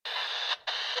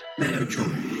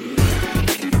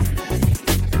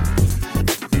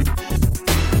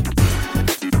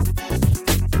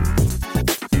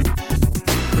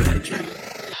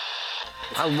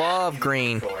I love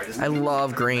green. I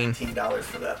love green. $19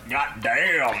 for that. God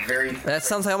damn. That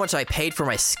sounds like how much I paid for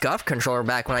my Scuff controller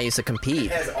back when I used to compete.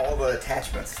 It has all the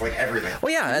attachments, like everything.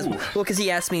 Well, yeah. Well, because he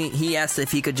asked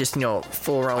if he could just,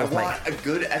 fool around with I want a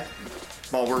good...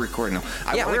 Well, we're recording now.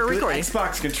 I want a good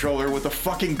Xbox controller with a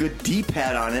fucking good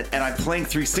D-pad on it, and I'm playing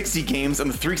 360 games,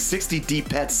 and the 360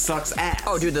 D-pad sucks ass.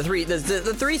 Oh, dude, the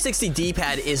 360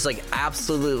 D-pad is like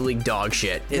absolutely dog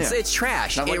shit. It's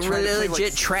trash. Like it really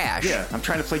legit trash. Yeah, I'm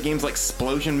trying to play games like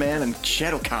Splosion Man and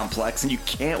Shadow Complex, and you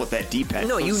can't with that D-pad.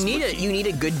 No, you need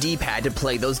a good D-pad to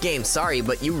play those games. Sorry,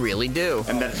 but you really do.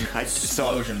 And then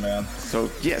Splosion Man. So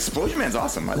yeah, Splosion Man's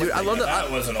awesome. I love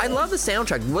the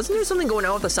soundtrack. Wasn't there something going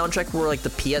on with the soundtrack where like the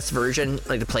PS version,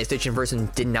 like the PlayStation version,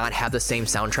 did not have the same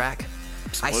soundtrack?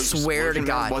 I swear to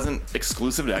God, it wasn't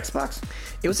exclusive to Xbox.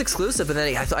 It was exclusive, and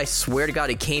then I swear to God,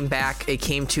 it came back. It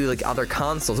came to like other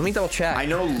consoles. Let me double check. I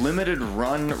know Limited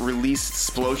Run released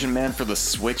Splosion Man for the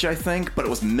Switch, I think, but it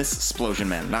was Miss Splosion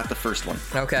Man, not the first one.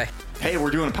 Okay. Hey,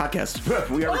 we're doing a podcast.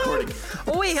 We are recording.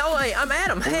 Oh wait, I'm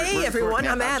Adam. Hey everyone,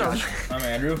 I'm Adam. I'm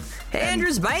Andrew. Hey,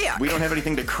 Andrew's back. We don't have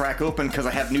anything to crack open because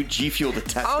I have new G Fuel to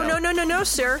test. Oh out. no,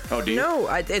 sir. Oh, do you? No,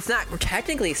 it's not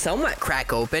technically somewhat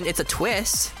crack open. It's a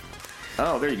twist.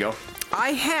 Oh, there you go. I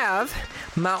have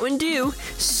Mountain Dew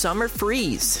Summer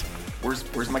Freeze.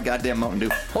 Where's my goddamn Mountain Dew?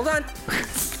 Hold on.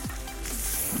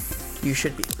 You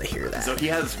should be able to hear that. So he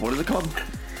has, what is it called?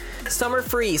 Summer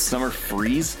Freeze. Summer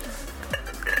Freeze?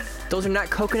 Those are not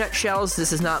coconut shells.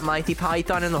 This is not Monty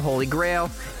Python and the Holy Grail.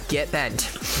 Get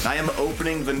bent. I am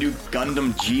opening the new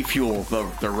Gundam G Fuel,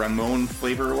 the Ramon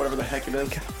flavor or whatever the heck it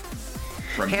is.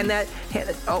 Hand that.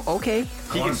 Oh, okay.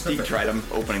 He can try it. I'm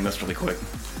opening this really quick.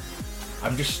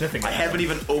 I'm just sniffing. I haven't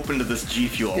even opened this G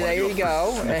Fuel. There you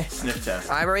go. Sniff test.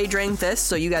 I've already drank this,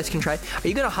 so you guys can try. Are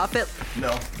you gonna huff it? No.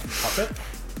 Huff it?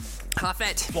 Huff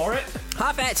it. Floor it?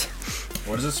 Huff it.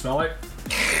 What does it smell like?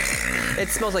 It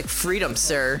smells like freedom,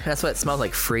 sir. That's what it smells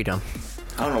like, freedom.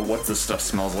 I don't know what this stuff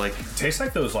smells like. It tastes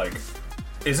like those, like...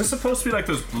 Is this supposed to be like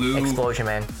those blue... Explosion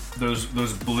Man. Those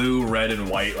blue, red, and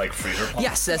white, like, freezer pops?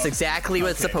 Yes, that's exactly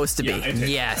what it's supposed to be.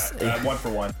 Yes. One for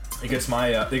one. It gets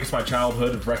my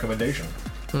childhood recommendation.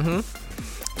 Mm-hmm.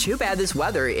 Too bad this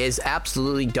weather is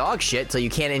absolutely dog shit, so you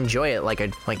can't enjoy it like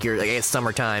it's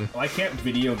summertime. Why can't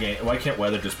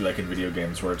weather just be like in video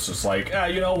games where it's just like,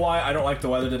 you know why? I don't like the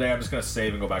weather today. I'm just gonna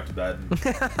save and go back to bed.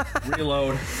 And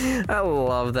reload. I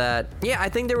love that. Yeah, I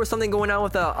think there was something going on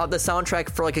with the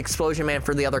soundtrack for like Explosion Man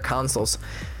for the other consoles.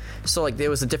 So like there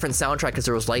was a different soundtrack because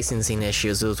there was licensing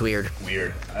issues. It was weird.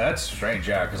 That's strange,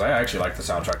 yeah, because I actually like the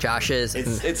soundtrack. Josh's.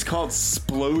 It's called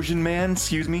Splosion Man.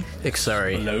 Excuse me.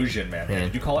 Sorry. Explosion Man. Yeah.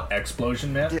 Did you call it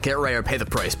Explosion Man? Get it right or pay the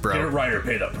price, bro. Get it right or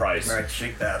pay the price. All right,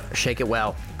 shake that. Shake it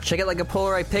well. Shake it like a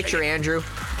Polaroid picture, Andrew.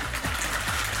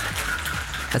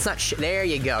 That's not. There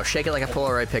you go. Shake it like a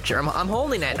Polaroid picture. I'm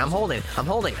holding it. I'm holding.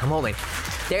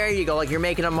 There you go. Like you're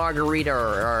making a margarita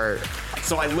or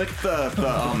So I licked the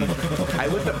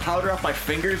powder off my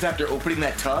fingers after opening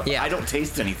that tub. Yeah. I don't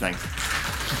taste anything.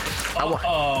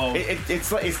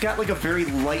 It's got like a very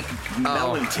light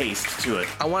melon taste to it.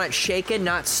 I want it shaken,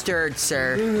 not stirred,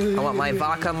 sir. I want my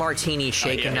vodka martini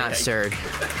shaken, not stirred.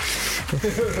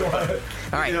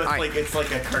 All right, all right. It's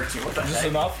like a cartoon. What the heck?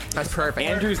 Enough? That's perfect.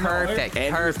 Andrew's perfect.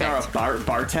 now a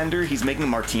bartender. He's making a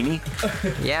martini.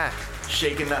 Yeah.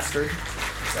 Shaken, not stirred.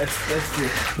 That's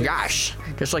true. Gosh,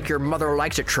 just like your mother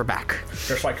likes it, Trebek.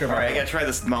 Just like your All right, I gotta try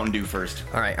this Mountain Dew first.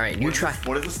 All right. You try.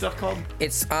 What is this stuff called?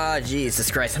 It's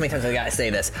Jesus Christ. How many times I gotta say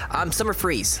this? Summer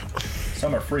Freeze.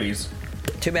 Summer Freeze.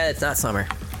 Too bad it's not summer.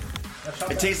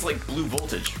 It tastes like Blue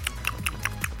Voltage.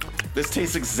 This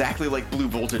tastes exactly like Blue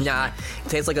Voltage. Nah, it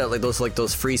tastes like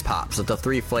those freeze pops, like the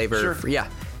 3 flavor. Sure. Yeah.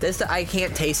 This I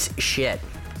can't taste shit.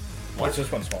 What's this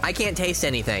one smell? I can't taste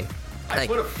anything. I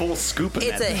put a full scoop in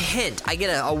It's that. a hint. I get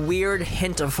a weird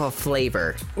hint of a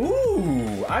flavor.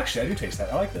 Ooh, actually, I do taste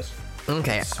that. I like this.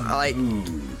 Okay, I like.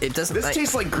 It doesn't. This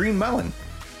tastes like green melon.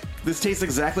 This tastes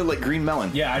exactly like green melon.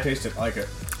 Yeah, I taste it. I like it.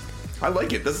 I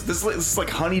like it. This is like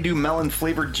honeydew melon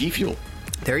flavored G Fuel.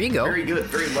 There you go. Very good.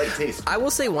 Very light taste. I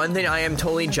will say one thing. I am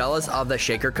totally jealous of the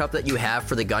shaker cup that you have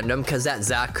for the Gundam, because that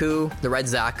Zaku, the red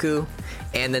Zaku,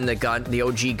 and then the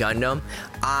OG Gundam,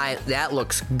 that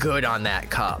looks good on that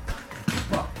cup.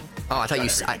 Oh, I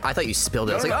thought you spilled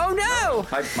it. I was like, oh no!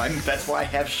 That's why I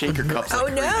have shaker cups. Oh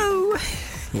no!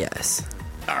 Yes.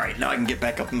 All right, now I can get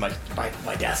back up in my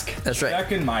desk. That's right.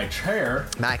 Back in my chair.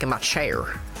 Back in my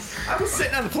chair. I was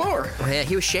sitting on the floor. Yeah,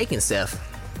 he was shaking stuff.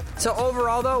 So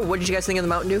overall, though, what did you guys think of the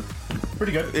Mountain Dew?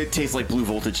 Pretty good. It tastes like Blue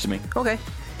Voltage to me. Okay.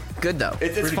 Good, though.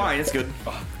 It's fine. Good. It's good.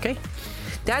 Okay.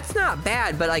 That's not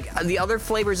bad, but like the other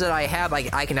flavors that I have,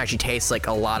 like I can actually taste like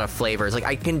a lot of flavors. Like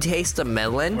I can taste the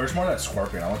melon. Where's more of that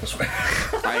scorpion? I want the scorpion.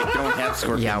 I don't have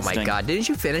scorpion. Yeah, oh my god. Didn't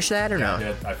you finish that or no? I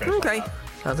did. I finished Okay. that.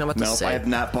 I was about to say. I have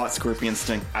not bought Scorpion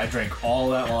Sting. I drank all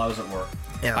that while I was at work.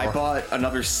 Yeah, I bought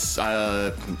another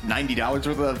 $90 worth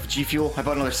of G Fuel. I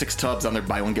bought another 6 tubs on their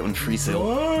buy one get one free sale.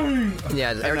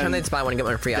 Yeah, every time they buy one get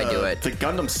one free, I do it. The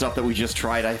Gundam stuff that we just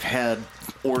tried, I've had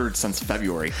ordered since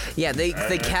February. Yeah, they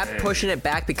kept pushing it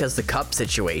back because the cup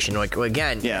situation. Like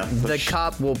again, Yeah, the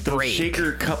cup will The break.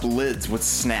 shaker cup lids would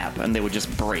snap and they would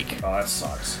just break. Oh, that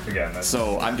sucks. Again, that's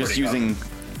So I'm just pretty using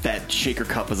that shaker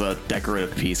cup as a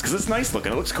decorative piece because it's nice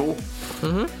looking. It looks cool.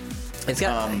 It's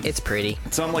got, it's pretty.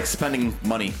 So I'm like spending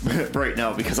money right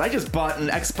now because I just bought an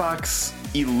Xbox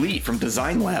Elite from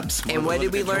Design Labs. And what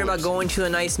did we learn about going to a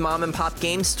nice mom and pop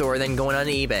game store than going on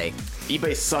eBay?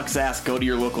 eBay sucks ass. Go to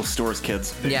your local stores,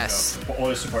 kids. Yes.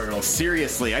 Always support your local.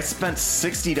 Seriously, I spent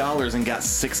 $60 and got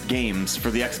 6 games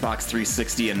for the Xbox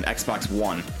 360 and Xbox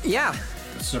One. Yeah.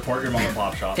 Support your mom and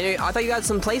pop shop. And I thought you got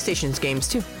some PlayStation games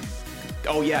too.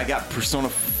 Oh yeah, I got Persona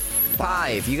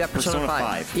 5. You got Persona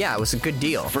 5. Yeah, it was a good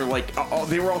deal. for like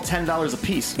they were all $10 a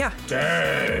piece. Yeah.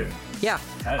 Dang. Yeah.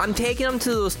 I'm taking them to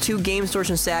those 2 game stores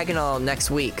in Saginaw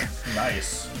next week.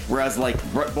 Nice. Whereas like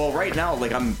right now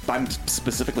like I'm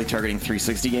specifically targeting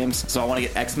 360 games, so I want to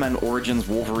get X-Men Origins,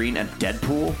 Wolverine, and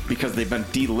Deadpool because they've been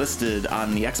delisted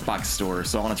on the Xbox store.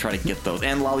 So I want to try to get those,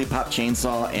 and Lollipop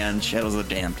Chainsaw and Shadows of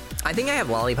the Damned. I think I have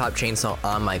Lollipop Chainsaw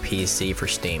on my PC for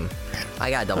Steam.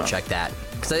 I gotta double check that.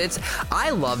 Because I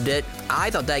loved it. I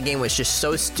thought that game was just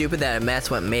so stupid that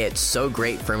that's what made it so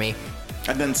great for me.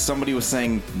 And then somebody was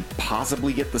saying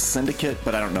possibly get the Syndicate,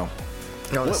 but I don't know.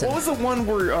 No, What was the one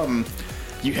where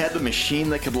you had the machine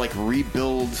that could like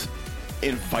rebuild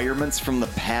environments from the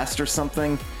past or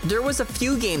something? There was a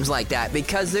few games like that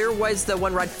because there was the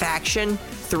one Red Faction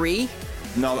 3.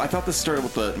 No, I thought this started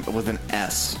with an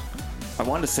S. I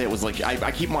wanted to say it was like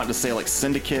I keep wanting to say like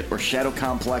Syndicate or Shadow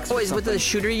Complex. Oh, or is it with something. the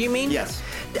shooter you mean? Yes.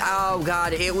 Oh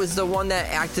god, it was the one that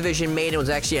Activision made. It was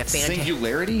actually a fantastic.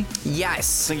 Singularity? Yes.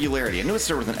 Singularity. I knew it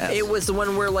started with an S. It was the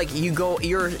one where like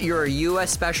you're a U.S.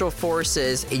 Special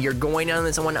Forces. You're going on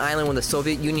this one island when the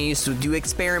Soviet Union used to do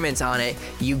experiments on it.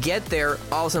 You get there,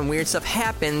 all of a sudden weird stuff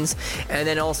happens, and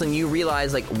then all of a sudden you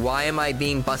realize like, why am I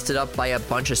being busted up by a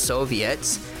bunch of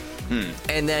Soviets?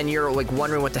 And then you're like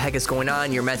wondering what the heck is going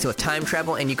on. You're messing with time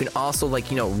travel, and you can also like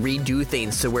redo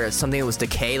things to where something that was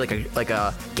decayed, like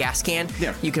a gas can.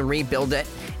 Yeah. You can rebuild it,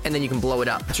 and then you can blow it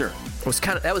up. Sure. It was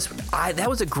that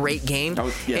was a great game.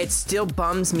 Yeah. It still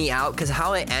bums me out because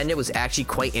how it ended was actually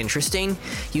quite interesting.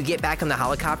 You get back on the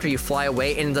helicopter, you fly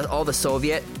away, and all the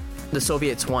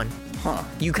Soviets won. Huh.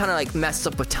 You kind of like messed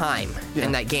up with time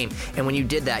in that game, and when you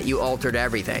did that, you altered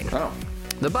everything. Oh.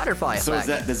 The butterfly So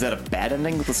effect. is that a bad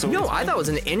ending with the Soviets? No, I thought it was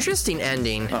an interesting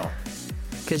ending. Oh.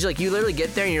 Because you literally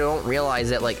get there and you don't realize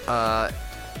that like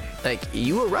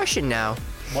you were Russian now.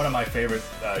 One of my favorite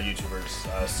YouTubers,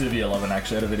 Civvy11,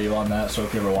 actually had a video on that. So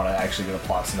if you ever want to actually get a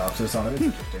plot synopsis on it, it's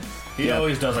interesting. He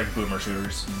always does like boomer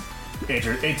shooters.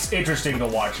 It's interesting to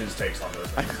watch his takes on those.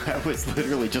 I was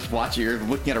literally just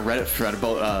looking at a Reddit thread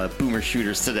about boomer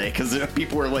shooters today because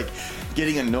people were like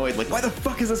getting annoyed, like, why the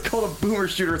fuck is this called a boomer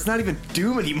shooter? It's not even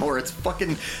Doom anymore. It's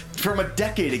fucking from a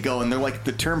decade ago, and they're like,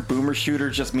 the term boomer shooter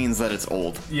just means that it's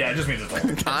old. Yeah, it just means it's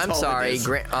old. I'm sorry,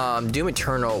 Doom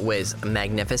Eternal was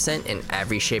magnificent in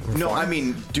every shape and form. No, I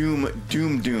mean Doom,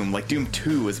 like Doom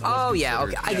 2 is. Oh yeah,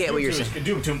 okay, I get what you're saying.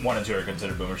 Doom 1 and 2 are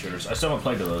considered boomer shooters. I still haven't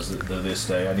played those to this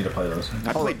day. I need to play those.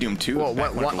 I played Doom 2. Well,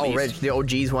 the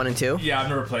OGs 1 and 2. Yeah, I've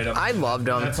never played them. I loved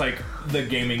them. That's like the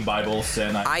gaming Bible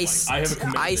sin. I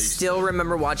still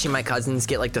remember watching my cousins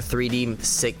get like the 3D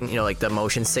sick, like the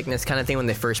motion sickness kind of thing when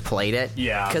they first played it.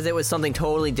 Yeah. Because it was something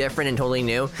totally different and totally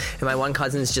new. And my one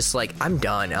cousin's just like, I'm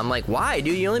done. I'm like, why,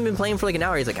 dude? You only been playing for like an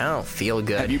hour. He's like, I don't feel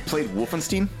good. Have you played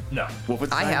Wolfenstein? No.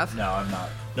 Wolfenstein? I have. No, I'm not.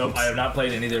 Nope, I have not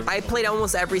played any of the. I played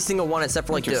almost every single one except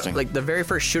for like the very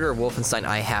first shooter of Wolfenstein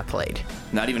I have played.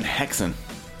 Not even Hexen.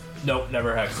 Nope,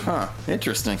 never Hexen. Huh,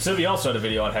 interesting. Sylvie also had a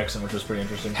video on Hexen, which was pretty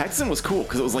interesting. Hexen was cool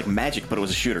because it was like magic, but it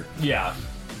was a shooter. Yeah.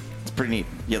 It's pretty neat.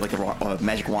 Yeah, like a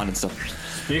magic wand and stuff.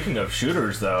 Speaking of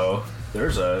shooters, though,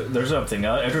 there's something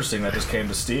interesting that just came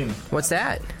to Steam. What's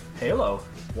that? Halo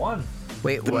 1.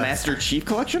 Wait, The what? Master Chief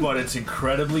Collection? But it's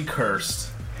incredibly cursed.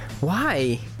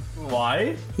 Why?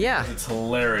 Why? Yeah. It's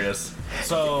hilarious.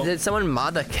 So Did someone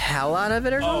mod the hell out of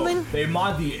it or something? they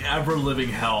mod the ever-living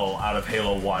hell out of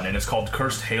Halo 1, and it's called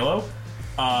Cursed Halo.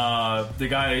 The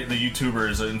YouTuber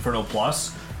is Inferno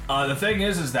Plus. The thing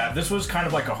is that this was kind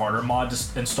of like a harder mod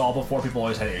to install before. People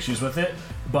always had issues with it,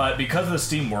 but because of the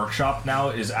Steam Workshop now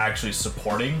is actually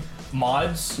supporting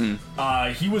mods,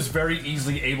 he was very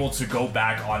easily able to go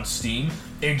back on Steam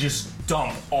and just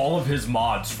dump all of his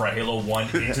mods for Halo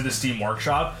 1 into the Steam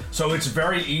Workshop. So it's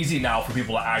very easy now for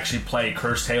people to actually play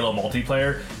Cursed Halo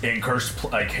multiplayer and Cursed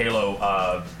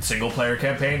Halo single player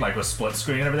campaign, like with split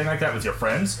screen and everything like that with your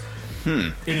friends.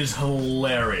 It is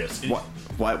hilarious.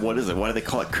 What is it? Why do they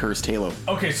call it Cursed Halo?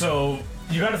 Okay, so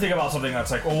you got to think about something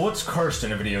that's like, well, what's cursed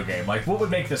in a video game? Like, what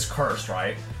would make this cursed,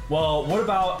 right? Well, what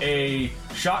about a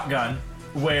shotgun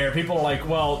where people are like,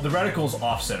 well, the reticle's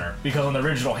off-center, because on the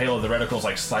original Halo, the reticle's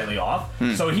like slightly off.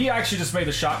 So he actually just made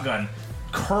the shotgun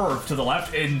curve to the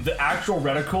left, and the actual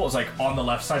reticle is like on the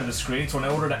left side of the screen. So in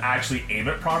order to actually aim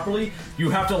it properly, you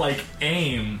have to like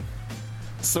aim.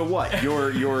 So what?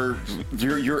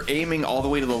 You're aiming all the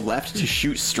way to the left to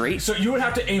shoot straight? So you would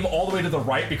have to aim all the way to the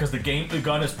right because the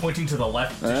gun is pointing to the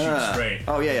left to shoot straight.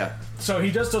 Oh yeah. So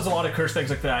he just does a lot of curse things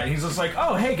like that. He's just like,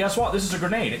 oh, hey, guess what? This is a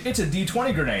grenade. It's a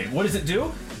D20 grenade. What does it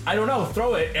do? I don't know.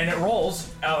 Throw it, and it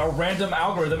rolls a random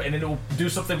algorithm, and it'll do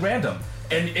something random.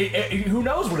 And who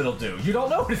knows what it'll do? You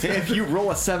don't know what it's going to do. If you roll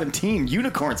a 17,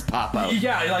 unicorns pop out.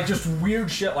 Yeah, like just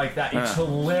weird shit like that. It's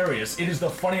hilarious. It is the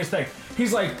funniest thing.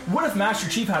 He's like, what if Master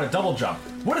Chief had a double jump?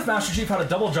 What if Master Chief had a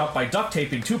double jump by duct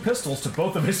taping 2 pistols to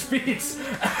both of his feet?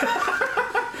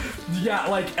 Yeah,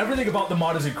 like everything about the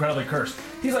mod is incredibly cursed.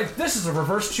 He's like, this is a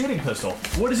reverse shooting pistol.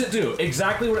 What does it do?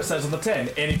 Exactly what it says on the tin.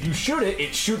 And if you shoot it,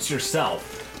 it shoots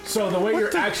yourself. So the way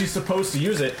you're actually supposed to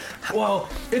use it, well,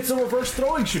 it's a reverse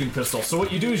throwing shooting pistol. So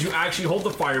what you do is you actually hold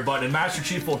the fire button, and Master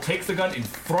Chief will take the gun and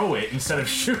throw it instead of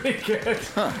shooting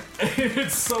it.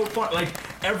 It's so fun. Like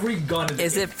every gun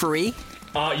is it free?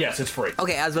 Yes, it's free.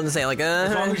 Okay, I was about to say, like,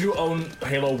 as long as you own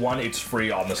Halo 1, it's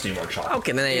free on the Steam Workshop.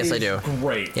 Okay, then yes, I do.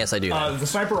 Great. Yes, I do. The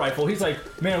sniper rifle, he's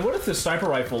like, man, what if the sniper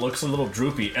rifle looks a little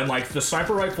droopy? And, like, the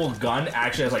sniper rifle gun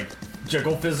actually has, like,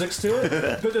 jiggle physics to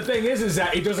it. But the thing is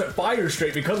that it doesn't fire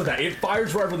straight because of that. It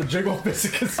fires wherever the jiggle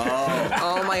physics is.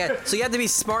 Oh my god. So you have to be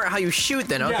smart how you shoot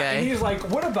then, okay. Yeah, and he's like,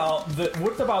 what about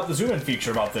the zoom in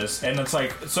feature about this? And it's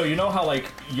like, so you know how,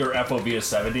 like, your FOV is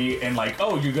 70 and, like,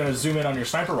 oh, you're gonna zoom in on your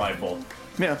sniper rifle.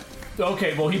 Yeah.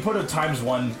 Okay, well, he put a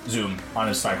 ×1 zoom on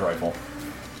his sniper rifle.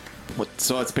 What?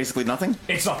 So it's basically nothing?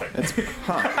 It's nothing.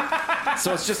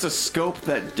 So it's just a scope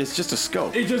It's just a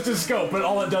scope. It's just a scope, but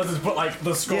all it does is put, like,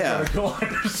 the scope reticle on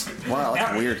your screen. Wow,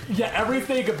 that's weird. Yeah,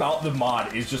 everything about the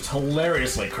mod is just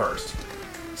hilariously cursed.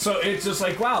 So it's just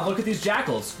like, wow, look at these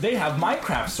jackals. They have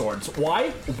Minecraft swords. Why?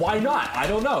 Why not? I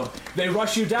don't know. They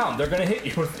rush you down. They're gonna hit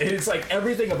you. It's like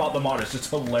everything about the mod is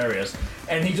just hilarious.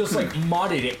 And he just like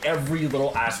modded it every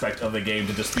little aspect of the game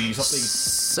to just be something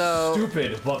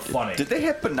stupid but funny. Did they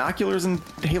have binoculars in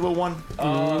Halo 1?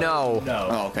 No.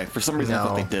 Oh, okay. For some reason I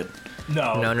thought they did.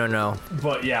 No.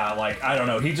 But yeah, like, I don't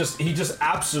know. He just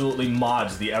absolutely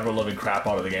mods the ever-loving crap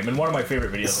out of the game. And one of my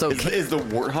favorite videos. So is the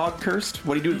Warthog cursed?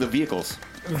 What do you do to the vehicles?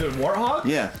 The Warthog?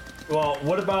 Yeah. Well,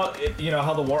 what about, you know,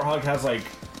 how the Warthog has, like,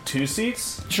 2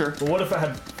 seats? Sure. But what if it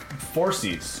had 4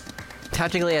 seats?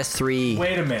 Technically it has 3.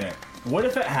 Wait a minute. What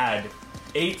if it had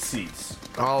 8 seats?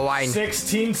 Oh,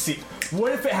 16 seats.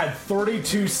 What if it had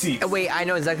 32 seats? Wait, I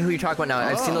know exactly who you're talking about now.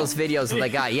 I've seen those videos of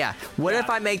that guy. Yeah. What if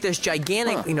I make this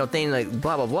gigantic, thing like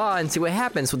blah blah blah, and see what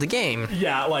happens with the game?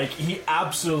 Yeah, like he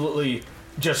absolutely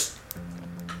just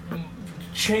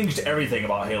changed everything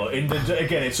about Halo. And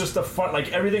again, it's just the fun.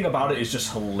 Like everything about it is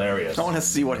just hilarious. I want to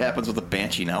see what happens with the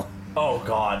Banshee now. Oh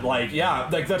god, like yeah,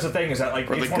 like that's the thing is that like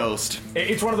or the Ghost.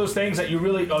 It's one of those things that you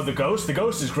really the Ghost. The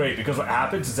Ghost is great because what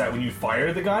happens is that when you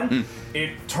fire the gun,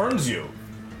 it turns you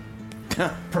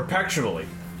perpetually.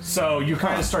 So you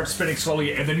kind of start spinning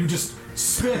slowly, and then you just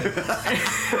spin.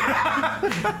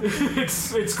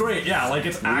 It's great, yeah. Like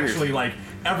it's weird. Actually like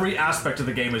every aspect of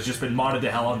the game has just been modded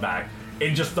to hell and back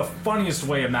in just the funniest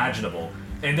way imaginable,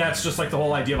 and that's just like the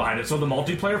whole idea behind it. So the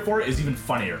multiplayer for it is even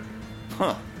funnier.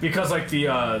 Because like the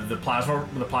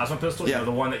plasma pistol, you know,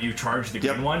 the one that you charge, the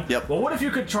green one. Well, what if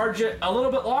you could charge it a little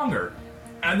bit longer,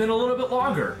 and then a little bit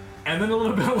longer, and then a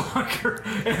little bit longer?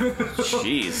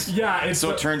 Jeez. Yeah. So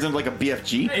it turns into like a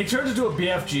BFG? It turns into a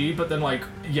BFG, but then like,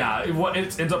 yeah, what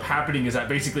it ends up happening is that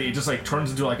basically it just like turns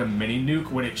into like a mini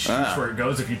nuke when it shoots where it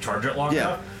goes if you charge it long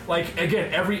enough. Like,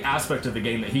 again, every aspect of the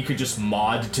game that he could just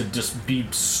mod to just be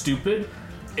stupid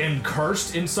and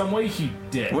cursed in some way, he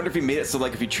did. I wonder if he made it so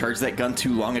like if you charge that gun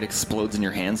too long, it explodes in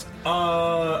your hands.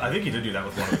 I think he did do that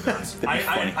with one of the guns.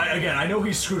 I know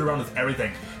he screwed around with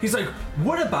everything. He's like,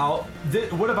 what about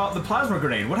the plasma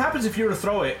grenade? What happens if you were to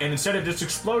throw it and instead it just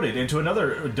exploded into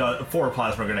another 4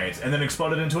 plasma grenades, and then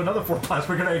exploded into another 4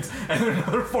 plasma grenades, and then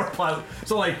another 4 plasma.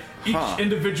 So like each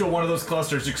individual one of those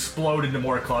clusters explode into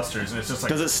more clusters, and it's just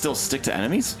like. Does it still stick to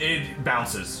enemies? It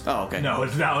bounces. Oh, okay. No,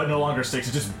 it no longer sticks.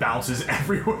 It just bounces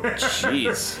everywhere.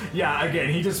 Jeez. Yeah. Again,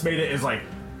 he just made it as like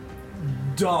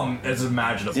dumb as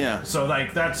imaginable. Yeah. So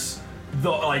like that's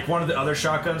one of the other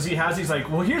shotguns he has. He's like,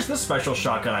 well, here's this special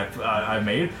shotgun I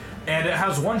made, and it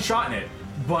has 1 shot in it,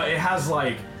 but it has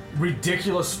like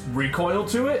ridiculous recoil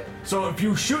to it. So if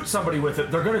you shoot somebody with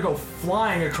it, they're gonna go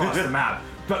flying across the map.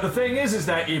 But the thing is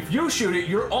that if you shoot it,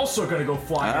 you're also gonna go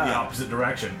flying in the opposite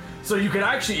direction. So you could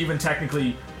actually even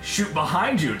technically shoot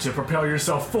behind you to propel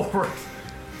yourself forward.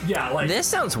 Yeah, like This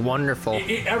sounds wonderful.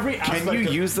 Every aspect Can you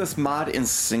of, use this mod in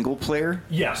single player?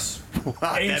 Yes. Wow,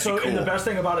 And that'd so, be cool. and the best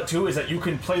thing about it too is that you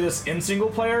can play this in single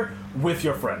player with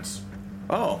your friends.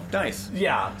 Oh, nice.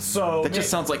 Yeah. So That just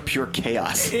sounds like pure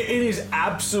chaos. it is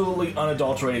absolutely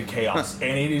unadulterated chaos,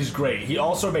 and it is great. He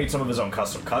also made some of his own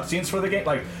custom cutscenes for the game.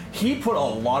 Like, he put a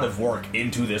lot of work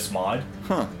into this mod,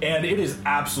 and it is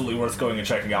absolutely worth going and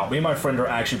checking out. Me and my friend are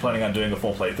actually planning on doing a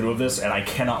full playthrough of this, and I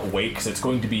cannot wait because it's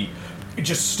going to be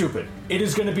just stupid. It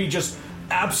is going to be just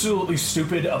absolutely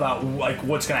stupid about like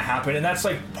what's going to happen, and that's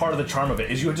like part of the charm of it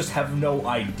is you just have no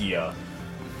idea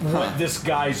what this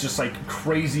guy's just like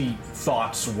crazy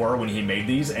thoughts were when he made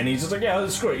these, and he's just like, yeah,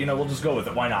 screw it, we'll just go with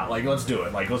it. Why not? Like, let's do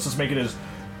it. Like, let's just make it as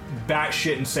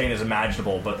batshit insane as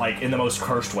imaginable, but like in the most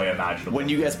cursed way imaginable. When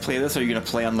you guys play this, are you going to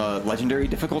play on the legendary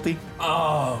difficulty?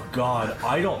 Oh god,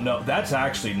 I don't know. That's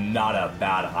actually not a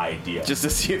bad idea. Just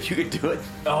to see if you could do it?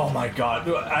 Oh my god,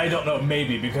 I don't know.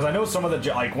 Maybe because I know some of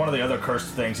the like one of the other cursed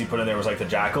things he put in there was like the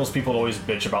jackals. People always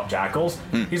bitch about jackals.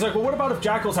 He's like, well, what about if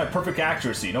jackals had perfect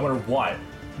accuracy no matter what?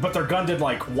 But their gun did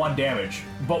like 1 damage.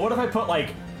 But what if I put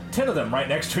like 10 of them right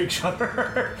next to each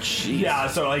other? Jeez. Yeah,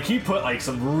 so like he put like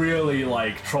some really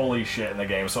like trolly shit in the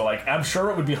game. So like I'm sure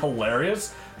it would be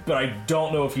hilarious, but I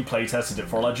don't know if he play tested it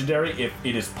for legendary. If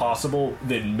it is possible,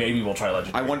 then maybe we'll try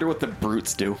legendary. I wonder what the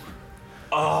brutes do.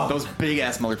 Those big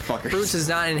ass motherfuckers. Brutes is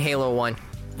not in Halo 1.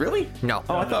 Really? No.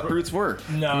 Oh, I thought brutes were.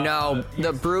 No,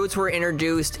 the Brutes were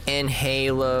introduced in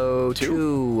Halo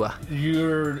 2.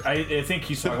 I think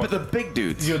he's talking But the about big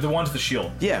dudes. the ones with the shield.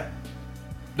 Yeah.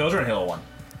 Those are in Halo 1.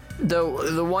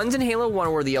 The ones in Halo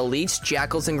 1 were the elites,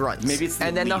 jackals, and grunts. Maybe it's the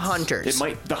and then the elites. hunters. It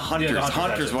might the hunters. Yeah, the hunters,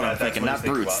 Hunters what I'm that's thinking, what not he's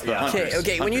thinking brutes. about, The yeah. hunters.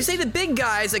 Okay, when you say the big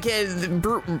guys, okay,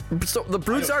 the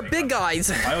Brutes are big guys.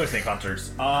 I always think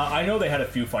hunters. I know they had a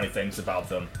few funny things about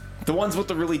them. The ones with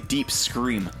the really deep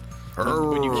scream.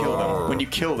 When you kill them. When you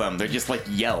kill them, they're just like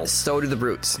yells. So do the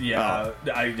Brutes. Yeah,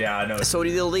 I know. So do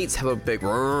the elites have a big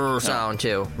sound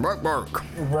too. Bark, bark.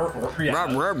 Yeah.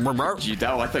 Bark, bark, bark.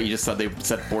 I thought you just said they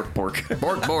said bork bork.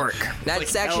 Bork, bork.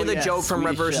 That's Like, actually hell the yeah, joke from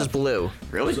Red Swedish vs. chef. Blue.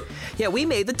 Really? Yeah, we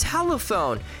made the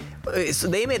telephone. So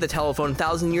they made the telephone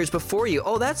 1,000 years before you.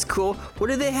 Oh, that's cool.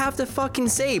 What do they have to fucking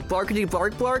say? Blarkety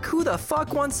blark blark? Who the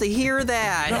fuck wants to hear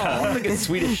that? No, I'm thinking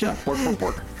Swedish chef. Bork bork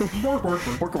bork. Bork bork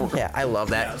bork bork. Yeah, I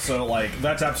love that. So, like,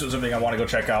 that's absolutely something I want to go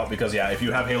check out because, yeah, if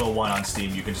you have Halo 1 on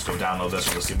Steam, you can just go download this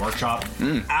from the Steam Workshop.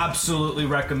 Absolutely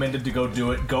recommended to go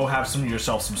do it. Go have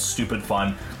yourself some stupid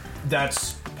fun.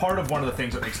 That's part of one of the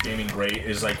things that makes gaming great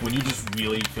is, like, when you just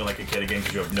really feel like a kid again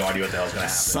because you have no idea what the hell's going to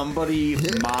happen. Somebody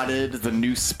modded the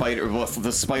new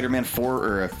the Spider-Man 4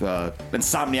 or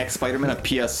Insomniac Spider-Man on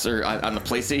PS or on the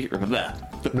PlayStation.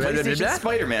 The PlayStation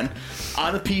Spider-Man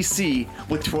on the PC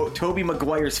with Tobey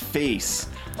Maguire's face.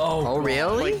 Oh,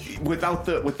 really? Like without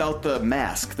the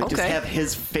mask. They just Okay. have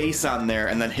his face on there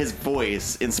and then his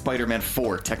voice in Spider-Man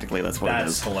 4. Technically, that's what it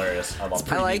That's is. hilarious. I love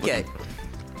I that. like it.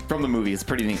 From the movie, it's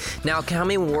pretty neat. Now, how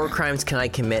many war crimes can I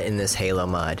commit in this Halo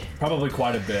mod? Probably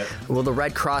quite a bit. Well, the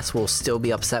Red Cross will still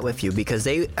be upset with you because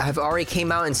they have already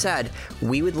came out and said,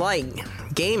 we would like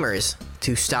gamers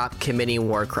to stop committing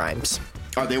war crimes.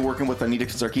 Are they working with Anita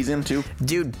Sarkeesian too?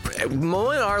 Dude,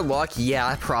 mowing our luck,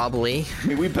 yeah, probably. I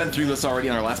mean, we've been through this already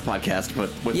on our last podcast, but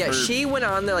with Yeah, her, she went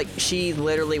on there, like, she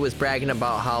literally was bragging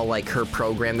about how, like, her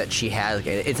program that she has, like,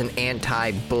 it's an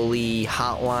anti-bully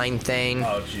hotline thing.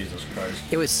 Oh, Jesus Christ.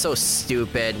 It was so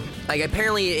stupid. Like,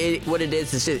 apparently, what it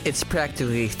is just, it's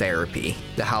practically therapy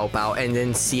to help out and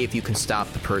then see if you can stop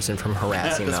the person from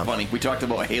harassing that's them. funny. We talked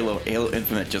about Halo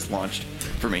Infinite just launched.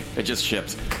 for me. It just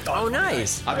shipped. Oh,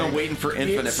 nice. I've been waiting for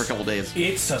Infinite for a couple days.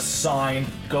 It's a sign.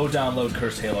 Go download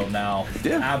Cursed Halo now.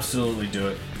 Yeah. Absolutely do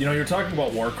it. You know, you're talking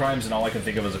about war crimes, and all I can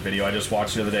think of is a video I just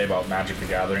watched the other day about Magic the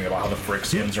Gathering, about how the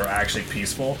Phyrexians are actually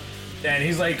peaceful. And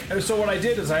he's like, so what I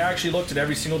did is I actually looked at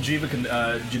every single Geneva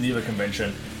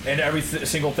Convention and every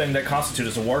single thing that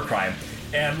constitutes a war crime.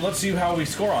 And let's see how we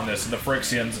score on this. And the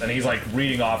Phyrexians, and he's like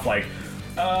reading off like,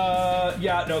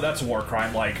 yeah, no, that's a war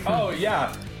crime. Like, oh,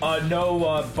 yeah,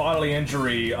 no bodily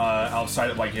injury outside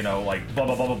of, like, you know, like, blah,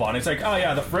 blah, blah, blah, blah. And it's like, oh,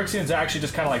 yeah, the Phyrexians actually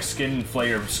just kind of, like, skin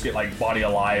flay or like, body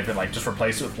alive and, like, just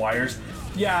replace it with wires.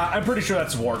 Yeah, I'm pretty sure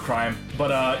that's a war crime.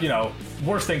 But, you know,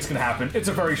 worse things can happen. It's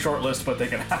a very short list, but they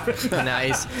can happen.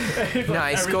 Nice.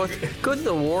 Nice. Go to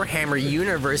the Warhammer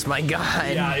universe, my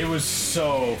God. Yeah, it was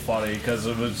so funny, because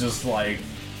it was just, like,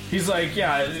 he's like,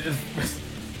 yeah...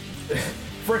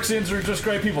 Phyrexians are just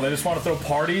great people. They just want to throw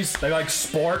parties. They like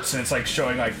sports, and it's like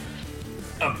showing like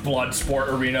a blood sport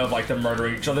arena of like them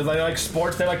murdering each other. They like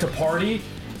sports. They like to party.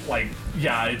 Like,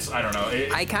 yeah, it's, I don't know.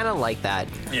 I kind of like that.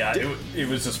 Yeah, it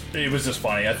was just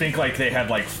funny. I think like they had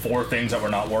like 4 things that were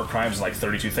not war crimes, and like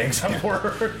 32 things that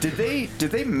were. Did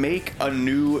they make a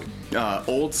new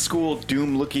old school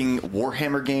Doom looking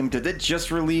Warhammer game? Did it just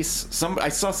release I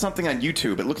saw something on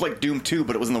YouTube. It looked like Doom 2,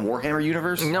 but it was in the Warhammer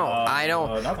universe. No, I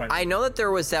don't. I know that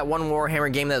there was that one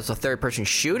Warhammer game that was a third-person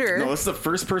shooter. No, it's the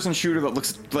first-person shooter that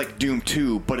looks like Doom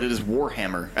 2, but it is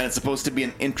Warhammer, and it's supposed to be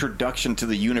an introduction to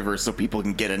the universe so people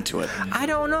can get into it. I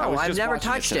don't know. I've never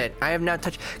touched it. I have not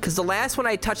touched, because the last one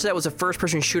I touched that was a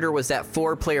first-person shooter was that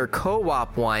 4-player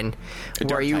co-op one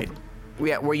where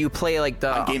you play like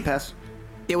the on Game Pass.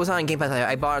 It was on Game Pass.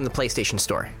 I bought it on the PlayStation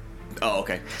Store. Oh,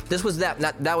 okay. This was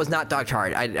that was not Dark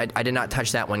Tide. I did not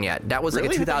touch that one yet. That was like a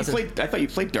 2000. I thought you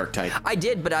played Dark Tide. I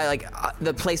did, but I like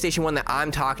the PlayStation one that I'm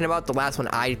talking about. The last one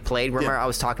I played. Remember, I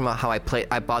was talking about how I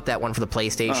bought that one for the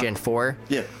PlayStation 4.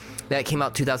 Yeah. That came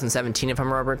out 2017, if I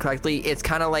remember correctly. It's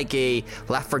kind of like a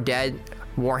Left 4 Dead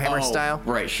Warhammer style.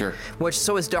 Right, sure. Which,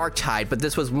 so is Dark Tide, but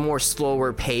this was more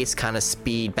slower pace kind of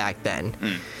speed back then.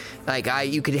 Like,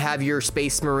 you could have your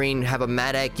Space Marine have a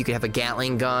medic, you could have a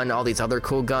Gatling gun, all these other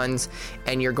cool guns,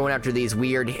 and you're going after these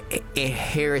weird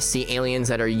heresy aliens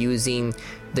that are using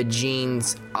the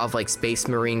genes of, like, Space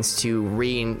Marines to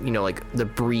like, the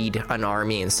breed an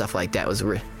army and stuff like that. It was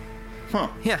Huh.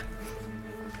 Yeah.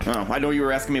 Oh, I know you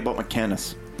were asking me about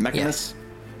Mechanus. Mechanus?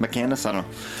 I don't know.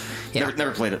 Yeah.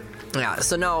 Never played it. Yeah,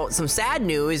 so no, some sad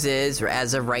news is,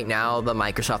 as of right now, the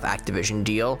Microsoft Activision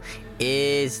deal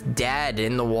is dead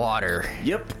in the water.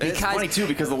 Yep. It's funny, too,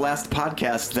 because the last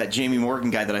podcast, that Jamie Morgan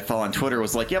guy that I follow on Twitter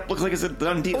was like, yep, looks like it's a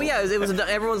done deal. Oh, yeah,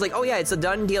 everyone's like, oh, yeah, it's a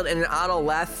done deal, and out of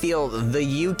left field,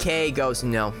 the UK goes,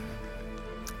 no.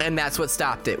 And that's what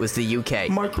stopped it, was the UK.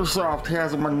 Microsoft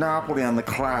has a monopoly on the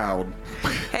cloud.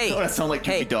 Hey, that sounds like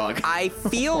Goofy Dog. I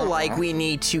feel like we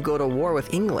need to go to war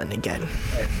with England again.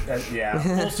 Yeah,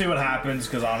 we'll see what happens,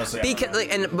 because honestly,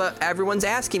 but everyone's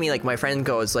asking me, like, my friend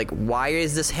goes, like, why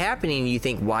is this happening? You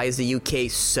think, why is the UK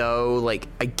so, like,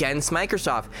 against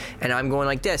Microsoft? And I'm going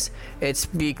like this: it's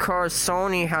because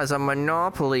Sony has a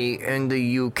monopoly in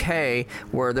the UK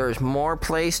where there's more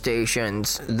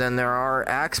PlayStations than there are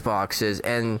Xboxes,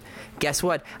 and guess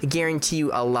what? I guarantee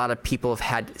you a lot of people have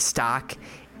had stock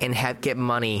and get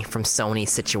money from Sony's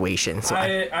situation. So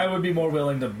I would be more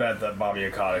willing to bet that Bobby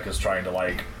Kotick is trying to,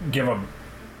 like, give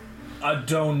a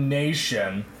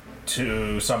donation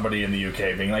to somebody in the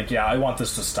UK, being like, yeah, I want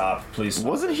this to stop, please.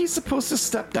 Wasn't he supposed to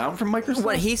step down from Microsoft?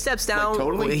 When he steps down, like,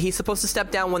 totally? He's supposed to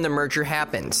step down when the merger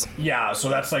happens. Yeah, so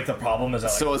that's like the problem. Is that,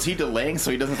 like, so is he delaying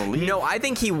so he doesn't have to leave? No, I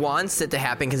think he wants it to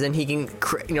happen because then he can,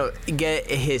 get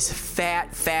his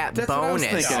fat That's bonus. What I was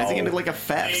thinking. Is he gonna do like a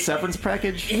fat severance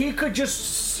package? He could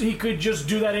just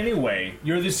do that anyway.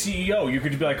 You're the CEO. You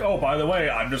could be like, oh, by the way,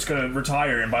 I'm just gonna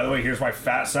retire, and by the way, here's my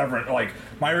fat severance, like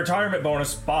my retirement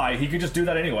bonus. Bye. He could just do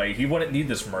that anyway. He wouldn't need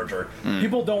this merger.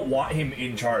 People don't want him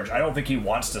in charge. I don't think he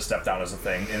wants to step down as a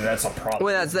thing, and that's a problem.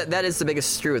 Well, that is the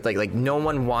biggest truth. Like no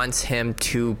one wants him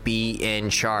to be in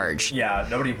charge. Yeah,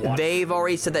 nobody wants. They've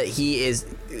already said that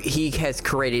he has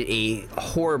created a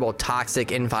horrible,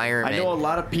 toxic environment. I know a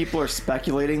lot of people are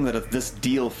speculating that if this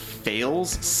deal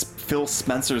fails, Phil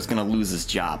Spencer is going to lose his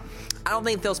job. I don't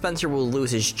think Phil Spencer will lose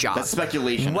his job. That's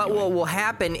speculation. What anyway. will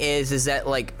happen is that,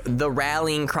 like, the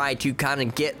rallying cry to kind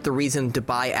of get the reason to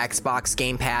buy Xbox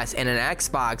Game Pass and an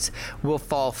Xbox will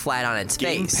fall flat on its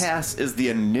face. Game Pass is the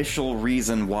initial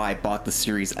reason why I bought the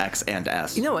Series X and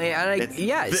S.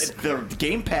 Yes. The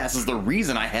Game Pass is the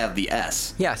reason I have the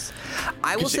S. Yes.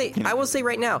 I will say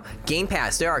right now, Game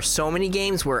Pass, there are so many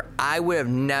games where I would have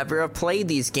never have played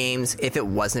these games if it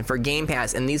wasn't for Game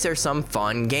Pass, and these are some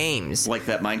fun games. Like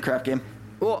that Minecraft game?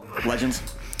 Well, Legends.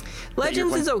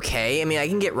 Legends is okay. I mean, I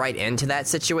can get right into that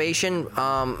situation.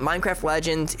 Minecraft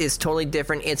Legends is totally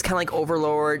different. It's kind of like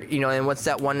Overlord, and what's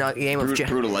that one game of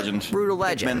Brutal Legend. Brutal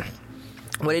Legend.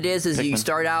 Pikmin. What it is Pikmin. you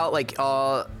start out like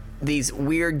these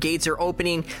weird gates are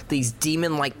opening. These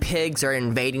demon-like pigs are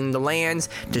invading the lands,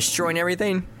 destroying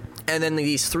everything. And then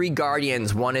these 3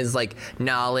 guardians. One is like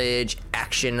knowledge,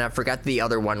 action. I forgot the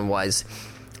other one was.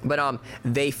 But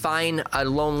they find a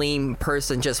lonely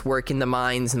person just working the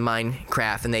mines in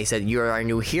Minecraft, and they said, "You're our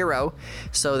new hero."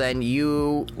 So then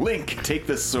you... Link, take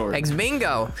this sword.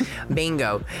 Bingo.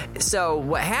 So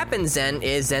what happens then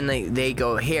is they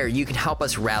go, "Here, you can help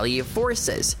us rally your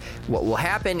forces." What will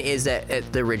happen is that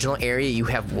at the original area, you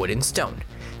have wood and stone.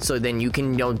 So then you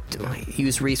can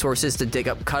use resources to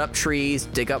cut up trees,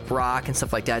 dig up rock and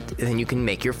stuff like that, and then you can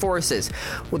make your forces.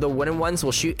 Well, the wooden ones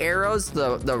will shoot arrows.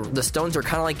 The stones are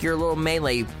kind of like your little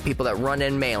melee people that run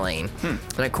in meleeing.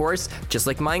 And of course, just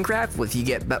like Minecraft,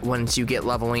 once you get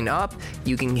leveling up,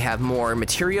 you can have more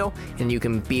material and you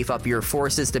can beef up your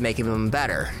forces to make them even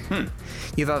better.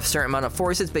 You have a certain amount of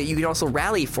forces, but you can also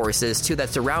rally forces too that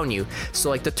surround you. So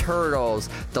like the turtles,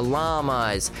 the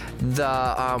llamas,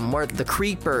 the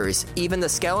creepers, even the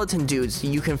skeleton dudes,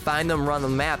 you can find them run the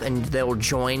map and they'll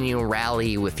join you and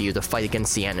rally with you to fight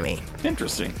against the enemy.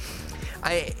 Interesting.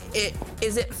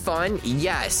 Is it fun?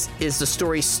 Yes. Is the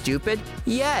story stupid?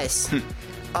 Yes.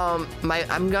 I'm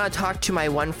gonna talk to my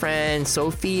one friend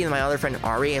Sophie and my other friend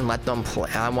Ari and let them play.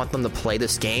 I want them to play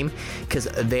this game because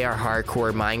they are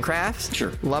hardcore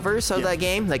Minecraft lovers of that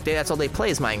game. Like that's all they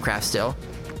play is Minecraft still.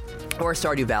 Or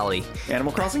Stardew Valley.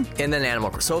 Animal Crossing? And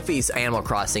then Sophie's Animal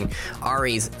Crossing.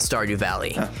 Ari's Stardew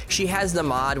Valley. She has the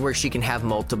mod where she can have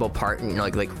multiple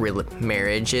like real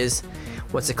marriages.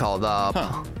 What's it called?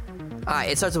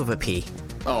 It starts with a P.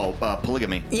 Oh,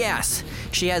 polygamy. Yes,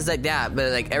 she has that,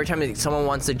 but like every time someone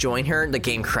wants to join her, the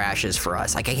game crashes for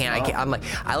us. Like I can't.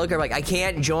 I look at her like I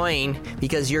can't join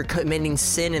because you're committing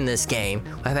sin in this game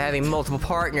of having multiple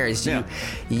partners.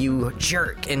 You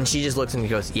jerk. And she just looks and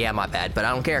goes, "Yeah, my bad, but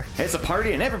I don't care." It's a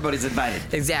party and everybody's invited.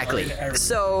 Exactly.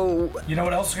 So you know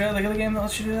what else is good? Look at the game that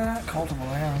lets you do that. Cult of the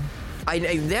Lamb.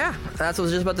 Yeah, that's what I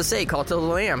was just about to say. Cult of the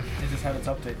Lamb. It just had its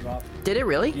update drop. Did it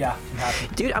really? Yeah, I'm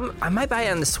happy. Dude, I might buy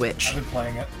it on the Switch. I've been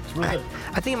playing it. It's really good.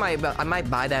 I think I might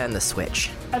buy that on the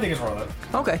Switch. I think it's worth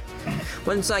it. Okay.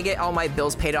 Once I get all my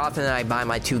bills paid off and then I buy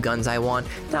my 2 guns I want,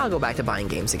 then I'll go back to buying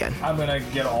games again. I'm gonna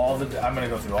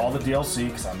go through all the DLC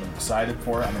because I'm excited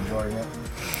for it. I'm enjoying it.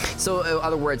 So, in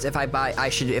other words, if I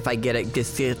get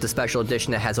the special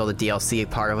edition that has all the DLC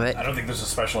part of it. I don't think there's a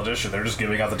special edition. They're just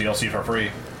giving out the DLC for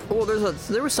free. Well,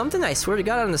 there was something I swear to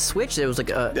God on the Switch. It was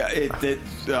like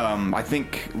I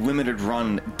think Limited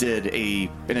Run did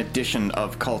an edition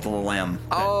of Cult of the Lamb.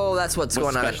 Oh, that's what's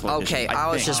going on. Okay, I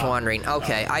was just wondering.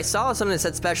 Okay, I saw something that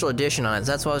said special edition on it.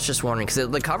 So that's what I was just wondering because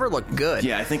the cover looked good.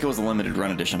 Yeah, I think it was a Limited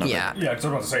Run edition of it. Yeah, because I was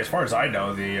about to say, as far as I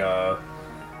know, the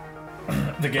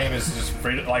game is just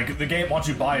free. Like the game, once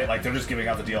you buy it, like they're just giving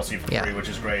out the DLC for free, which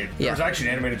is great. There's actually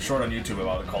an animated short on YouTube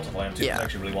about Cult of the Lamb too. It's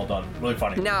actually really well done, really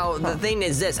funny. Now the thing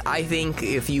is this: I think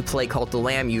if you play Cult of the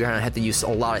Lamb, you're gonna have to use a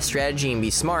lot of strategy and be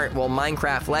smart. Well,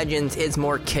 Minecraft Legends is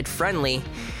more kid friendly.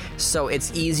 So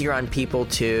it's easier on people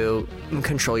to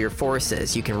control your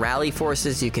forces. You can rally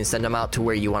forces, you can send them out to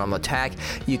where you want them to attack,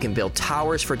 you can build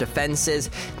towers for defenses,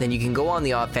 then you can go on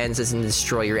the offenses and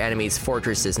destroy your enemies'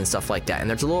 fortresses and stuff like that. And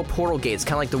there's a little portal gates,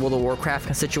 kind of like the World of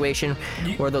Warcraft situation,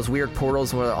 where those weird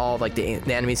portals where all like the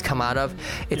enemies come out of.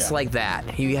 It's like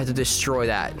that. You have to destroy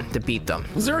that to beat them.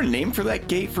 Was there a name for that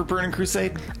gate for Burning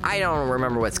Crusade? I don't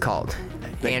remember what it's called.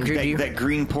 Andrew, that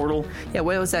green portal? Yeah,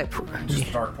 what was that? Just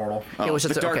a dark portal. It was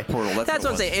just the dark portal. That's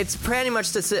what I'm saying. It's pretty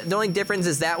much the only difference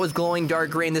is that was glowing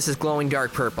dark green. This is glowing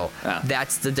dark purple.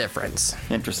 That's the difference.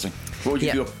 Interesting. What would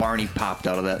you do if Barney popped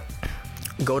out of that?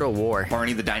 Go to war.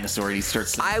 Barney the dinosaur, and he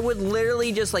starts. I would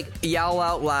literally just like yell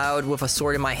out loud with a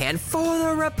sword in my hand for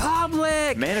the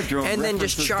Republic. Manadrone and then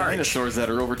just charge. Dinosaurs that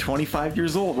are over 25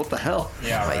 years old. What the hell?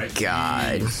 Yeah, my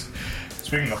God. Jeez.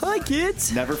 Speaking of, hi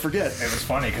kids. Never forget. It was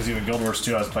funny because even Guild Wars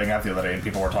 2, I was playing that the other day, and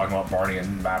people were talking about Barney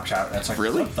and map chat. And it's like,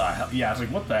 really? What the hell? Yeah, it's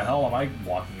like, what the hell am I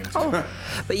walking into?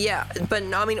 But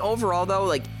I mean, overall though,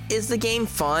 like, is the game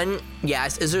fun?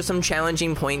 Yes. Is there some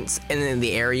challenging points in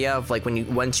the area of like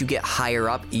once you get higher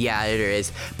up? Yeah, it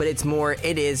is. But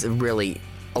it is really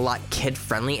a lot kid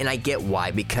friendly, and I get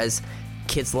why, because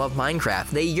kids love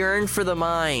Minecraft. They yearn for the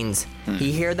mines.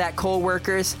 You hear that,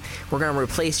 co-workers? We're gonna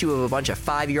replace you with a bunch of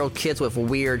 5-year-old kids with a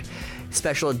weird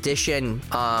special edition.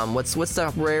 What's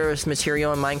the rarest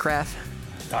material in Minecraft?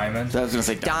 Diamond. I was gonna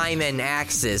say diamond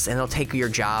axes, and they'll take your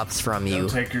jobs from you. They'll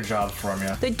take your jobs from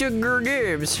you. They took your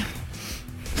jobs.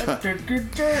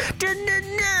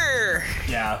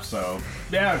 Yeah, so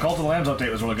yeah, Cult of the Lambs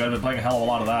update was really good. I've been playing a hell of a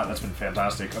lot of that. That's been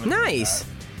fantastic. Nice.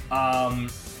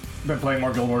 Been playing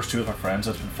more Guild Wars 2 with my friends.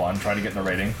 That's been fun. Trying to get in the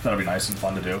rating. That'll be nice and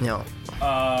fun to do. No.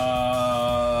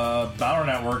 Battle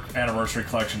Network Anniversary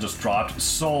Collection just dropped.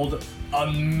 Sold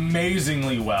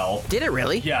amazingly well. Did it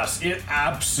really? Yes, it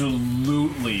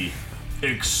absolutely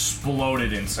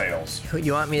exploded in sales.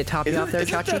 You want me to top you off there,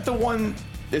 Chachi? That the one?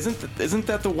 Isn't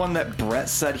that the one that Brett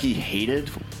said he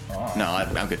hated? Oh. No,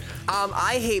 I'm good.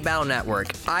 I hate Battle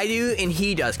Network. I do, and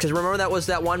he does. Because remember that was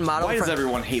that one model. Why does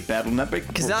everyone hate Battle Network?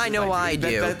 Because I know why I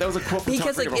do. That was a quote from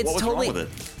because Tom like Cruise. it's What was totally. wrong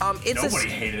with it? Nobody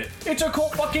hated it. It's a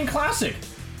cult fucking classic.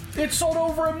 It sold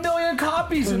over 1 million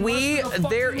copies. In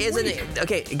There is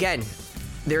again.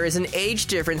 There is an age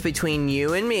difference between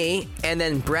you and me, and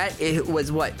then Brett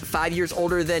was what 5 years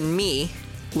older than me,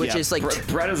 which is like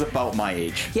Brett is about my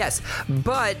age. Yes,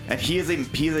 but and he is a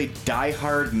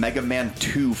diehard Mega Man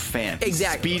 2 fan.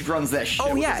 Exactly. He speed runs that shit.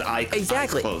 Oh with yeah, his eyes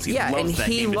exactly. Closed. He Yeah, loves and that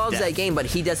he game to loves death. that game, but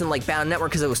he doesn't like Battle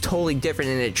Network because it was totally different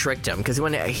and it tricked him. Because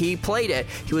when he played it,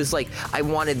 he was like, "I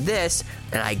wanted this,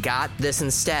 and I got this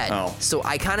instead." Oh. So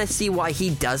I kind of see why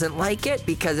he doesn't like it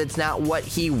because it's not what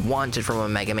he wanted from a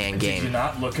Mega Man Did you game.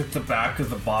 not look at the back of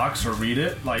the box or read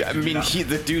it? Like, I mean,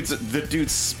 the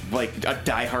dude's like a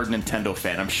diehard Nintendo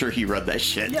fan. I'm sure he read that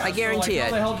shit. Yeah, I guarantee How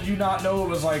it. the hell did you not know it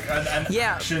was like an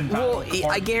Yeah, action? well, battle?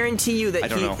 I guarantee you I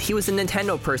that don't know. he was a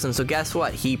Nintendo person. So guess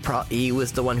what? He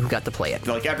was the one who got to play it.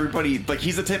 Like everybody, like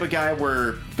he's the type of guy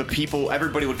where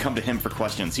everybody would come to him for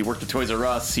questions. He worked at Toys R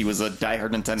Us. He was a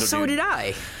diehard Nintendo. So dude. did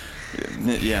I.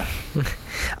 Yeah.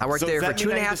 I worked So there does for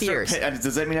that mean 2.5 years.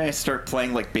 Does that mean I start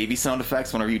playing like baby sound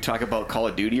effects whenever you talk about Call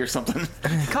of Duty or something?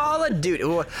 Call of Duty.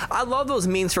 Well, I love those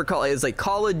memes for Call. It's like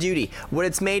Call of Duty, what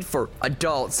it's made for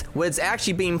adults, what it's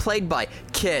actually being played by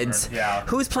kids. Yeah.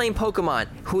 Who's playing Pokemon?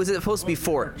 Who is it supposed to be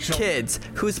for? Kids.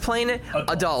 Who's playing it?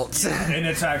 Adults. And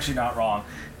it's actually not wrong.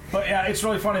 But yeah, it's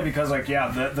really funny because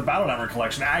the Battle Network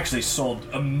collection actually sold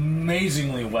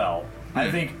amazingly well. I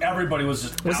think everybody was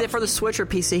just. Was it for the Switch or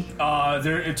PC?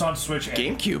 It's on Switch. And,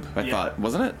 GameCube, I thought,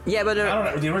 wasn't it? Yeah, but I don't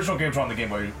know. The original games were on the Game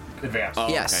Boy Advance. Oh,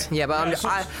 yes, okay. yeah, but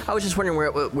Yeah, I was just wondering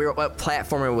what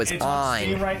platform it was It's on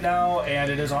Steam right now,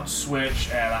 and it is on Switch,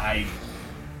 and I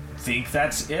think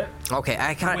that's it. Okay,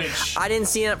 I didn't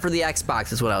see it for the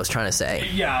Xbox. Is what I was trying to say.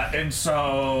 Yeah, and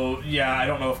so I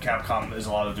don't know if Capcom is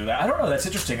allowed to do that. I don't know. That's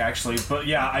interesting, actually. But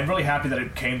yeah, I'm really happy that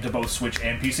it came to both Switch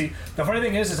and PC. The funny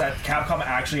thing is that Capcom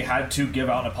actually had to give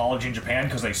out an apology in Japan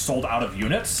because they sold out of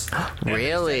units.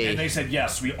 Really? And they said,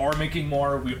 yes, we are making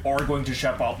more. We are going to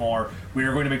ship out more. We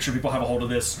are going to make sure people have a hold of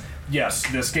this. Yes,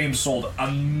 this game sold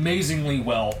amazingly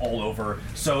well all over.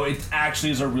 So it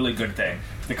actually is a really good thing.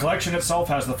 The collection itself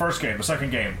has the first game, the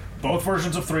second game, both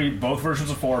versions of 3, both versions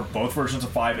of 4, both versions of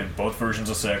 5, and both versions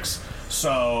of 6.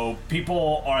 So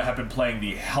people have been playing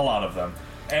the hell out of them.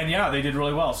 And yeah, they did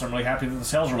really well, so I'm really happy that the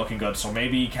sales are looking good. So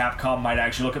maybe Capcom might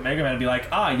actually look at Mega Man and be like,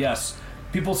 yes,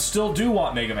 people still do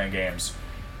want Mega Man games.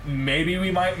 Maybe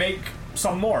we might make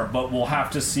some more, but we'll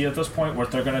have to see at this point what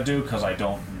they're going to do, because I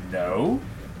don't know.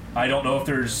 I don't know if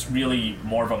there's really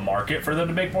more of a market for them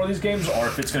to make more of these games, or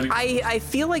if it's going to be... I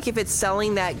feel like if it's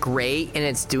selling that great and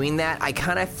it's doing that, I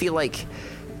kind of feel like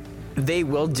they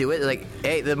will do it. Like,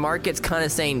 hey, the market's kind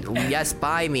of saying, yes,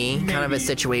 buy me, kind of a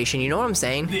situation. You know what I'm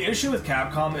saying? The issue with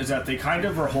Capcom is that they kind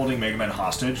of are holding Mega Man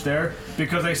hostage there,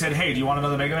 because they said, hey, do you want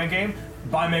another Mega Man game?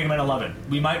 Buy Mega Man 11.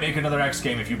 We might make another X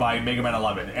game if you buy Mega Man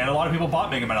 11. And a lot of people bought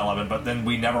Mega Man 11, but then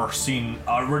we're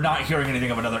not hearing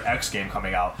anything of another X game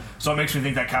coming out. So it makes me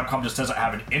think that Capcom just doesn't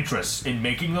have an interest in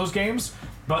making those games.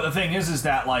 But the thing is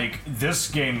that, like, this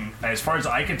game, as far as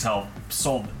I can tell,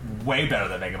 sold way better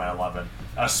than Mega Man 11,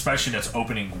 especially in its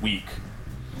opening week.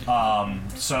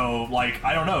 So, like,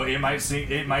 I don't know, it might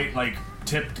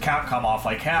tip Capcom off,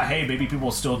 like, hey, maybe people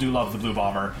still do love the Blue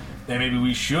Bomber, and maybe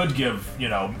we should give,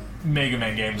 Mega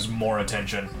Man games more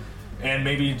attention, and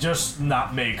maybe just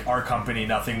not make our company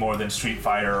nothing more than Street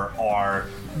Fighter or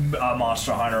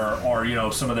Monster Hunter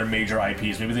or some of their major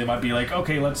IPs. Maybe they might be like,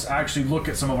 okay, let's actually look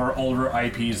at some of our older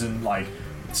IPs and like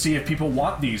see if people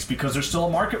want these, because there's still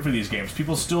a market for these games.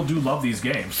 People still do love these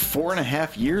games.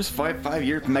 4.5 years, 5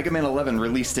 years. Mega Man 11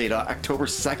 release date October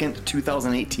 2nd,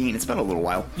 2018. It's been a little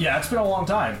while. Yeah, it's been a long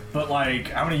time, but like,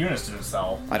 how many units did it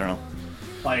sell? I don't know.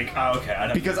 Like, okay, I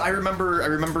don't. Because I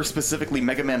remember specifically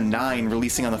Mega Man 9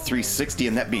 releasing on the 360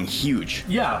 and that being huge.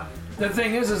 Yeah. The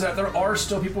thing is that there are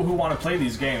still people who want to play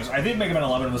these games. I think Mega Man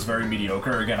 11 was very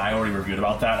mediocre. Again, I already reviewed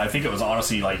about that. I think it was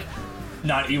honestly like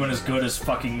not even as good as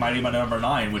fucking Mighty Number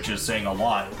 9, which is saying a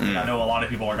lot. I know a lot of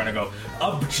people are gonna go,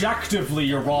 objectively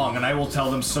you're wrong, and I will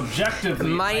tell them subjectively.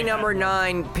 Mighty Number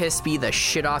 9 pissed me the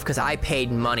shit off because I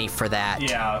paid money for that.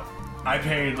 Yeah. I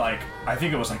paid I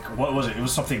think it was what was it? It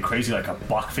was something crazy like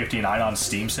 $1.59 on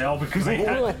Steam sale because they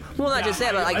had, well, not just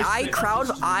that, but I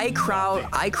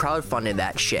crowdfunded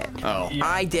that shit. Oh, yeah.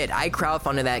 I did. I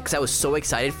crowdfunded that because I was so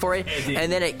excited for it,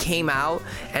 and then it came out,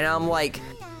 and I'm like,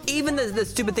 even the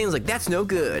stupid things like that's no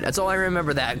good. That's all I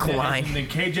remember that line. And then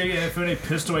KJ and Infinity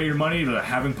pissed away your money to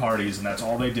having parties, and that's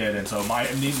all they did. And so my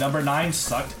number 9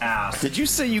 sucked ass. Did you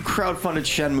say you crowdfunded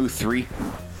Shenmue 3?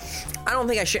 I don't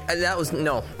think I should. That was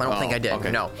no. I don't think I did.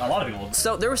 Okay. No. A lot of people.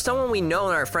 So there was someone we know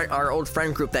in our old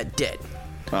friend group that did.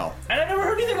 Oh. And I never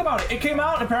heard anything about it. It came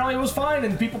out, and apparently it was fine,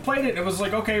 and people played it. And it was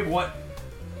like, okay, what?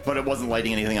 But it wasn't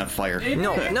lighting anything on fire.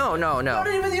 No. Not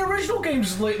even the original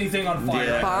games lit anything on fire.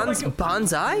 Yeah.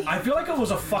 Bonsai? I feel like it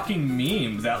was a fucking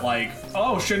meme that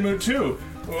oh, Shenmue 2.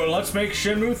 Well, let's make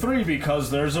Shenmue 3 because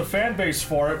there's a fan base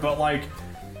for it, but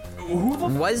who the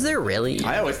Was there really?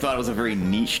 I always thought it was a very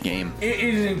niche game. It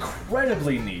is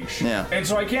incredibly niche. Yeah. And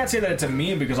so I can't say that it's a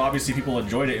meme because obviously people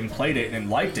enjoyed it and played it and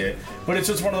liked it, but it's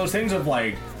just one of those things of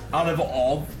out of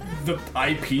all the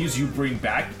IPs you bring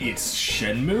back, it's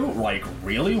Shenmue?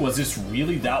 Really? Was this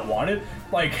really that wanted?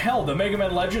 Hell, the Mega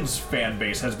Man Legends fan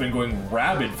base has been going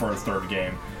rabid for a third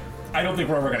game. I don't think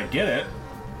we're ever going to get it,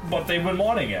 but they've been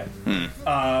wanting it.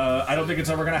 I don't think it's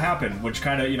ever going to happen, which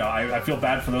kind of, I feel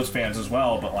bad for those fans as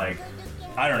well, but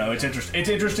I don't know. It's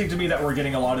interesting to me that we're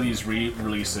getting a lot of these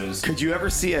re-releases. Could you ever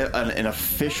see an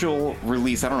official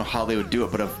release? I don't know how they would do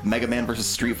it, but of Mega Man versus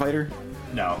Street Fighter?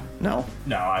 No. No?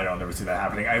 No, I don't ever see that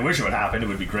happening. I wish it would happen. It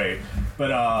would be great. But,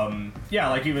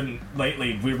 yeah, even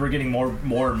lately, we're getting more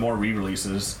and more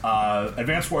re-releases.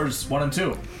 Advance Wars 1 and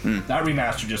 2. That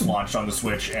remaster just launched on the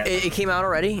Switch. And It came out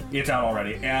already? It's out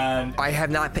already. And I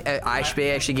have not. I should be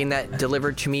actually getting that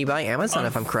delivered to me by Amazon,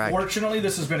 if I'm correct. Fortunately,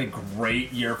 this has been a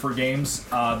great year for games.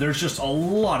 There's just a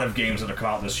lot of games that have come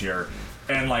out this year.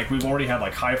 And we've already had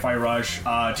Hi-Fi Rush.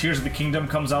 Tears of the Kingdom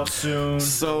comes out soon.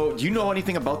 So, do you know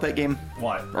anything about that game?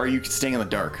 What? Or are you staying in the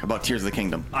dark about Tears of the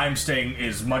Kingdom? I'm staying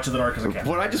as much of the dark as I can.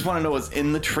 What I just want to know is,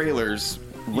 in the trailers,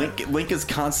 Link is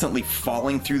constantly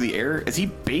falling through the air. Is he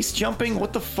base jumping?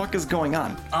 What the fuck is going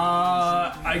on?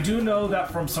 I do know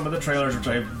that from some of the trailers, which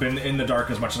I've been in the dark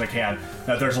as much as I can,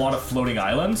 that there's a lot of floating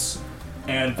islands.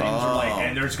 And things are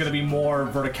and there's going to be more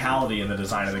verticality in the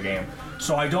design of the game.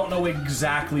 So I don't know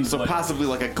exactly So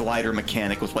possibly a glider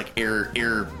mechanic with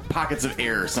air pockets of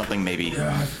air or something maybe.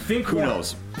 Who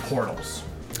knows? Portals.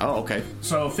 Oh, okay.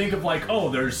 So think of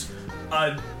there's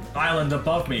an island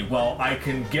above me. Well, I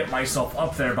can get myself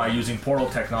up there by using portal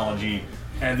technology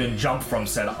and then jump from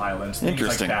said islands. Things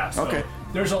Interesting. like that. So okay.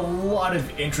 There's a lot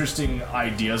of interesting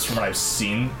ideas from what I've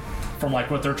seen from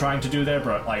what they're trying to do there,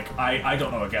 but I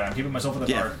don't know. Again, I'm keeping myself in the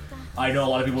dark. I know a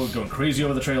lot of people are going crazy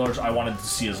over the trailers. I wanted to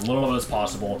see as little of it as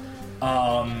possible.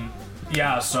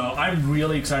 Yeah, so I'm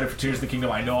really excited for Tears of the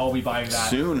Kingdom. I know I'll be buying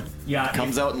that soon. Yeah, it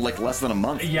comes out in less than a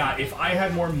month. Yeah, if I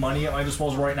had more money at my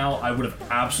disposal right now, I would have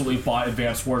absolutely bought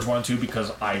Advance Wars 1 and 2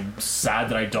 because I'm sad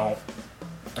that I don't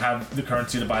have the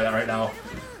currency to buy that right now.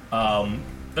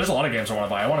 There's a lot of games I want to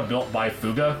buy. I want to buy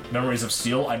Fuga, Memories of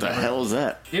Steel. What the hell is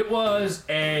that? It was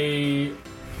a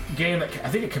game that I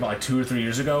think it came out 2 or 3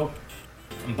 years ago,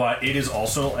 but it is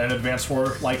also an Advance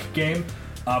War-like game.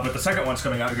 But the second one's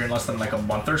coming out here in less than a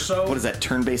month or so. What is that,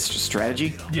 turn-based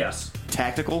strategy? Yes.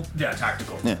 Tactical? Yeah,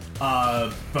 tactical. Yeah.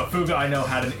 But Fuga, I know,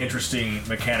 had an interesting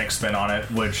mechanic spin on it,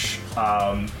 which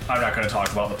I'm not going to talk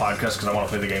about in the podcast because I want to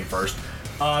play the game first.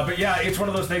 But yeah, it's one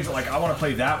of those things that I want to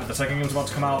play that, but the second game's about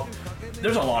to come out.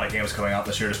 There's a lot of games coming out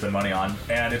this year to spend money on,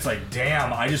 and it's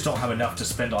damn, I just don't have enough to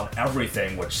spend on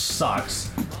everything, which sucks,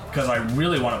 because I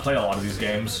really want to play a lot of these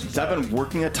games. I've been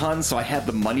working a ton, so I have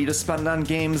the money to spend on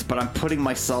games, but I'm putting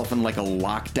myself in a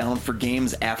lockdown for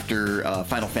games after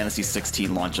Final Fantasy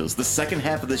 16 launches. The second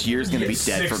half of this year is going to be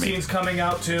dead for me. 16's coming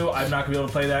out too. I'm not going to be able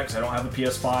to play that because I don't have the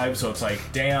PS5, so it's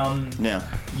damn. Yeah.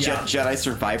 Jedi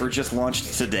Survivor just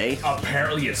launched today.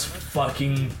 Apparently it's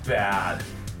fucking bad.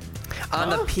 On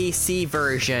the PC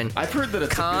version, I've heard that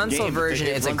it's console a good game, version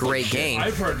is a great game.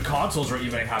 I've heard consoles are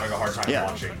even having a hard time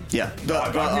launching. Yeah,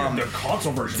 the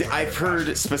console version. I've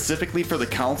heard specifically for the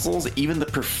consoles, even the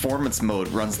performance mode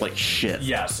runs like shit.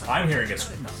 Yes, I'm hearing it's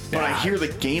bad. But I hear the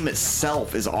game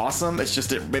itself is awesome. It's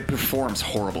just it performs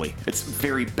horribly. It's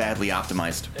very badly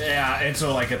optimized. Yeah, and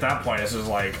so at that point, this is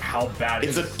how bad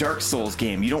it's a Dark Souls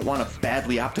game. You don't want a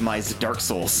badly optimized Dark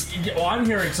Souls. Yeah, well, I'm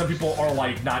hearing some people are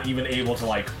not even able to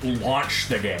launch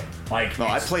the game. No,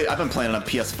 I've been playing it on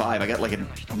PS5. I got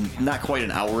not quite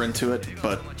an hour into it,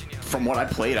 but from what I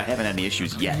played, I haven't had any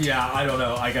issues yet. Yeah, I don't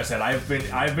know. Like I said, I've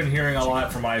been hearing a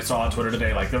lot from what I saw on Twitter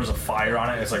today. Like there was a fire on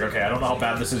it. It's like, okay, I don't know how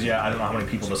bad this is yet. I don't know how many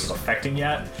people this is affecting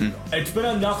yet. It's been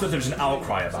enough that there's an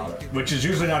outcry about it, which is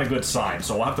usually not a good sign.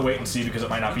 So we'll have to wait and see because it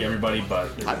might not be everybody. But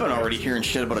I've been already hearing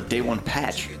shit about a day one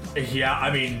patch. Yeah,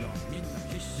 I mean,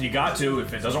 you got to.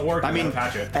 If it doesn't work, you gotta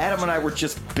patch it. Adam and I were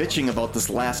just bitching about this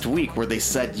last week, where they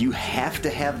said you have to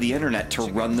have the internet to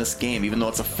run this game, even though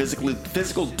it's a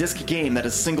physical disc game that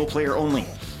is single player only.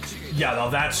 Yeah, no,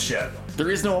 that's shit.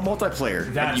 There is no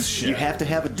multiplayer. That's shit. You have to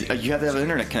have an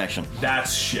internet connection.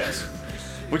 That's shit.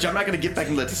 Which I'm not going to get back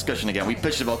into that discussion again. We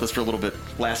bitched about this for a little bit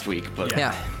last week, but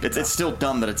Yeah. it's still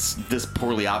dumb that it's this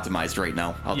poorly optimized right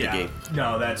now out the gate.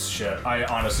 No, that's shit. I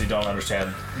honestly don't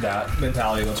understand that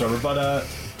mentality whatsoever. But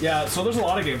yeah, so there's a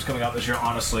lot of games coming out this year,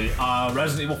 honestly.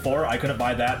 Resident Evil 4, I couldn't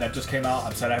buy that. That just came out.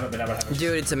 I'm sad I haven't been able to have it.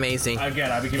 Dude, it's amazing.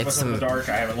 Again, I've been keeping myself in the dark.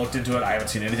 I haven't looked into it. I haven't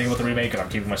seen anything with the remake, and I'm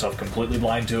keeping myself completely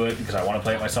blind to it because I want to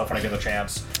play it myself when I get the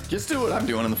chance. Just do what I'm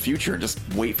doing in the future. Just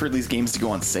wait for these games to go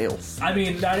on sale. I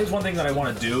mean, that is one thing that I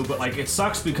want to do, but like, it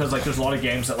sucks because like, there's a lot of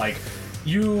games that like,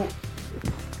 you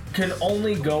can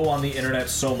only go on the internet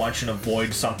so much and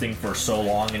avoid something for so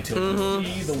long until you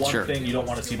see the one thing you don't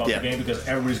want to see about the game because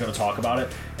everybody's going to talk about it.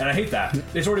 And I hate that.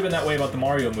 It's already been that way about the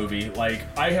Mario movie. Like,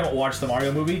 I haven't watched the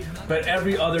Mario movie, but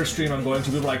every other stream I'm going to,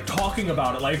 people are like talking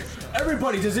about it. Like,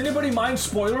 everybody, does anybody mind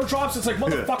spoiler drops? It's like,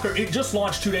 motherfucker, it just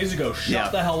launched 2 days ago.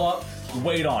 Shut the hell up.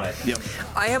 Wait on it. Yep.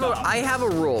 I have a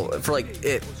rule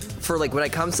for like when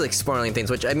it comes to like spoiling things,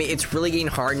 which I mean it's really getting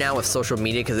hard now with social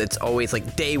media because it's always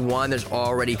like day one there's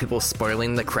already people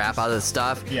spoiling the crap out of the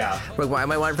stuff. Yeah. Like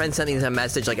my one friend sent me a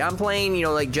message like I'm playing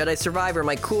like Jedi Survivor. I'm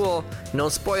like cool, no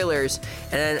spoilers.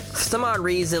 And then for some odd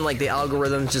reason like the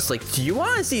algorithm's just like, do you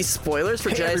want to see spoilers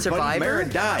for Jedi Survivor? Mara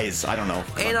dies. I don't know.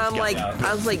 And I'm like,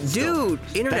 I was like, dude,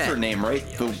 internet. That's her name, right?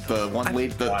 The one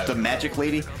lady, the magic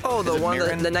lady. Oh, the one,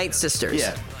 the Night Sisters.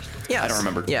 Yeah. Yes. I don't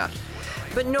remember. Yeah.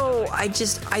 But no, I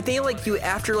think like you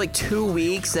after like 2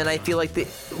 weeks, then I feel like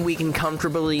we can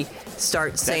comfortably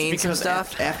start saying some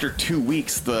stuff. After 2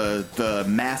 weeks, the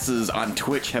masses on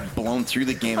Twitch have blown through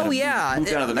the game. Oh yeah,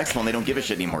 moved on to the next one. They don't give a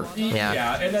shit anymore.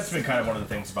 Yeah, and that's been kind of one of the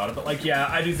things about it. But like, yeah,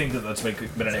 I do think that that's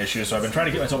been an issue. So I've been trying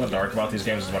to get myself in the dark about these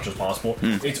games as much as possible.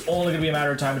 It's only going to be a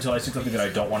matter of time until I see something that I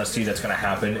don't want to see that's going to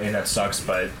happen, and that sucks.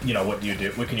 But you know, what do you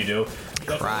do? What can you do?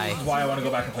 That's why I want to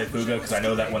go back and play Fuga, because I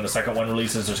know that when the second one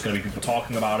releases, there's going to be people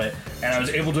talking about it. And I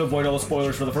was able to avoid all the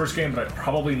spoilers for the first game, but it's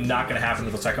probably not going to happen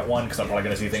with the second one, because I'm probably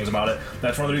going to see things about it.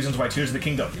 That's one of the reasons why Tears of the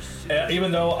Kingdom.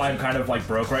 Even though I'm kind of like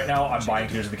broke right now, I'm buying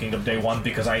Tears of the Kingdom day one,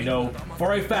 because I know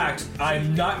for a fact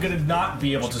I'm not going to not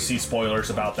be able to see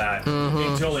spoilers about that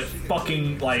until it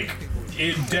fucking, like...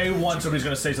 day one, somebody's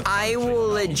gonna say something. I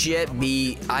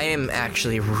am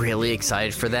actually really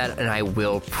excited for that, and I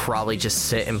will probably just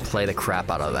sit and play the crap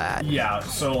out of that. Yeah,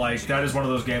 so like that is one of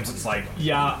those games that's like,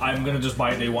 yeah, I'm gonna just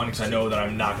buy it day one because I know that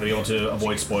I'm not gonna be able to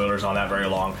avoid spoilers on that very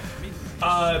long.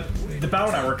 The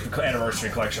Battle Network Anniversary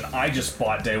Collection, I just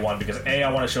bought day one because A,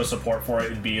 I want to show support for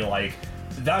it and B, like,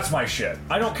 that's my shit.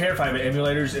 I don't care if I have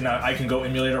emulators and I can go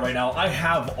emulate it right now. I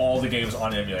have all the games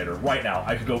on emulator right now.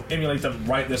 I could go emulate them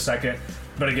right this second.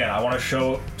 But again, I want to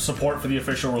show support for the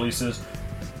official releases.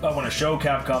 I want to show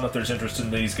Capcom that there's interest in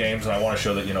these games, and I want to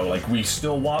show that, you know, like, we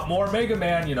still want more Mega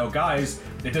Man. You know, guys,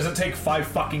 it doesn't take 5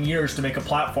 fucking years to make a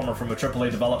platformer from a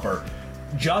AAA developer.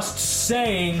 Just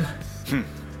saying.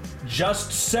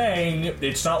 Just saying.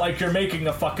 It's not like you're making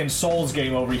a fucking Souls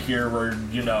game over here where,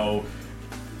 you know...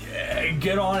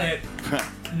 Get on it.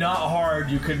 Not hard.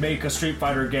 You could make a Street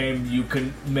Fighter game. You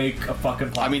can make a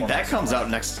fucking platform. I mean, that comes out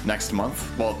next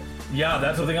month. Well, yeah,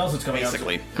 that's something else that's coming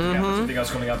basically. out. Yeah, that's something else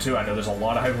coming out too. I know there's a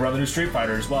lot of hype around the new Street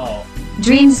Fighter as well.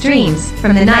 Dreams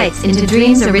from the Nights into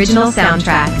Dreams original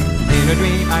soundtrack. In a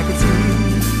dream I can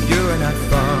see you're not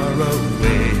far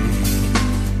away.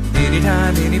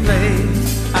 Anytime, any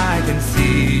place, I can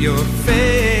see your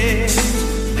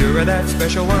face. You're that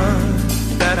special one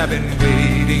that I've been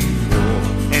waiting for,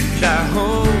 and I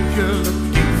hope you're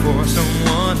looking for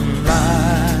someone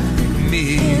like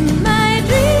me. In my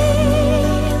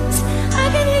dreams, I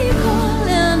can hear you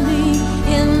calling me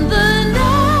in the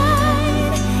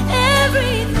night.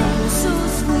 Everything's so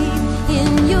sweet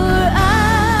in your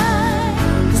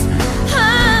eyes. I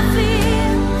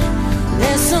feel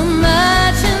there's so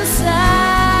much inside.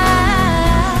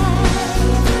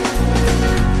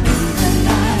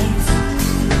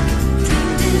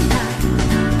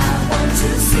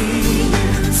 See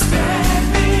you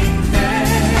standing there.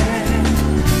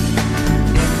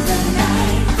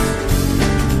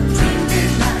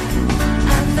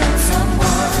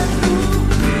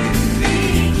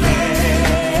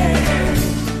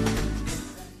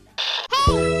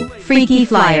 Freaky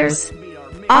Flyers.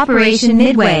 Operation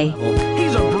Midway.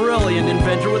 He's a brilliant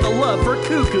inventor with a love for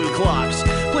cuckoo clocks.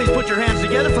 Please put your hands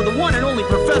together for the one and only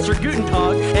Professor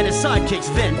Gutentag and his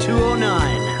sidekicks Vent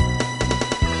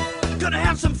 209. Gonna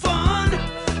have some fun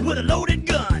with a loaded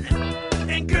gun.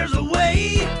 Anchors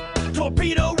away,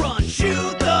 torpedo run,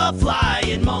 shoot the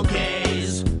flying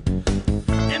monkeys,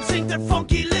 and sink their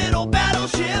funky little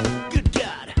battleship. Good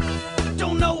God,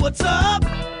 don't know what's up,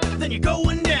 then you're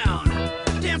going down.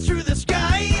 Dance through the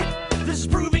sky, this is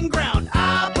proving ground.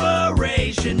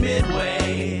 Operation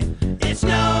Midway. It's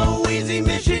no easy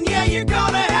mission, yeah, you're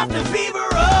gonna have to beaver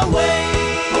away.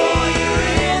 Boy, you're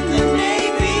in the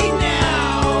Navy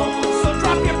now, so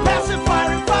drop your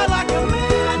pacifier and fly like a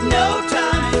man. No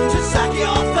time to suck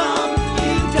your thumb.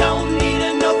 You don't need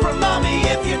a note from mommy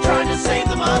if you're trying to save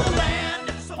the motherland.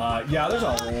 Yeah, there's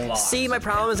a lot. See, my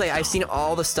problem is like I've seen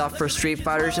all the stuff for Street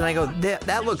Fighters, and I go,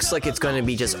 that looks like it's going to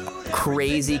be just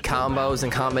crazy combos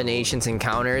and combinations and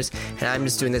counters, and I'm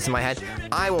just doing this in my head.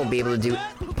 I won't be able to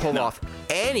pull off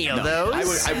any of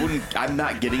those. I wouldn't. I'm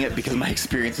not getting it because of my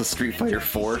experience with Street Fighter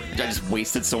 4. I just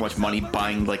wasted so much money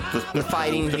buying like the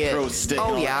fighting the kit. Pro stick. Oh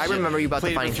and all yeah, that I shit. remember you bought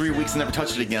Played the fighting. it for 3 weeks and never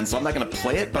touched it again. So I'm not gonna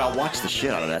play it, but I'll watch the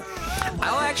shit out of that.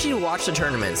 I'll actually watch the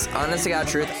tournaments. Honest to God,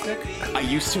 truth. I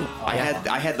used to. I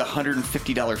had the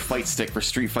 $150 fight stick for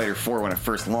Street Fighter 4 when it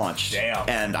first launched. Damn.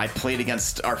 And I played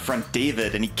against our friend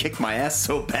David, and he kicked my ass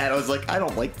so bad. I was like, I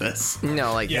don't like this.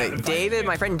 No, like Yeah, David,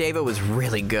 my friend David was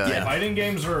really good. Yeah. Fighting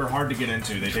games are hard to get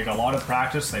into. They take a lot of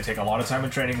practice. They take a lot of time in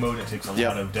training mode. It takes a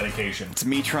lot of dedication. It's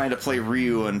me trying to play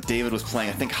Ryu, and David was playing,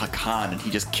 I think, Hakan, and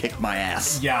he just kicked my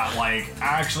ass. Yeah, like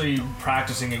actually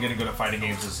practicing and getting good at fighting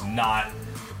games is not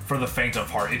for the faint of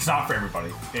heart. It's not for everybody.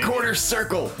 Quarter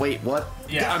circle. Wait, what?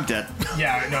 Yeah. I'm dead.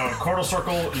 Yeah, no, quarter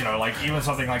circle, like even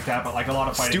something like that, but like a lot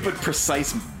of fighting Stupid,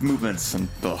 precise movements, and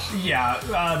ugh. Yeah,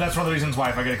 that's one of the reasons why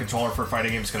if I get a controller for a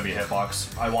fighting game, it's going to be a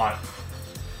hitbox. I want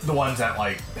the ones that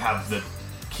like have the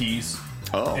keys.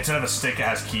 Oh. Instead of a stick, it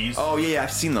has keys. Oh, yeah,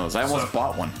 I've seen those. I almost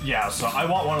bought one. Yeah, so I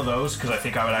want one of those because I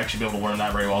think I would actually be able to learn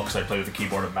that very well because I play with the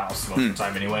keyboard and mouse most of the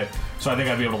time anyway. So I think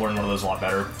I'd be able to learn one of those a lot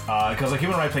better. Because like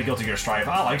even when I play Guilty Gear Strive,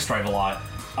 I like Strive a lot.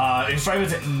 And Strive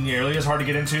isn't nearly as hard to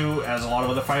get into as a lot of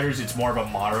other fighters. It's more of a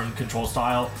modern control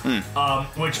style,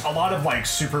 which a lot of like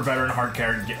super veteran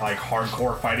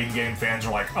hardcore fighting game fans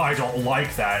are like, oh, I don't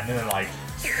like that, and then like,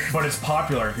 but it's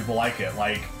popular and people like it.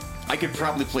 Like, I could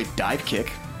probably play Dive Kick.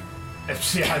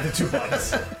 yeah, the two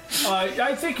buttons.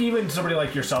 I think even somebody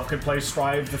like yourself could play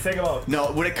Strive. The thing about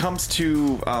No, when it comes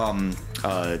to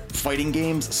fighting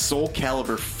games, Soul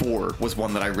Calibur 4 was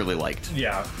one that I really liked.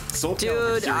 yeah. Soul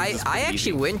Calibur Dude, series I is pretty actually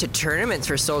easy. went to tournaments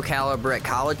for Soul Calibur at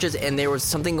colleges, and there was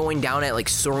something going down at like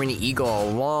Soaring Eagle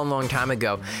a long time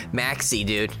ago. Maxie,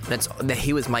 dude,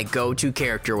 he was my go-to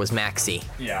character. Was Maxie?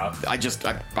 Yeah. I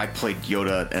played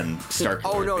Yoda and Star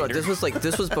Killer. Oh no, this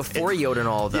was before Yoda and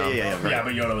all of them. Yeah, right. Yeah,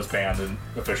 but Yoda was banned in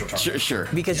official tournaments. Sure.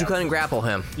 Because you couldn't grapple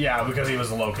him. Yeah, because he was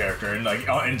a low character, and like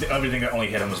and everything that only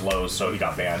hit him was lows, so he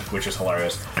got banned, which is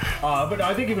hilarious. But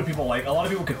I think even people like a lot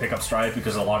of people could pick up Strive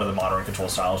because a lot of the modern control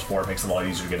styles for it makes it a lot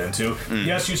easier to get into.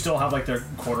 Yes, you still have like their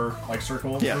quarter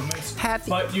circle movements,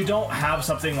 but you don't have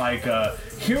something like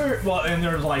here. Well, and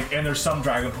there's some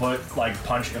drag input like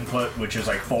punch input, which is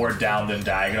like forward, down, then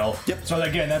diagonal. Yep. So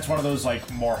again, that's one of those like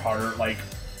more harder like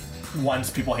ones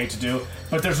people hate to do,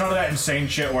 but there's none of that insane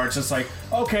shit where it's just like,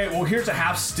 okay, well here's a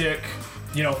half stick,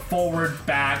 forward,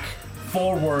 back,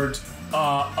 forward,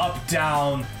 up,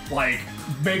 down, like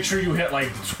make sure you hit like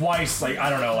twice, like I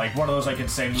don't know, like one of those like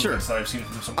insane movements that I've seen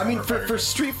from some. I mean, other for fighters.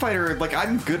 Street Fighter, like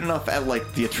I'm good enough at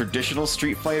like the traditional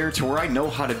Street Fighter to where I know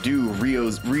how to do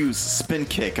Ryu's spin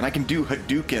kick, and I can do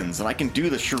Hadoukens, and I can do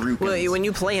the Shurikens. Well, when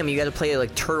you play him, you got to play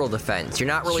like turtle defense. You're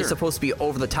not really Sure. supposed to be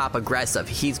over the top aggressive.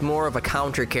 He's more of a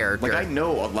counter character. Like I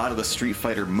know a lot of the Street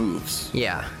Fighter moves.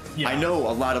 Yeah. Yeah. I know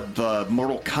a lot of the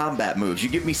Mortal Kombat moves. You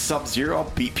give me Sub-Zero,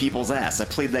 I'll beat people's ass. I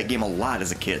played that game a lot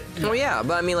as a kid. Oh yeah,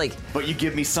 but I mean like. But you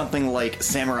give me something like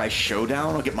Samurai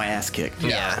Showdown, I'll get my ass kicked.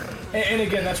 Yeah. And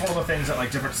again, that's one of the things that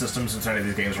like different systems inside of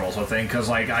these games are also a thing, because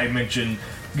like I mentioned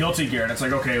Guilty Gear, and it's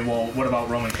like, okay, well, what about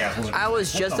Roman cancels? I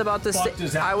was just about to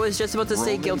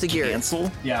say Guilty Gear.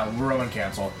 Cancel? Yeah, Roman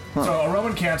cancel. So a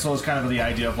Roman cancel is kind of the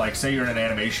idea of like, say you're in an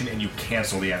animation and you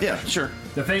cancel the animation. Yeah, sure.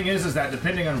 The thing is that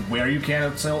depending on where you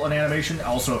cancel an animation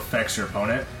also affects your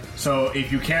opponent. So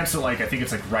if you cancel, like I think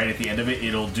it's like right at the end of it,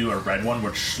 it'll do a red one,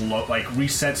 which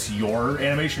resets your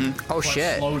animation. Oh, but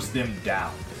shit. Slows them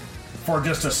down for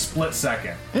just a split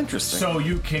second. Interesting. So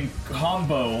you can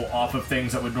combo off of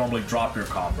things that would normally drop your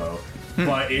combo.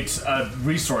 but it's a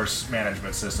resource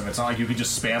management system. It's not like you can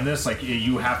just spam this. Like,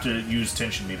 you have to use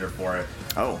tension meter for it.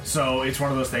 Oh. So it's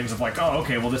one of those things of like, oh,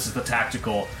 okay, well, this is the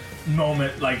tactical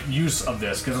moment, like, use of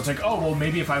this, because it's like, oh, well,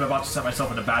 maybe if I'm about to set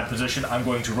myself in a bad position, I'm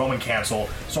going to Roman cancel,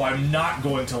 so I'm not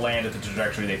going to land at the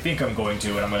trajectory they think I'm going to,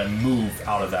 and I'm going to move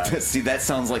out of that. See, that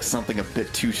sounds like something a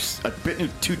bit too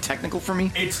technical for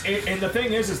me. And the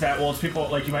thing is that, well, it's people,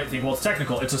 like, you might think, well, it's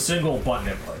technical, it's a single button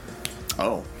input.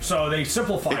 Oh. So they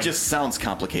simplify it. Just sounds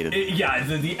complicated.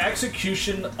 The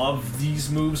execution of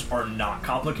these moves are not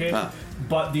complicated,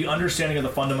 but the understanding of the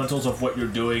fundamentals of what you're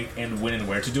doing and when and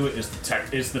where to do it is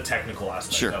the technical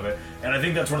aspect of it. And I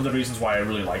think that's one of the reasons why I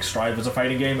really like Strive as a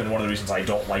fighting game, and one of the reasons I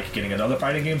don't like getting into other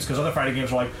fighting games, because other fighting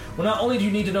games are like, well, not only do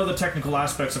you need to know the technical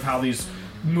aspects of how these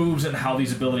moves and how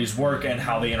these abilities work and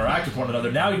how they interact with one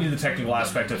another, now you need the technical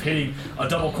aspect of hitting a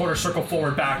double quarter circle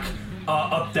forward back,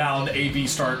 up, down, A, B,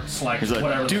 start, select,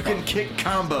 whatever. Duke and kick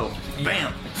combo.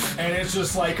 Bam. And it's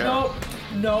just like,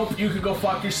 nope, you could go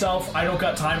fuck yourself. I don't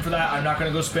got time for that. I'm not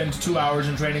going to go spend 2 hours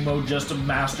in training mode just to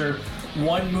master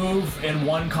one move and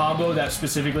one combo that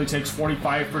specifically takes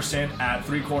 45% at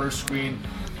 3/4 screen.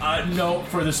 No,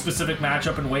 for the specific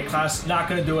matchup and weight class, not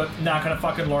gonna do it. Not gonna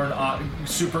fucking learn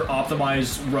super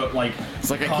optimized like.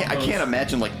 It's like I can't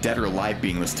imagine like Dead or Alive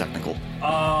being this technical.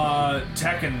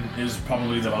 Tekken is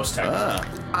probably the most technical.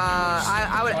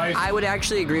 I would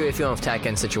actually agree with you on the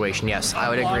Tekken situation. Yes, I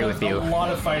would agree with you. A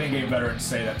lot of fighting game veterans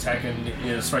say that Tekken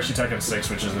is, especially Tekken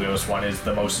 6, which is the newest one, is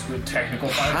the most technical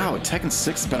fighting. Wow, Tekken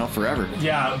 6 has been out forever.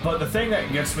 Yeah, but the thing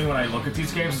that gets me when I look at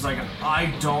these games is like, I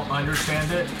don't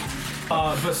understand it.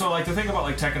 But so, like, the thing about,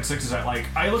 like, Tekken 6 is that, like,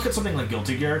 I look at something like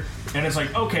Guilty Gear, and it's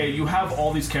like, okay, you have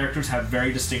all these characters have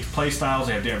very distinct playstyles,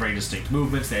 they have very distinct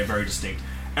movements, they have very distinct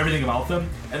everything about them,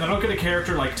 and then I look at a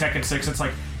character like Tekken 6, it's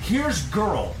like, here's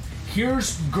Girl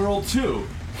 2,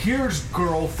 here's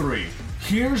Girl 3,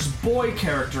 here's Boy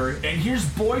character, and here's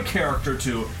Boy character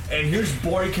 2, and here's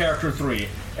Boy character 3,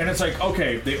 and it's like,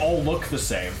 okay, they all look the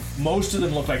same, most of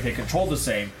them look like they control the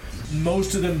same,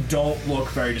 most of them don't look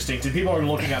very distinct, and people are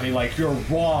looking at me like, you're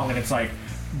wrong, and it's like,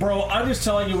 bro, I'm just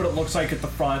telling you what it looks like at the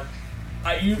front.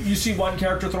 You see one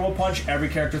character throw a punch, every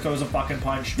character throws a fucking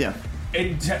punch. Yeah.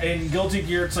 In Guilty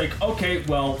Gear, it's like, okay,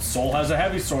 well, Soul has a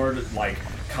heavy sword, like,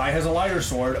 Kai has a lighter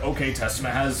sword, okay,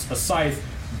 Testament has a scythe,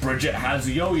 Bridget has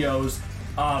yo-yos,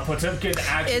 Potemkin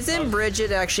actually... Isn't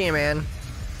Bridget actually a man?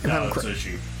 No, it's a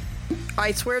she.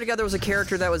 I swear to God, there was a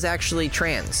character that was actually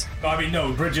trans. I mean,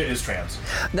 no, Bridget is trans.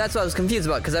 That's what I was confused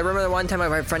about, because I remember one time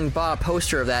my friend bought a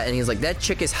poster of that, and he's like, that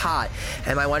chick is hot.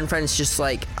 And my one friend's just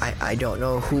like, I don't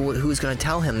know who's going to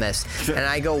tell him this. And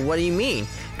I go, what do you mean?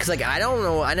 Because, like, I don't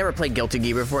know, I never played Guilty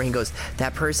Gear before. And he goes,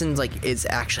 that person's, like,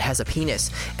 actually has a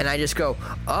penis. And I just go,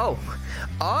 oh.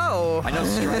 I know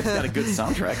Strive's got a good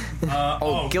soundtrack.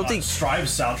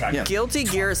 Strive's soundtrack. Yeah. Guilty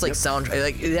Gear is like soundtrack,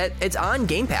 like that. It's on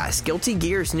Game Pass. Guilty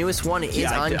Gear's newest one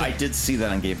is on. I did see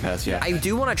that on Game Pass. Yeah, I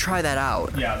do want to try that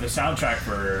out. Yeah, the soundtrack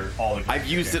for all the. I've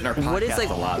used it in our podcast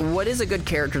a lot. What is a good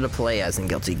character to play as in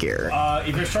Guilty Gear?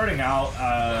 If you're starting out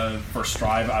for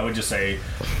Strive, I would just say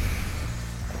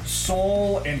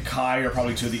Soul and Kai are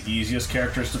probably two of the easiest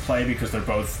characters to play because they're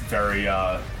both very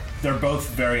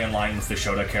in line with the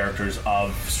Shota characters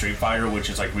of Street Fighter, which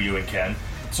is like Ryu and Ken.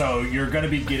 So you're going to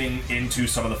be getting into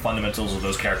some of the fundamentals of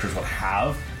those characters would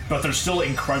have, but they're still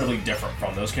incredibly different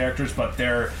from those characters, but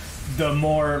they're the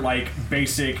more like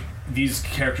basic. These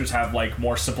characters have like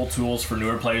more simple tools for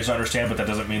newer players to understand, but that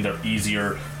doesn't mean they're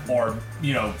easier or,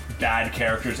 you know, bad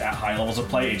characters at high levels of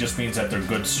play. It just means that they're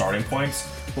good starting points.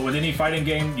 But with any fighting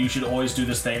game, you should always do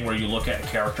this thing where you look at a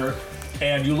character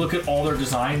and you look at all their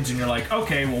designs and you're like,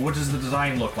 okay, well, what does the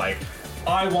design look like?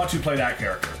 I want to play that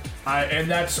character. And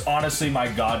that's honestly my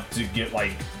god to get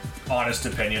like honest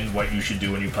opinion what you should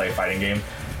do when you play a fighting game.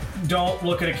 Don't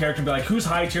look at a character and be like, who's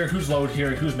high tier, who's low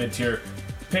tier, who's mid tier.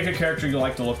 Pick a character you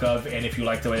like the look of, and if you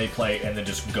like the way they play, and then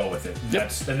just go with it.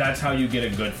 That's how you get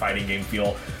a good fighting game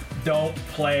feel. Don't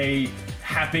play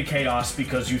Happy Chaos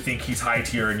because you think he's high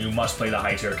tier and you must play the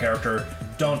high tier character.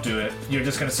 Don't do it. You're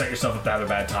just gonna set yourself up to have a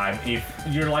bad time. If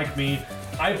you're like me,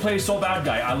 I play Soul Bad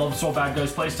Guy. I love Soul Bad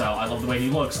Guy's playstyle. I love the way he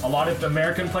looks. A lot of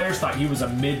American players thought he was a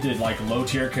mid to like low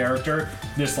tier character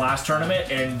this last tournament,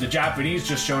 and the Japanese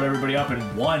just showed everybody up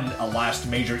and won a last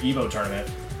major Evo tournament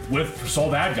with Soul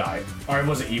Bad Guy. Or it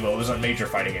wasn't Evo, it was a major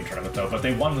fighting game tournament though, but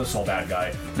they won the Soul Bad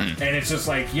Guy. And it's just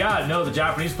like, yeah, no, the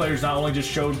Japanese players not only just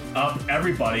showed up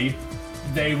everybody,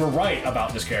 they were right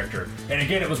about this character. And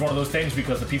again, it was one of those things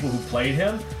because the people who played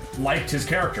him liked his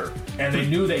character. And they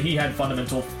knew that he had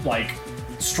fundamental, like,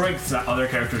 strengths that other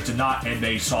characters did not, and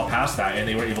they saw past that, and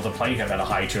they were able to play him at a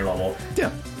high tier level. Yeah.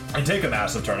 And take a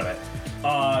massive tournament.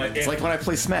 It's like when I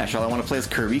play Smash, all I want to play is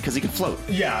Kirby because he can float.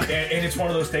 Yeah, and it's one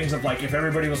of those things of like, if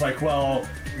everybody was like, well,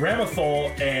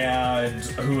 Ramithol and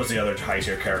who was the other high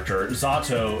tier character?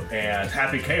 Zato and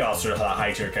Happy Chaos are the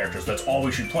high tier characters. That's all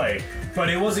we should play. But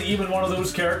it wasn't even one of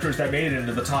those characters that made it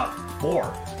into the top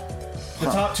 4. The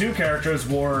top 2 characters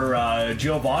were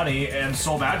Giovanni and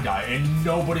Soul Bad Guy, and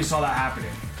nobody saw that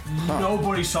happening.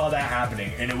 Nobody saw that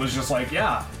happening, and it was just like,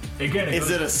 yeah. Again, is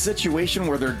it a situation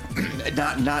where they're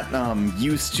not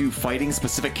used to fighting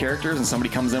specific characters, and somebody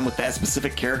comes in with that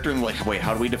specific character and like, wait,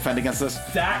 how do we defend against this?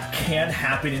 That can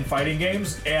happen in fighting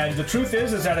games, and the truth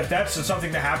is that if that's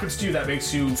something that happens to you, that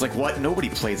makes you... It's like, what? Nobody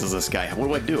plays as this guy. What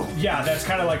do I do? Yeah, that's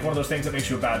kind of like one of those things that makes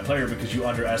you a bad player because you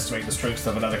underestimate the strengths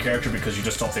of another character because you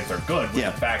just don't think they're good, when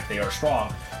in fact they are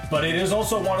strong. But it is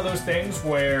also one of those things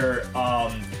where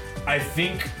I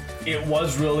think... it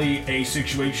was really a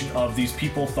situation of these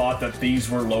people thought that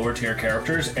these were lower tier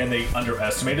characters and they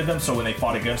underestimated them, so when they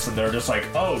fought against them, they're just like,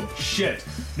 oh shit,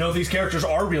 no, these characters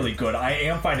are really good. I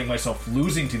am finding myself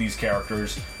losing to these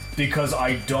characters because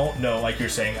I don't know, like you're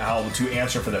saying, how to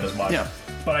answer for them as much. Yeah.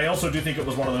 But I also do think it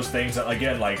was one of those things that,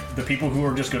 again, like, the people who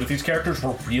were just good at these characters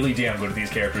were really damn good at these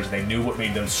characters, and they knew what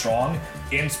made them strong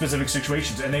in specific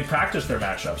situations, and they practiced their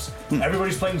matchups.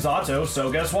 Everybody's playing Zato,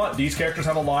 so guess what? These characters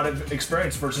have a lot of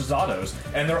experience versus Zatos,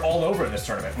 and they're all over in this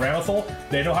tournament. Ramithol,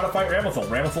 they know how to fight Ramithol.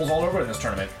 Ramithul's all over in this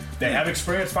tournament. They have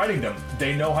experience fighting them.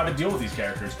 They know how to deal with these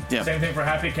characters. Yeah. Same thing for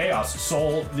Happy Chaos.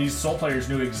 These Soul players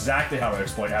knew exactly how to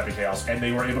exploit Happy Chaos, and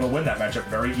they were able to win that matchup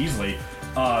very easily.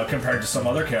 Compared to some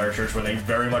other characters where they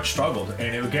very much struggled.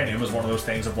 And it was one of those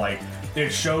things of like, it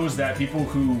shows that people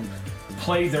who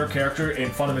play their character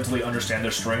and fundamentally understand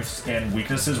their strengths and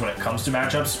weaknesses when it comes to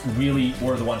matchups really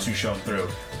were the ones who shone through.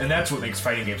 And that's what makes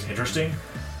fighting games interesting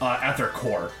at their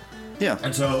core. Yeah.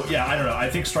 And so, yeah, I don't know. I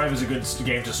think Strive is a good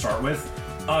game to start with.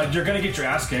 You're going to get your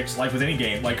ass kicked, like with any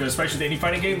game. Like, especially with any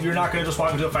fighting game, you're not going to just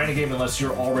walk into a fighting game unless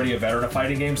you're already a veteran of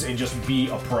fighting games and just be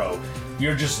a pro.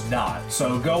 You're just not.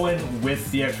 So go in with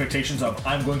the expectations of,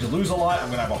 I'm going to lose a lot, I'm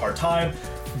going to have a hard time,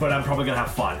 but I'm probably going to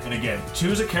have fun. And again,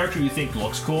 choose a character you think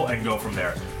looks cool and go from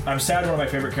there. I'm sad one of my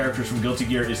favorite characters from Guilty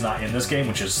Gear is not in this game,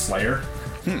 which is Slayer.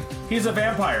 He's a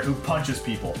vampire who punches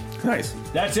people. Nice.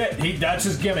 That's it. That's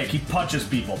his gimmick. He punches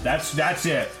people. That's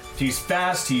it. He's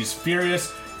fast, he's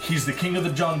furious, he's the king of the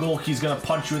jungle, he's going to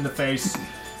punch you in the face.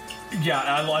 Yeah,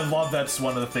 I love that's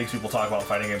one of the things people talk about in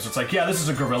fighting games. It's like, yeah, this is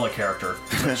a gorilla character.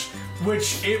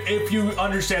 Which if you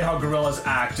understand how gorillas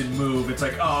act and move, it's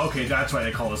like, oh, okay, that's why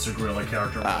they call this a gorilla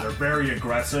character. They're very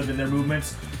aggressive in their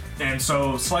movements. And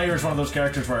so Slayer is one of those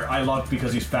characters where I love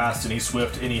because he's fast and he's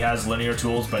swift and he has linear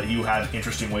tools, but you have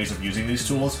interesting ways of using these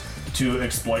tools to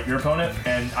exploit your opponent.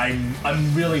 And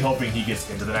I'm really hoping he gets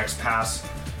into the next pass.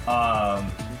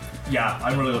 Yeah,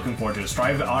 I'm really looking forward to it.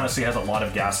 Strive honestly has a lot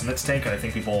of gas in its tank, and I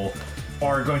think people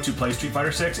are going to play Street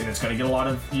Fighter 6, and it's going to get a lot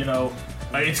of,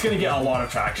 it's going to get a lot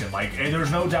of traction. Like,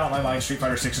 there's no doubt in my mind Street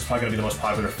Fighter 6 is probably going to be the most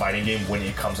popular fighting game when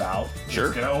it comes out. Sure.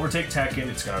 It's going to overtake Tekken,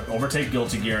 it's going to overtake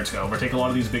Guilty Gear, it's going to overtake a lot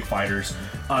of these big fighters.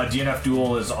 DNF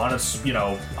Duel is on its,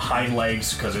 hind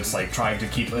legs because it's, like, trying to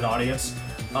keep an audience.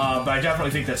 But I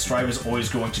definitely think that Strive is always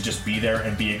going to just be there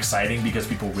and be exciting because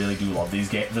people really do love this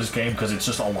game because it's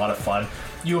just a lot of fun.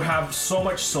 You have so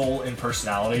much soul and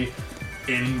personality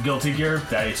in Guilty Gear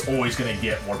that it's always going to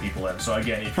get more people in. So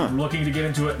again, if you're looking to get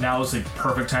into it, now is the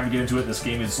perfect time to get into it. This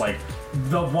game is like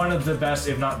one of the best,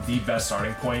 if not the best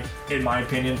starting point, in my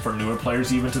opinion, for newer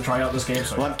players even to try out this game.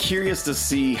 So, well, I'm curious to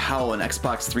see how an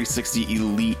Xbox 360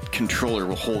 Elite controller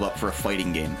will hold up for a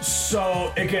fighting game.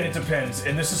 So, again, it depends.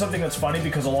 And this is something that's funny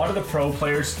because a lot of the pro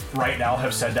players right now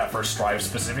have said that for Strive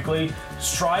specifically.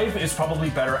 Strive is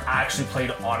probably better actually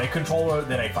played on a controller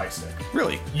than a fight stick.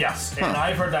 Really? Yes. And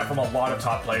I've heard that from a lot of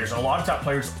top players. And a lot of top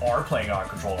players are playing on a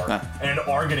controller and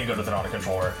are getting good with it on a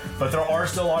controller. But there are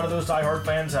still a lot of those diehard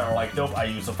fans that are like, nope, I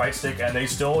use a fight stick, and they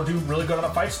still do really good on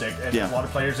a fight stick. And there's a lot of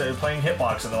players that are playing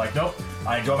hitbox, and they're like, nope,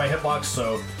 I enjoy my hitbox.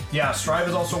 So yeah, Strive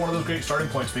is also one of those great starting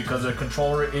points because a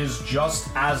controller is just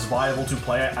as viable to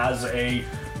play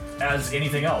as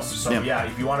anything else. So yeah,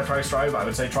 if you want to try Strive, I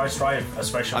would say try Strive,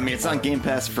 especially. I mean, it's on Game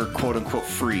Pass for quote unquote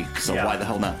free, so why the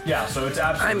hell not? Yeah, so it's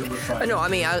absolutely worth trying. No, I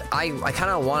mean, I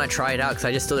kind of want to try it out because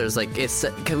I just feel there's like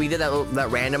because we did that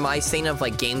randomized thing of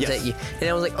like games that you, and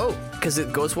I was like, oh, because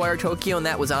Ghostwire Tokyo and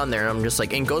that was on there, and I'm just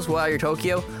like, in Ghostwire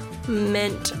Tokyo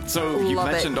meant. So you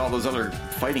mentioned all those other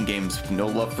fighting games. No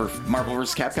love for Marvel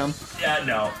vs. Capcom? Yeah,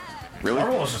 no. Really?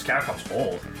 Marvel vs. Capcom's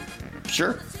old.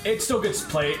 Sure. It still gets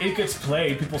played. It gets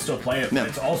played. People still play it, but Yeah.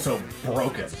 it's also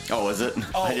broken. Oh, is it?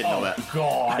 I didn't know that.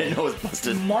 God. I didn't know it was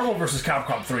busted. Marvel vs.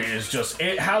 Capcom 3 is just,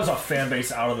 it has a fan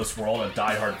base out of this world, a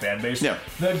diehard fan base. Yeah.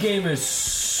 The game is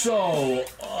so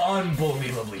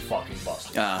unbelievably fucking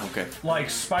busted. Okay. Like,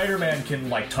 Spider-Man can,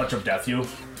 like, touch of death you,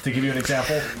 to give you an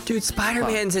example. Dude,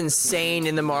 Spider-Man's insane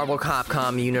in the Marvel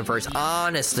Capcom universe.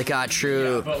 Honest to God,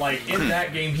 true. But, like, in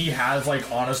that game, he has, like,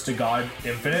 honest to God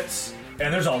infinites,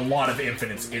 and there's a lot of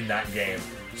infinites in that game.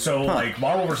 So, like,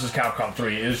 Marvel vs. Capcom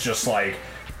 3 is just, like,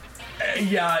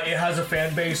 yeah, it has a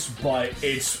fan base, but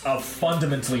it's a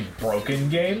fundamentally broken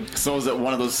game. So is it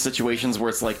one of those situations where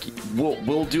it's like,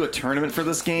 we'll do a tournament for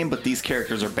this game, but these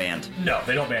characters are banned? No,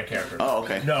 they don't ban characters. Oh,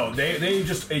 okay. No, they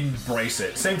just embrace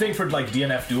it. Same thing for, like,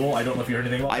 DNF Duel. I don't know if you heard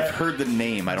anything about that. I've heard the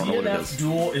name. I don't know what it DNF is.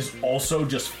 Duel is also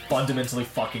just fundamentally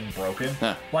fucking broken.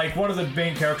 Huh. Like, one of the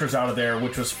main characters out of there,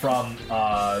 which was from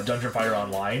Dungeon Fighter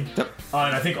Online, Yep.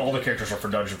 and I think all the characters are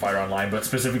from Dungeon Fighter Online, but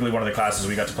specifically one of the classes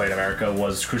we got to play in America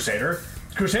was Crusader.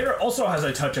 Crusader also has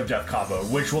a touch of death combo,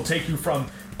 which will take you from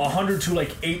 100 to like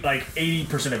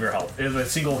 80% of your health in a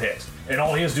single hit, and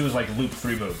all he has to do is like loop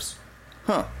 3 moves.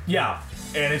 Huh. Yeah,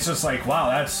 and it's just like, wow,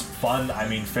 that's fun. I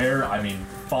mean, fair. I mean,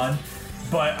 fun.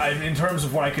 But in terms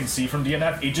of what I can see from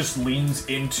DNF, it just leans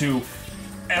into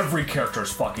every character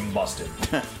is fucking busted.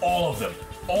 All of them.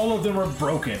 All of them are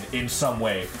broken in some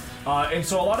way. And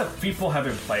so a lot of people have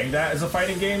been playing that as a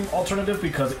fighting game alternative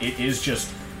because it is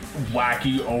just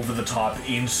wacky, over-the-top,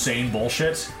 insane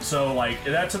bullshit. So, like,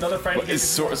 that's another fighting game. Is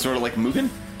sort of like Mugen?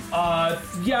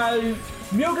 Yeah,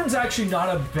 Mugen's actually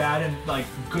not a bad and, like,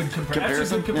 good comparison.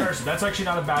 That's a good comparison. Yeah. That's actually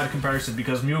not a bad comparison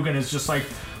because Mugen is just like,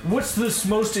 what's this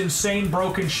most insane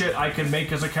broken shit I can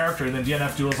make as a character? And then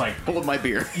DNF Duel's like, Hold my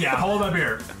beer. yeah, hold my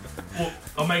beer. Well,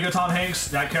 Omega Tom Hanks,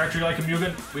 that character you like in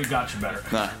Mugen, we got you better.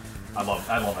 I love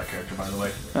that character, by the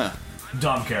way.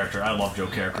 Dumb character. I love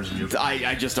joke characters in Mugen.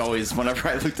 I just always, whenever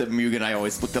I looked at Mugen, I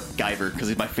always looked up Guyver because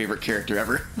he's my favorite character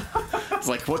ever. It's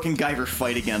like, what can Guyver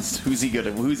fight against? Who's he good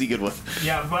with?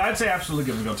 Yeah, but I'd say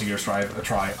absolutely give Guilty Gear Strive a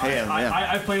try.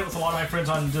 I played it with a lot of my friends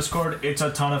on Discord. It's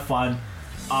a ton of fun.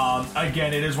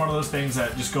 Again, it is one of those things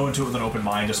that just go into it with an open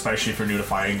mind, especially if you're new to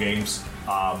fighting games.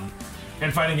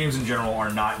 And fighting games in general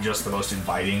are not just the most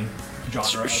inviting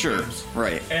genre of games.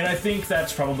 Right. And I think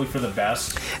that's probably for the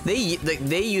best. They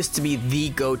used to be the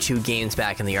go-to games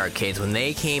back in the arcades. When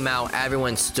they came out,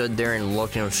 everyone stood there and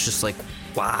looked, and it was just like,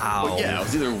 wow. Well, yeah, it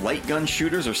was either light gun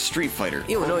shooters or Street Fighter.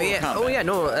 You know, Mortal yeah. Kombat. Oh yeah,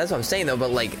 no, that's what I'm saying though. But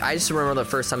like, I just remember the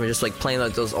first time I was just like playing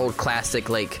like those old classic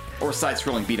like. Or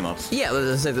side-scrolling beat-em-ups. Yeah,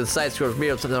 let's say the side scroll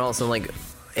beat-ups, and then all of a sudden like,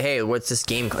 hey, what's this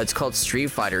game called? It's called Street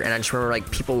Fighter, and I just remember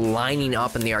like people lining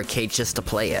up in the arcade just to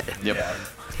play it. Yep. Yeah.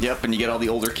 Yep, and you get all the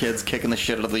older kids kicking the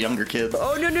shit out of the younger kids.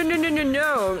 Oh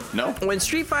no. No? When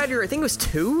Street Fighter, I think it was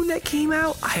 2 that came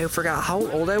out, I forgot how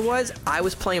old I was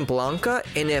playing Blanca,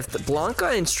 and if the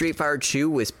Blanca in Street Fighter 2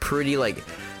 was pretty like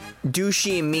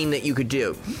douchey and mean that you could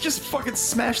do. Just fucking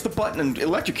smash the button and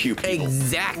electrocute people.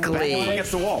 Exactly. Bang them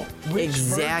against the wall.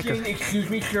 Exactly. Excuse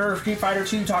me, sir. Street Fighter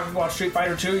 2. You talking about Street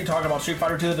Fighter 2? You talking about Street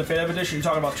Fighter 2 the Definitive Edition? You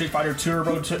talking about Street Fighter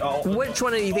Turbo 2? Which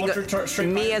one do you think?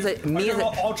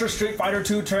 Ultra Street Fighter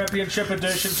 2 Championship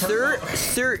Edition. Sir,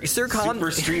 calm.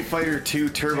 Super Street Fighter 2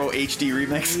 Turbo HD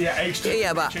Remix. Yeah, HD.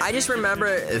 Yeah, but I just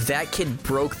remember that kid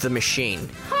broke the machine.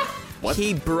 What?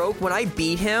 He broke, when I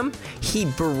beat him, he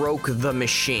broke the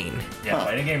machine. Yeah,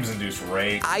 fighting games induce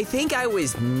rage. I think I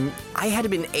had to have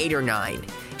been 8 or 9.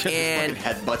 And fucking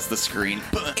headbutts the screen.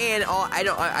 And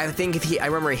I think I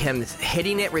remember him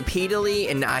hitting it repeatedly,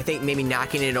 and I think maybe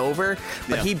knocking it over.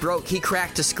 But Yeah. he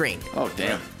cracked the screen. Oh,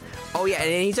 damn. Oh yeah,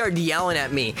 and he started yelling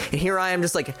at me, and here I am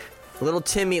just like little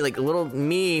Timmy, like little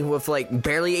me with like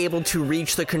barely able to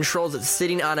reach the controls. It's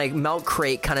sitting on a milk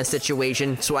crate kind of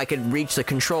situation so I could reach the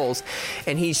controls,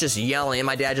 and he's just yelling, and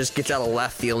my dad just gets out of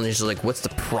left field and he's just like, what's the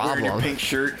Wearing your problem? pink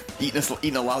shirt,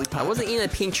 eating a lollipop. I wasn't in a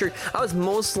pink shirt. I was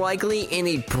most likely in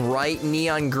a bright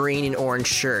neon green and orange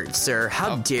shirt, sir.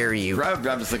 How dare you? I'm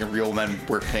just thinking real men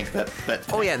wear pink. That.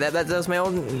 Oh yeah, that was my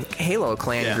old Halo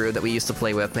clan group that we used to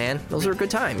play with, man. Those were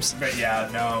good times. But yeah,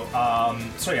 no.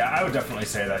 So yeah, I would definitely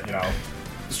say that, you know,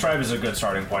 Strive is a good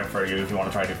starting point for you if you want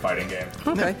to try a new fighting game.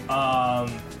 Okay.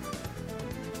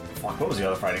 Fuck, what was the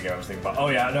other fighting game I was thinking about? Oh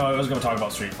yeah, no, I was going to talk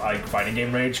about fighting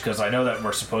game rage because I know that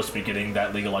we're supposed to be getting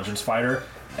that League of Legends fighter,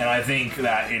 and I think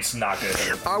that it's not going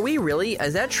to. Are we really?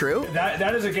 Is that true?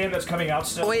 That is a game that's coming out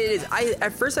still. Oh, it is.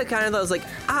 At first I kind of thought it was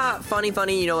like,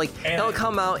 funny, you know, like it'll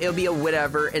come out, it'll be a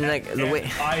whatever, and like the way.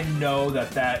 I know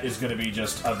that is going to be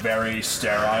just a very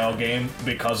sterile game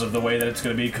because of the way that it's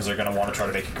going to be, because they're going to want to try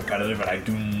to make it competitive, and I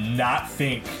do not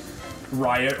think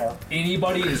Riot or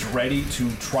anybody is ready to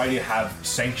try to have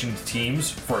sanctioned teams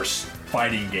for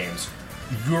fighting games,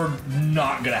 you're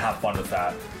not going to have fun with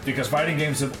that. Because fighting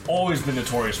games have always been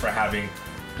notorious for having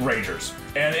ragers.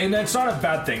 And that's not a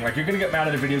bad thing. Like, you're going to get mad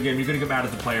at a video game, you're going to get mad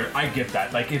at the player. I get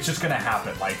that. Like, it's just going to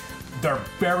happen. Like, they're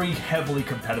very heavily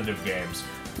competitive games.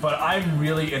 But I'm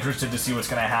really interested to see what's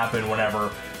going to happen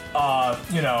whenever,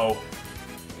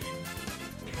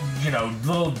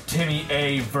 little Timmy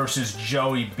A versus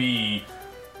Joey B,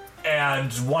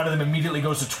 and one of them immediately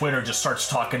goes to Twitter, just starts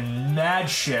talking mad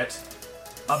shit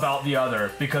about the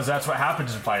other, because that's what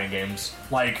happens in fighting games.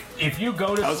 Like, if you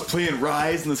go to... I was playing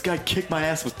Rise, and this guy kicked my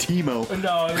ass with Teemo.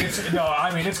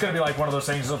 It's gonna be like one of those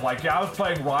things of like, yeah, I was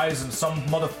playing Rise, and some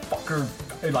motherfucker,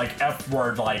 like,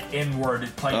 F-word, like, N-word,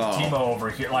 playing Teemo over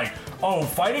here. Like,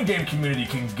 fighting game community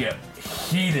can get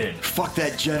heated. Fuck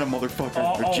that Jenna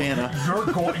motherfucker, or Jana.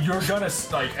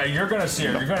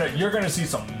 You're gonna see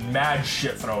some mad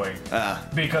shit throwing.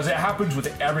 Because it happens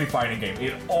with every fighting game.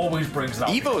 It always brings out...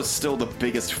 EVO is still the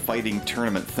biggest fighting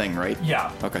tournament thing, right?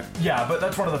 Yeah. Okay. Yeah, but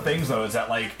that's one of the things, though, is that,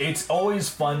 like, it's always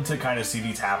fun to kind of see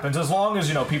these happen, as long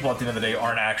as, people at the end of the day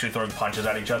aren't actually throwing punches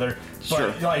at each other. But,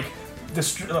 sure. Like,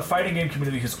 the fighting game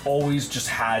community has always just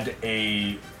had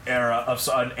an era of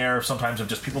sometimes of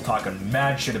just people talking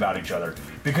mad shit about each other,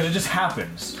 because it just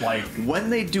happens. Like, when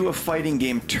they do a fighting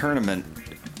game tournament,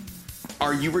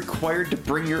 are you required to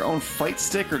bring your own fight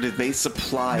stick, or did they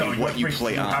supply what you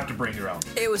play on? You have to bring your own.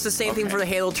 It was the same thing for the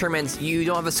Halo tournaments. You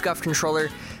don't have a scuff controller.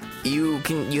 You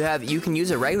can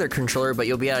use a regular controller, but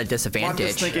you'll be at a disadvantage. Well,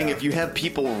 I'm just thinking, if you have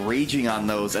people raging on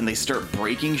those and they start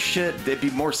breaking shit, it'd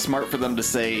be more smart for them to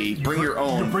say, bring your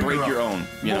own, break your own.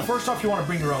 Well, first off, you want to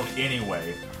bring your own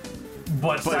anyway.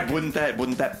 But second, wouldn't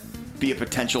that be a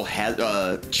potential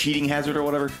cheating hazard or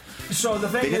whatever? So the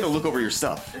thing they had to look over your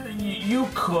stuff. You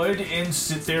could, in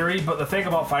theory, but the thing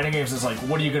about fighting games is, like,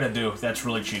 what are you gonna do that's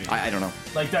really cheating? I don't know.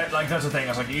 Like that's the thing.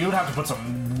 It's like you would have to put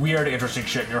some weird, interesting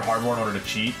shit in your hardware in order to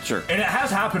cheat. Sure. And it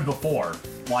has happened before.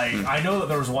 Like, I know that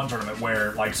there was one tournament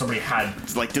where, like, somebody had...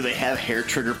 It's like, do they have hair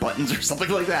trigger buttons or something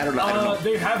like that? I don't know.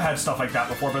 They have had stuff like that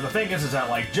before, but the thing is that,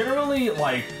 like, generally,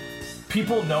 like,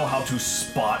 people know how to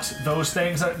spot those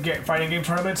things at fighting game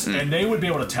tournaments, and they would be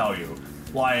able to tell you.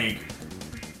 Like,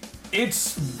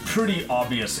 it's pretty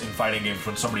obvious in fighting games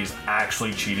when somebody's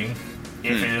actually cheating,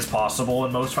 if it is possible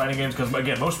in most fighting games, because,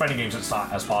 again, most fighting games it's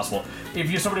not as possible.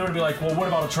 If somebody would be like, well, what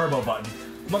about a turbo button?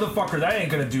 Motherfucker, that ain't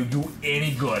gonna do you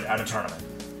any good at a tournament.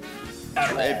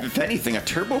 At all. If anything, a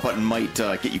turbo button might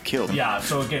get you killed. Yeah,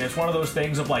 so again, it's one of those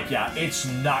things of like, yeah, it's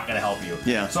not going to help you.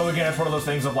 Yeah. So again, it's one of those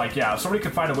things of like, yeah, if somebody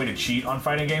could find a way to cheat on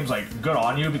fighting games, like, good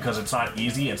on you, because it's not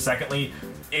easy. And secondly,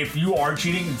 if you are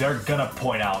cheating, they're going to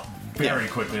point out very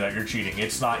quickly that you're cheating.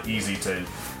 It's not easy to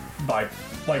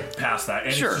pass that, and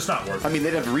it's just not worth it. I mean,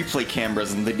 they'd have replay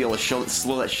cameras, and they'd be able to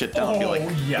slow that shit down. Oh, and be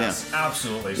like, yes,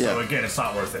 absolutely. So again, it's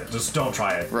not worth it. Just don't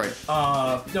try it. Right.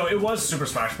 No, it was Super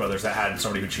Smash Brothers that had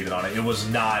somebody who cheated on it. It was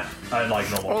not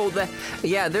like normal.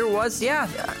 There was. Yeah,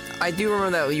 I do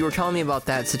remember that you were telling me about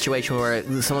that situation where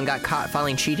someone got caught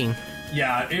finally cheating.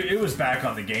 Yeah, it was back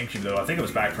on the GameCube though. I think it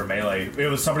was back for Melee. It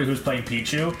was somebody who was playing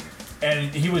Pichu.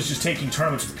 And he was just taking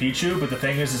tournaments with Pichu, but the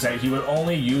thing is that he would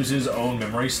only use his own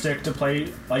memory stick to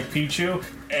play like Pichu,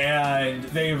 and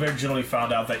they eventually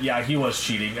found out that, yeah, he was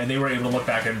cheating, and they were able to look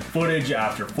back in footage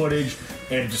after footage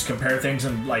and just compare things,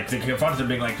 and like they confronted him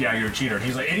being like, yeah, you're a cheater. And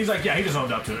he's like, yeah, he just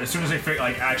owned up to it. As soon as they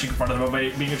actually confronted him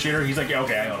about being a cheater, he's like, yeah,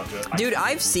 okay, I own up to it. Dude,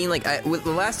 I've seen the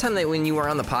last time that when you were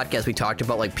on the podcast, we talked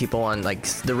about like people on like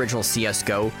the original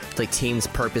CS:GO, like teams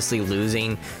purposely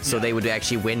losing so they would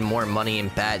actually win more money in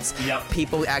bets. Yep.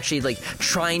 People actually like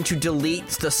trying to delete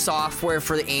the software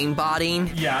for the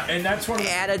aimbotting. Yeah, and that's one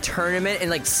at a tournament and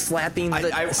like slapping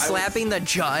the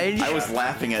judge. I was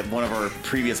laughing at one of our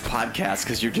previous podcasts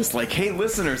because you're just like, hey,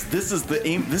 listeners, this is the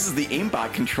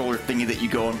aimbot controller thingy that you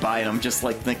go and buy, and I'm just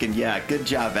like thinking, yeah, good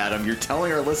job, Adam. You're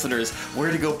telling our listeners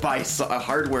where to go buy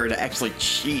hardware to actually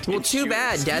cheat. Well, too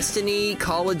bad. Destiny,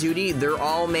 Call of Duty, they're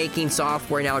all making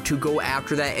software now to go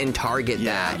after that and target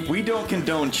that. We don't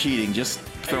condone cheating. Just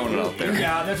throwing it out there.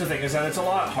 Yeah, that's the thing, is that it's a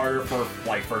lot harder for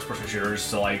like first-person shooters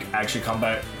to like actually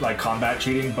combat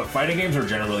cheating, but fighting games are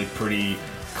generally pretty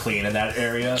clean in that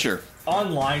area. Sure.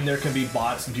 Online, there can be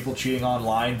bots and people cheating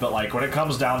online, but like when it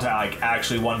comes down to like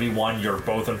actually 1v1, you're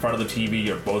both in front of the TV,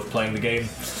 you're both playing the game.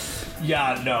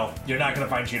 Yeah, no, you're not gonna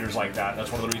find cheaters like that.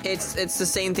 That's one of the reasons. It's the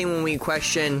same thing when we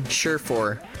question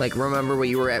Surefour. Like, remember what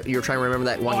you were trying to remember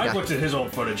that one guy. I looked at his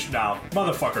old footage now.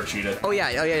 Motherfucker cheated. Oh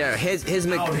yeah. His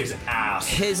ass.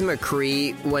 His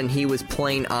McCree when he was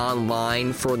playing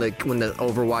online when the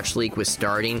Overwatch League was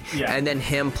starting, and then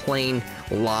him playing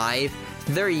live.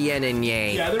 they're yin and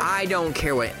yang. Yeah, I don't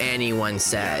care what anyone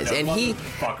says. Yeah, and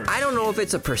I don't know if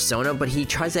it's a persona, but he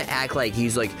tries to act like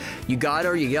he's like, you got it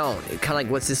or you don't. Kind of like,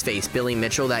 what's his face? Billy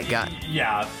Mitchell, that guy.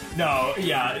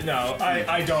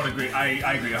 I don't agree.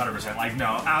 I agree 100%. Like,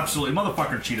 no, absolutely.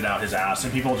 Motherfucker cheated out his ass,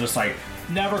 and people just, like,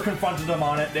 never confronted him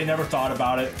on it. They never thought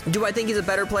about it. Do I think he's a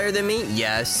better player than me?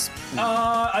 Yes.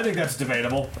 I think that's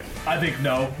debatable. I think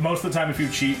no. Most of the time, if you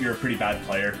cheat, you're a pretty bad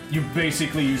player. You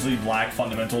basically usually lack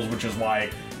fundamentals, which is why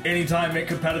anytime it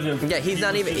competitive... Yeah, he's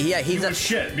not even... Yeah, he's not...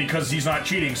 shit, because he's not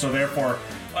cheating, so therefore...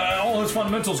 all his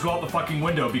fundamentals go out the fucking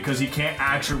window because he can't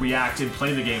actually react and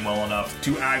play the game well enough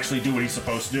to actually do what he's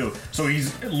supposed to do. So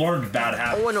he's learned bad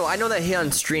habits. Oh no, I know that he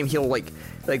on stream he'll like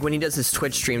when he does his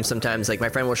Twitch stream sometimes, like my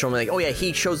friend will show me like, oh yeah,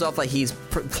 he shows off like he's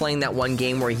playing that one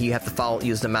game where you have to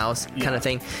use the mouse kind of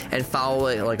thing and follow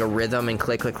it like a rhythm and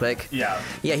click. Yeah.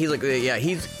 Yeah, he's like, yeah,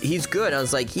 he's good. I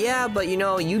was like, yeah, but you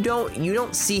know, you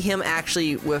don't see him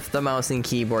actually with the mouse and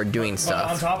keyboard doing stuff.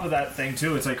 But on top of that thing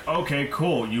too, it's like, okay,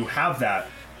 cool, you have that.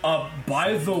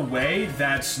 By the way,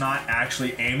 that's not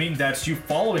actually aiming, that's you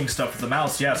following stuff with the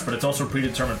mouse, yes, but it's also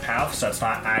predetermined paths, so that's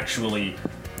not actually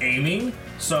aiming.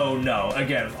 So no,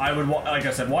 again, I would, like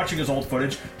I said, watching his old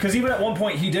footage, because even at one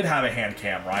point he did have a hand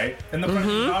cam, right? And the funny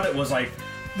thing about it was like,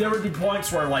 there would be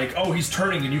points where like, oh, he's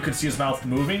turning and you can see his mouth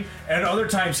moving, and other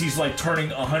times he's like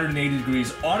turning 180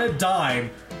 degrees on a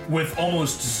dime with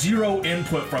almost zero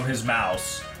input from his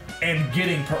mouse. And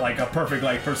getting like a perfect,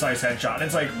 like, precise headshot. And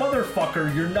it's like,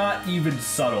 motherfucker, you're not even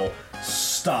subtle.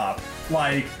 Stop.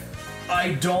 Like,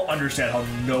 I don't understand how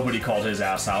nobody called his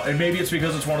ass out. And maybe it's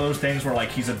because it's one of those things where,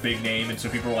 like, he's a big name, and so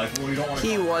people are like, well, we don't want to.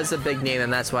 He was a big name,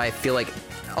 and that's why I feel like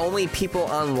only people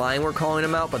online were calling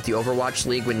him out, but the Overwatch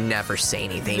League would never say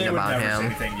anything about him. Say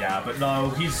anything, yeah, but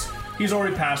no, he's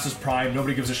already past his prime.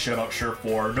 Nobody gives a shit about Sure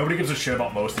 4. Nobody gives a shit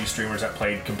about most of these streamers that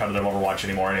played competitive Overwatch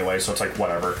anymore anyway, so it's like,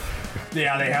 whatever.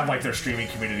 Yeah, they have, like, their streaming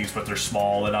communities, but they're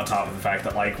small, and on top of the fact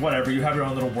that, like, whatever, you have your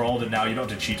own little world, and now you don't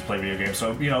have to cheat to play video games,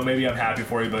 so, you know, maybe I'm happy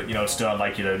for you, but, you know, still I'd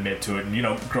like you to admit to it and, you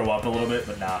know, grow up a little bit,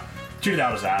 but nah. Cheated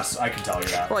out his ass, I can tell you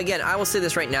that. Well, again, I will say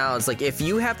this right now, it's like, if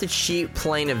you have to cheat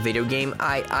playing a video game,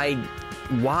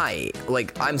 why?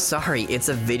 Like, I'm sorry, it's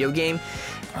a video game.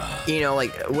 You know,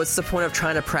 like, what's the point of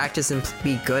trying to practice and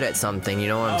be good at something? You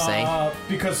know what I'm saying?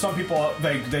 Because some people,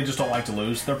 they just don't like to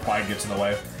lose. Their pride gets in the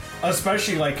way.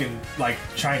 Especially, like, in, like,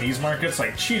 Chinese markets,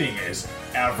 like, cheating is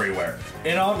everywhere.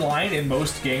 And online, in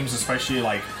most games, especially,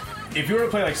 like, if you were to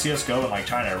play, like, CSGO in, like,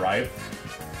 China, right?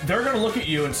 They're gonna look at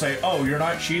you and say, oh, you're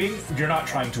not cheating? You're not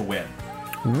trying to win.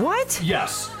 What?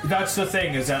 Yes, that's the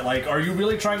thing, is that, like, are you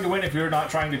really trying to win if you're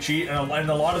not trying to cheat? And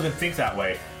a lot of them think that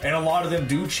way. And a lot of them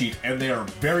do cheat, and they are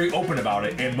very open about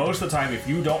it. And most of the time, if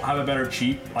you don't have a better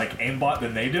cheat, like, aimbot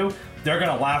than they do, they're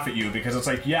gonna laugh at you, because it's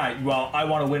like, yeah, well, I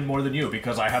want to win more than you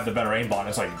because I have the better aimbot. And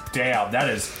it's like, damn, that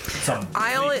is some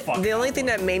the only thing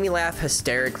that made me laugh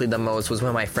hysterically the most was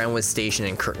when my friend was stationed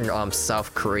in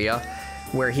South Korea,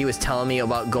 where he was telling me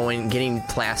about getting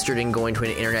plastered and going to an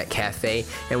internet cafe.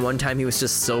 And one time he was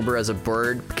just sober as a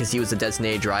bird because he was a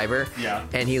designated driver. Yeah.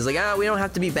 And he was like, we don't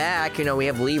have to be back. You know, we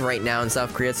have leave right now in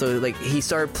South Korea. So, like, he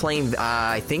started playing,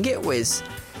 I think it was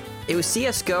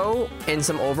CSGO and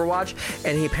some Overwatch,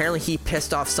 and he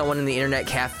pissed off someone in the internet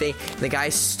cafe. The guy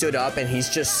stood up and he's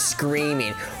just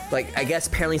screaming, like, I guess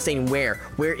apparently saying, where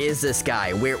is this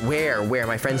guy? Where?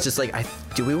 My friend's just like,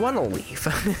 do we want to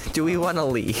leave? Do we want to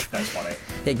leave? That's funny.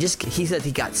 He said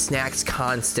he got snacks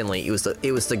constantly. It was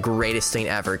the greatest thing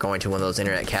ever, going to one of those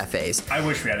internet cafes. I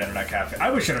wish we had internet cafe. I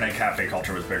wish internet cafe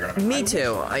culture was bigger. Me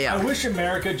too. Yeah. I wish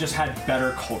America just had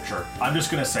better culture. I'm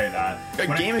just gonna say that.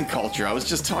 Gaming culture. I was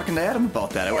just talking to Adam about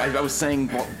that. I was saying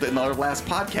in our last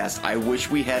podcast, I wish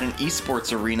we had an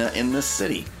esports arena in this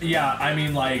city. Yeah, I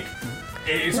mean, like,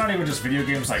 it's not even just video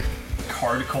games, like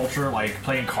card culture, like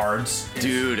playing cards.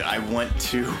 Dude,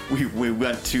 we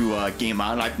went to Game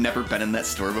On. I've never been in that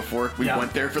store before. I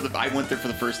went there for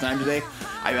the first time today.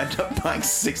 I ended up buying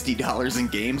 $60 in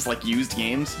games, like used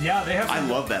games. Yeah, they have. I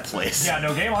love that place. Yeah,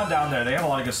 no, Game On down there, they have a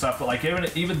lot of good stuff. But like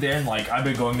even then, like, I've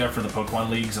been going there for the Pokemon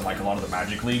leagues and like a lot of the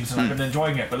Magic leagues, and I've been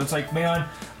enjoying it. But it's like, man,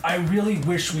 I really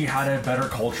wish we had a better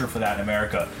culture for that in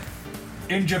America.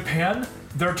 In Japan,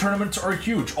 their tournaments are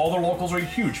huge. All their locals are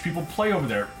huge. People play over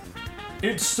there.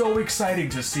 It's so exciting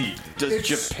to see. Does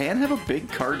Japan have a big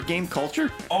card game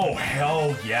culture? Oh,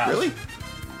 hell yeah. Really?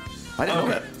 I didn't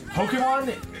know that. Pokemon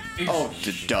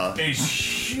is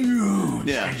huge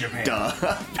in Japan.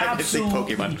 Duh.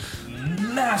 Absolutely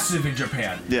Pokemon. Massive in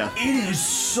Japan. Yeah. It is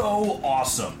so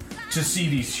awesome to see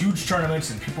these huge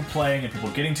tournaments and people playing and people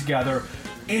getting together.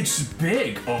 it's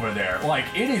big over there. Like,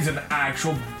 it is an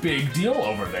actual big deal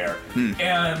over there.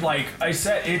 And like I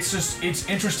said, it's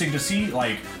interesting to see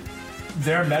like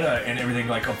their meta and everything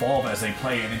like evolve as they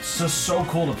play, and it's just so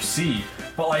cool to see.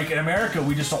 But like in America,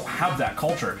 we just don't have that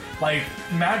culture. Like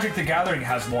Magic the Gathering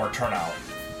has more turnout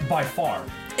by far.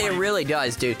 It really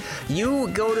does, dude. You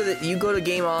go to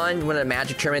Game On when a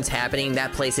Magic tournament's happening.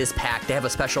 That place is packed. They have a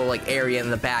special like area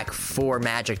in the back for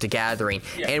Magic the Gathering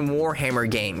and Warhammer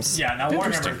games. Yeah, now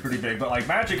Warhammer's pretty big, but like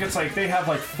Magic, it's like they have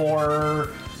like 4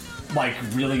 like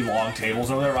really long tables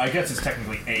over there. I guess it's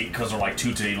technically 8 because they're like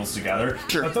 2 tables together.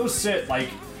 Sure. But those sit like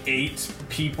 8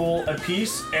 people a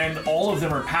piece, and all of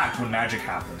them are packed when Magic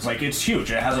happens. Like it's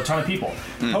huge. It has a ton of people.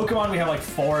 Pokemon, we have like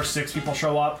 4 or 6 people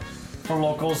show up for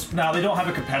locals. Now they don't have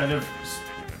a competitive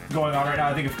going on right now.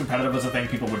 I think if competitive was a thing,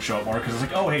 people would show up more because it's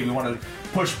like, oh hey, we want to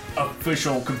push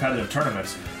official competitive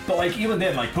tournaments. But like even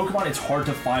then, like Pokemon, it's hard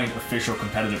to find official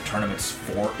competitive tournaments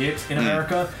for it in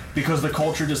America because the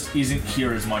culture just isn't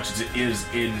here as much as it is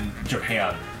in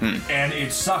Japan. And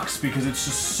it sucks because it's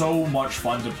just so much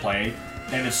fun to play.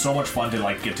 And it's so much fun to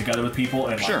like get together with people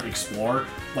and like explore.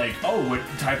 Like, oh, what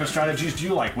type of strategies do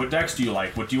you like? What decks do you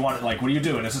like? What do you want? Like, what do you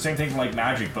do? And it's the same thing for like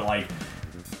Magic, but like,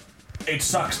 it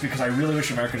sucks because I really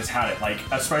wish America just had it. Like,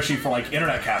 especially for like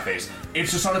internet cafes,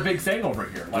 it's just not a big thing over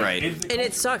here. Like, right. And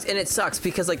it sucks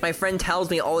because like my friend tells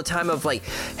me all the time of like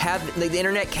the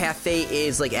internet cafe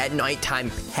is like at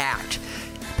nighttime packed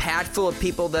full of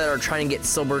people that are trying to get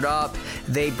sobered up.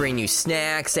 They bring you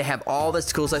snacks. They have all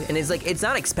this cool stuff, and it's like it's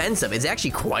not expensive. It's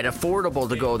actually quite affordable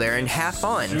to go there and have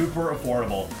fun. Super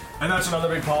affordable. And that's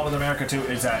another big problem with America too,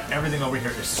 is that everything over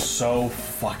here is so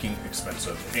fucking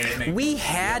expensive. And it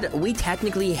makes We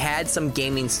technically had some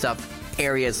gaming stuff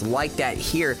areas like that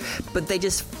here, but they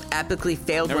just epically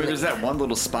failed. There's that one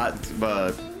little spot,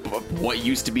 what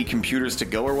used to be Computers to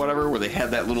Go or whatever, where they had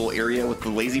that little area with the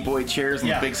lazy boy chairs and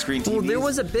the big screen TVs. Well, there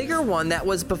was a bigger one that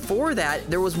was before that.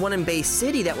 There was one in Bay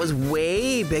City that was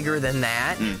way bigger than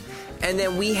that. And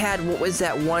then we had, what was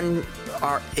that one?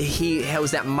 It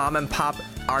was that mom and pop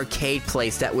arcade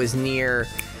place that was near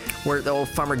where the old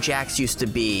Farmer Jack's used to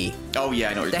be. Oh yeah,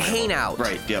 I know what you're the talking about. Hangout.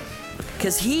 Right. Yep.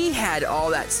 Because he had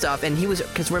all that stuff, and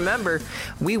because remember,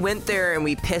 we went there and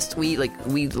we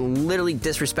literally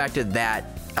disrespected that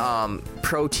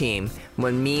pro team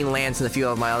when me, Lance, and a few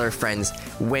of my other friends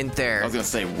went there. I was gonna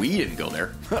say we didn't go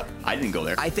there. I didn't go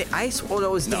there. It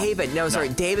was David. No, sorry,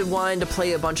 David wanted to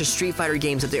play a bunch of Street Fighter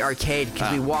games at the arcade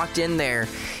because we walked in there,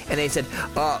 and they said,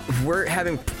 "We're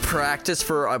having practice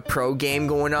for a pro game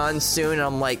going on soon." And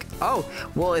I'm like, "Oh,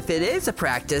 well, if it is a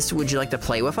practice, would you like to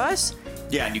play with us?"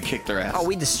 Yeah, and you kicked their ass. Oh,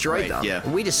 we destroyed them. Yeah.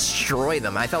 We destroyed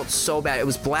them. I felt so bad. It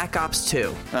was Black Ops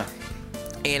 2.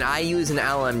 And I use an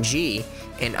LMG,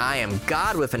 and I am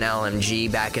God with an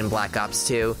LMG back in Black Ops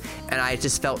 2. And I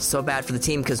just felt so bad for the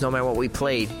team because no matter what we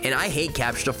played, and I hate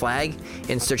Capture the Flag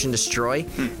and Search and Destroy,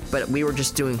 but it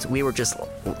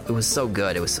was so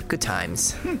good. It was good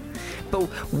times. But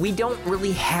we don't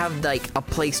really have like a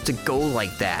place to go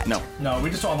like that. No, we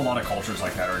just don't have a lot of cultures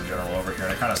like that in general over here,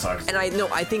 and it kind of sucks. And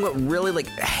I think what really like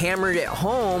hammered it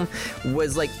home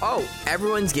was like, oh,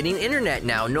 everyone's getting internet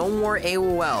now. No more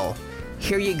AOL.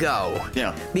 Here you go.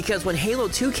 Yeah. Because when Halo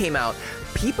 2 came out,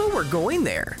 people were going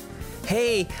there.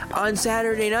 Hey, on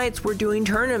Saturday nights we're doing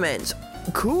tournaments.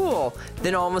 Cool.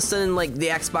 Then all of a sudden, like the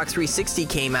Xbox 360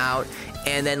 came out,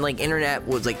 and then like internet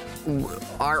was like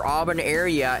our Auburn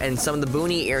area and some of the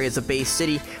boony areas of Bay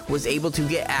City was able to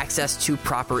get access to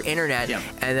proper internet,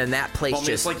 and then that place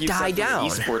just like you died said, down.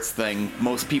 The esports thing,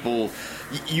 most people,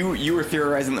 you were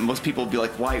theorizing that most people would be like,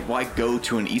 why go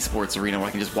to an esports arena when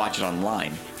I can just watch it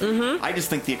online? I just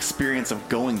think the experience of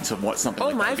going to something.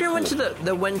 Oh, my friend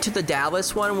went to the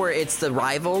Dallas one where it's the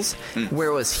rivals, where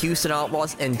it was Houston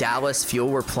Outlaws and Dallas Fuel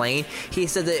were playing. He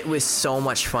said that it was so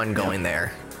much fun going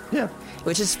there. Yeah.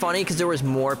 Which is funny because there was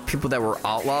more people that were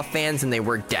Outlaw fans than they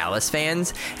were Dallas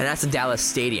fans, and that's the Dallas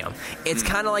Stadium. It's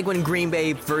kind of like when Green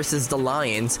Bay versus the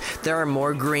Lions. There are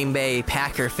more Green Bay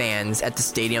Packer fans at the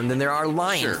stadium than there are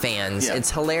Lion fans. Yeah.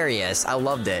 It's hilarious. I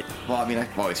loved it. Well, I mean,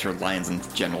 I've always heard Lions in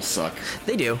general suck.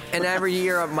 They do. And every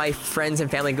year my friends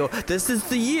and family go, this is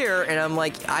the year. And I'm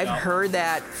like, I've heard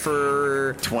that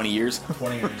for 20 years.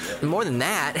 20 years. Yeah. More than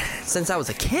that, since I was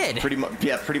a kid. Pretty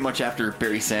much after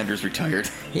Barry Sanders retired.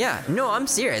 Yeah, no, I'm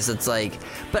serious. It's like,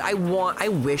 but I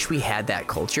wish we had that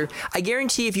culture. I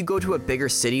guarantee if you go to a bigger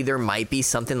city, there might be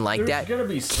something like There's that. gonna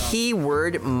be some.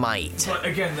 Keyword might. But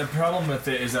again, the problem with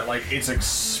it is that like it's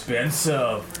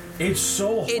expensive. It's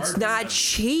so hard. It's not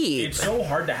cheap. It's so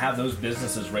hard to have those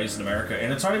businesses raised in America,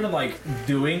 and it's not even like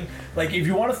doing like if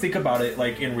you want to think about it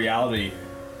like in reality.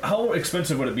 how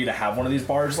expensive would it be to have one of these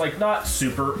bars? Like, not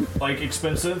super, like,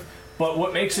 expensive, but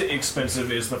what makes it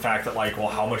expensive is the fact that, like, well,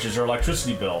 how much is your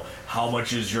electricity bill? How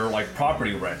much is your, like,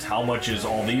 property rent? How much is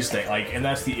all these things? Like, and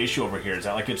that's the issue over here, is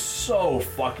that, like, it's so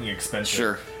fucking expensive.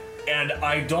 Sure. And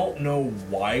I don't know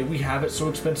why we have it so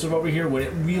expensive over here when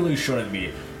it really shouldn't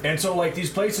be. And so, like,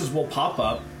 these places will pop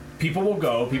up, people will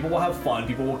go, people will have fun,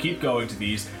 people will keep going to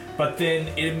these, but then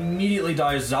it immediately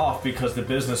dies off because the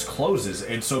business closes,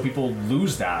 and so people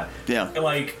lose that. Yeah.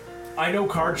 Like, I know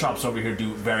card shops over here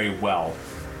do very well.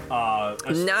 Not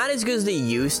as good as they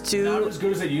used to. Not as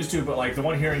good as they used to, but, like, the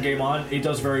one here in Game On, it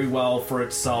does very well for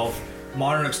itself.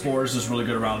 Modern Explorers is really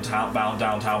good around town,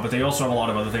 downtown, but they also have a lot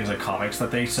of other things like comics that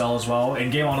they sell as well.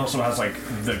 And Game On also has, like,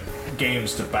 the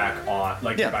games to back on,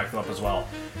 like, to back them up as well.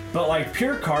 But, like,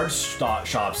 pure card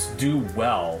shops do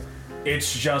well.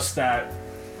 It's just that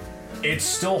it's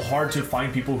still hard to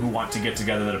find people who want to get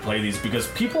together to play these, because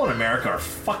people in America are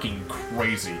fucking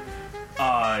crazy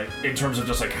in terms of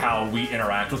just, like, how we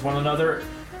interact with one another.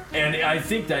 And I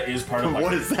think that is part of, like,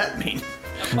 What does that mean?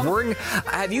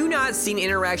 Have you not seen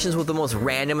interactions with the most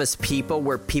randomest people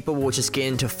where people will just get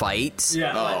into fights?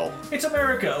 Yeah, like, it's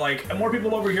America. Like, more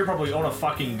people over here probably own a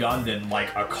fucking gun than, like,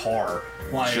 a car.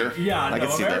 Like, Sure. yeah, I no,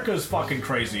 can see America's fucking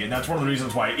crazy, and that's one of the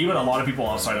reasons why even a lot of people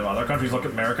outside of other countries look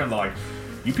at America and they're like,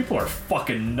 you people are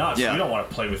fucking nuts. Yeah. We don't want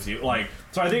to play with you. Like,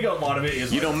 so I think a lot of it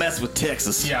is... You like, don't mess with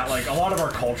Texas. yeah, like, a lot of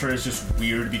our culture is just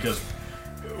weird because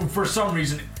for some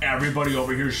reason everybody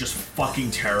over here is just fucking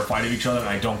terrified of each other, and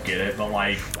I don't get it, but,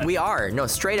 like... We are. No,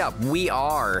 straight up, we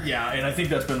are. Yeah, and I think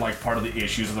that's been, like, part of the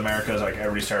issues with America is, like,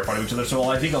 everybody's terrified of each other. So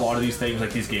I think a lot of these things,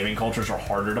 like, these gaming cultures are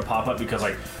harder to pop up because,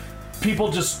 like,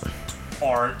 people just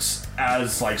aren't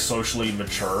as, like, socially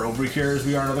mature over here as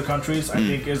we are in other countries, I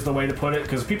think is the way to put it.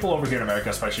 Because people over here in America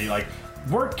especially, like,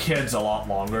 we're kids a lot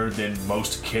longer than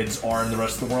most kids are in the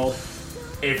rest of the world.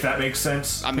 If that makes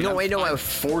sense. I mean, No, wait, no, I'm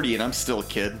 40 and I'm still a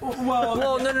kid.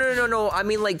 Well, no. I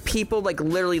mean, like, people, like,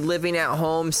 literally living at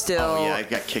home still. Oh, yeah, I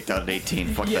got kicked out at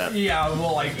 18. Fuck that. Yeah,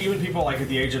 well, like, even people, like, at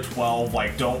the age of 12,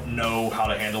 like, don't know how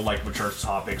to handle, like, mature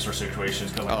topics or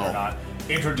situations because, like, they're not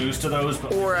introduced to those.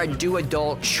 But, Or do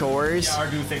adult chores. yeah, or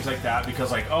do things like that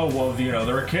because, like, oh, well, you know,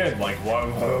 they're a kid. Like,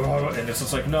 what? And it's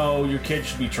just like, no, your kid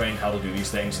should be trained how to do these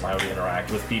things and how to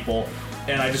interact with people.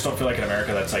 And I just don't feel like in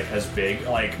America that's, like, as big.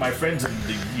 Like, my friends in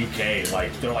the UK,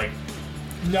 like, they're like,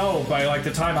 no, by, like,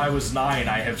 the time I was 9,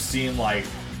 I have seen, like,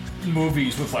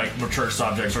 movies with, like, mature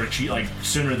subjects, or like,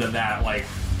 sooner than that, like,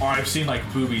 or I've seen, like,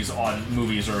 boobies on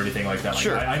movies or anything like that. Like,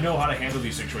 Sure. I know how to handle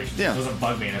these situations. Yeah. It doesn't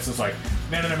bug me. And it's just like,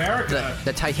 man, in America...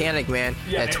 The Titanic, man.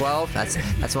 Yeah, At 12, that's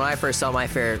when I first saw my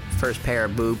first pair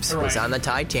of boobs. Was Right. on the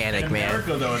Titanic, in man.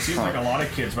 America, though, it seems like a lot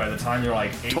of kids, by the time you're,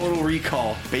 like, 8, Total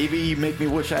Recall. Baby, you make me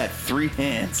wish I had 3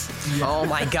 hands. Oh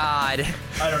my God.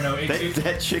 I don't know.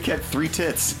 That chick had 3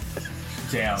 tits.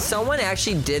 Damn. Someone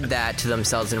actually did that to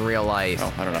themselves in real life.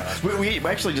 Oh, I don't know. We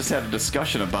actually just had a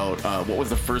discussion about what was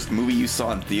the first movie you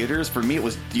saw in theaters. For me, it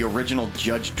was the original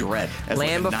Judge Dredd. As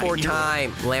Land like a Before 9-year-old.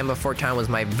 Time. Land Before Time was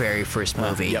my very first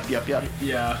movie. Yep. Yeah.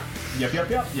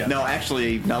 Yep. No,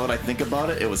 actually, now that I think about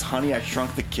it, it was Honey, I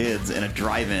Shrunk the Kids in a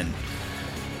drive-in.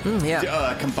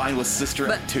 Yeah. Combined with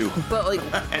Sister Act 2. But like,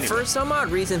 Anyway. for some odd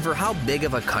reason, for how big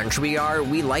of a country we are,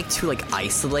 we like to like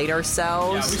isolate Yeah,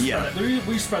 ourselves.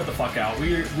 we spread the fuck out.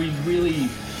 We really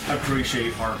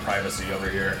appreciate our privacy over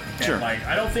here. And, Sure. like,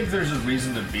 I don't think there's a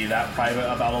reason to be that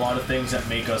private about a lot of things that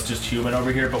make us just human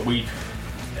over here, but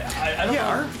I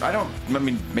don't know. I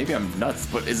mean, maybe I'm nuts,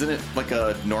 but isn't it like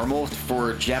a normal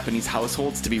for Japanese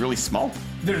households to be really small?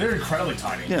 They're incredibly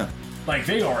tiny. Yeah. Like,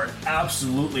 they are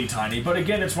absolutely tiny. But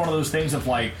again, it's one of those things of,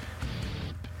 like,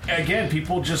 again,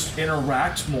 people just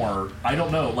interact more. I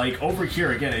don't know. Like, over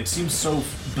here, again, it seems so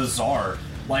bizarre.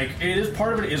 Like, it is,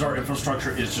 part of it is our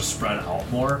infrastructure is just spread out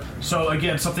more. So,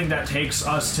 again, something that takes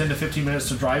us 10 to 15 minutes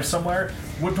to drive somewhere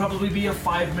would probably be a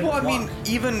 5-minute Well, I walk. mean,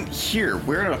 even here,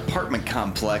 we're in an apartment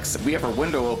complex. We have our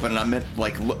window open, and I'm at,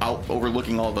 like, out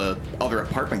overlooking all the other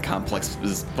apartment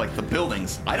complexes, like the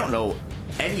buildings. I don't know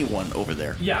anyone over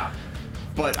there. Yeah.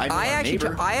 But I know I our actually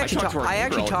neighbor. I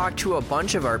actually talked to a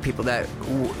bunch of our people that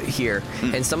here,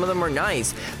 and some of them are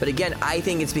nice. But again, I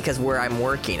think it's because where I'm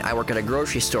working, I work at a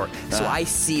grocery store, so I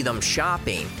see them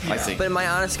shopping. I see. But in my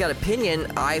honest God opinion,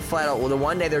 I flat out, well, the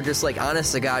one day they're just like,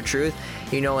 honest to God truth,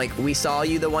 you know, like, we saw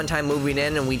you the one time moving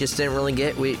in, and we just didn't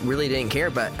really we really didn't care.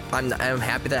 But I'm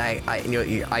happy that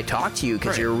I talked to you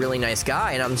because you're a really nice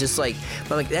guy, and I'm just like,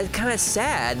 that's kind of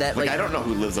sad that Like, I don't know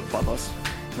who lives above us.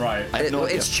 Right. I have no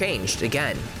idea. It's changed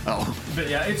again. Oh. But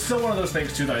yeah, it's still one of those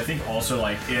things too that I think also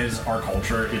like is our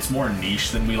culture. It's more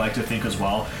niche than we like to think as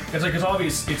well. It's like it's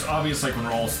obvious like when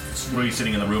we're all really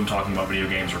sitting in the room talking about video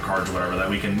games or cards or whatever that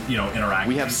we can interact.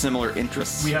 We have similar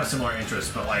interests. We have similar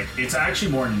interests, but like it's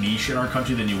actually more niche in our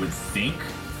country than you would think.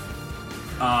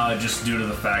 Just due to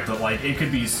the fact that like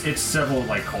it's several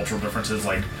like cultural differences.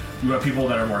 Like you have people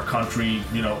that are more country,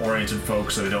 oriented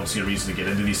folks, so they don't see a reason to get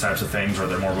into these types of things, or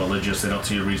they're more religious, they don't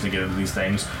see a reason to get into these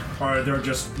things, or they're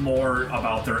just more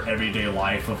about their everyday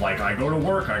life of like, I go to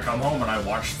work, I come home and I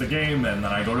watch the game, and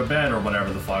then I go to bed, or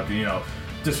whatever the fuck,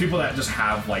 just people that just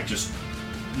have like just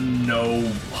no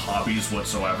hobbies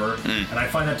whatsoever, and I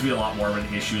find that to be a lot more of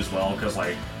an issue as well, because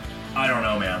like, I don't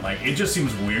know, man, like, it just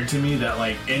seems weird to me that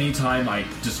like, anytime I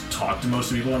just talk to most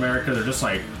of the people in America, they're just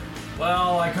like,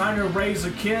 well, I kind of raise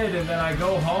a kid, and then I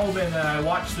go home, and then I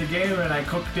watch the game, and I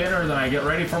cook dinner, then I get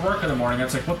ready for work in the morning.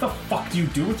 It's like, what the fuck do you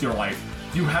do with your life?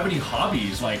 Do you have any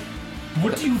hobbies? Like,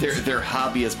 what do you do? Their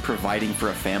hobby is providing for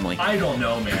a family. I don't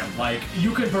know, man. Like,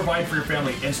 you can provide for your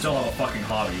family and still have a fucking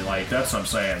hobby. Like, that's what I'm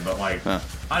saying. But, like,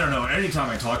 I don't know. Anytime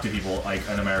I talk to people, like,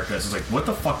 in America, it's just like, what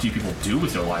the fuck do you people do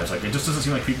with your lives? Like, it just doesn't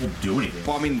seem like people do anything.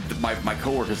 Well, I mean, my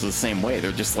coworkers are the same way.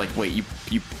 They're just like, wait,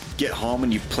 you get home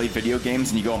and you play video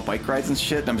games and you go on bike rides and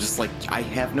shit. And I'm just like, I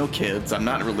have no kids. I'm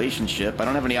not in a relationship. I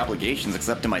don't have any obligations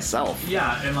except to myself.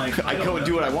 Yeah, and like I go and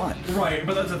do what I want. Right,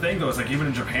 but that's the thing though. It's like even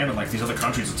in Japan and like these other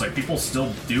countries, it's like people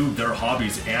still do their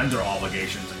hobbies and their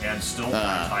obligations and still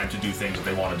find time to do things that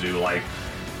they want to do. Like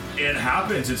it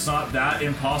happens. It's not that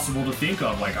impossible to think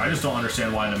of. Like I just don't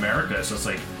understand why in America it's just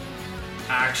like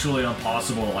actually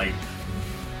impossible to like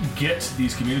get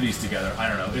these communities together. I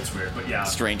don't know. It's weird, but yeah,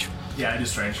 Strange. Yeah, it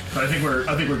is strange. But I think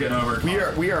we're getting over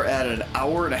it. We are at an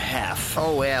hour and a half.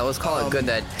 Oh yeah, let's call it good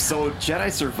then. So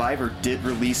Jedi Survivor did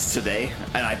release today,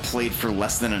 and I played for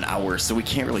less than an hour, so we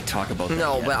can't really talk about that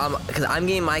No, yet. but because I'm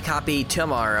getting my copy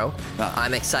tomorrow.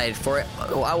 I'm excited for it.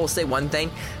 Well, I will say one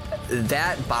thing: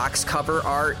 that box cover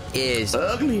art is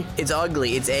ugly. It's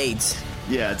ugly. It's AIDS.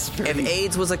 Yeah, it's very... If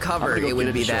AIDS was a cover, it it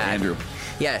would be that. Andrew.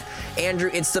 Yeah, Andrew,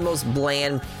 it's the most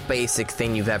bland, basic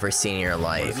thing you've ever seen in your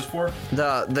life. What is this for?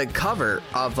 The cover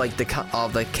of like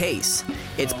the case.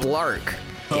 It's Blark.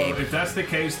 So if that's the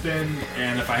case, then,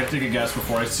 and if I had to take a guess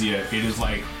before I see it, it is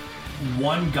like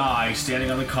one guy standing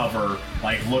on the cover,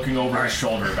 like looking over his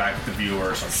shoulder back at the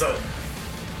viewer or something.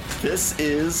 So this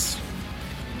is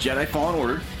Jedi Fallen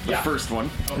Order, the first one.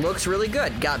 Looks really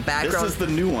good. Got background. This is the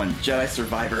new one, Jedi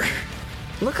Survivor.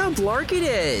 Look how Blark it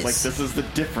is. Like, this is the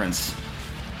difference.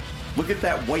 Look at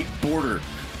that white border.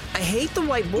 I hate the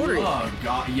white border. Oh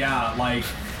god, yeah, like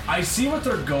I see what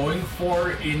they're going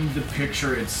for in the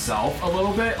picture itself a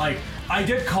little bit. Like I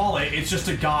did call it, it's just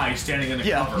a guy standing in the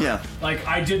cover. Yeah. Like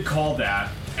I did call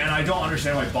that, and I don't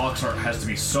understand why box art has to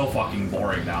be so fucking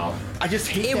boring now. I just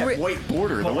hate that white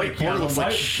border. The white border looks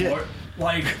like shit.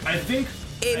 Like I think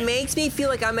it makes me feel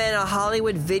like I'm in a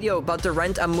Hollywood video about to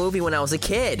rent a movie when I was a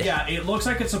kid. Yeah, it looks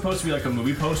like it's supposed to be like a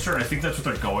movie poster, and I think that's what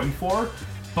they're going for.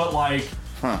 But like,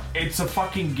 it's a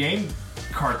fucking game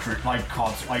cartridge, like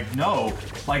console. Like no,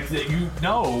 like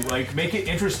that like make it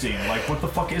interesting. Like what the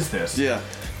fuck is this? Yeah.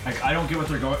 Like I don't get what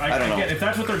they're going. I don't know. If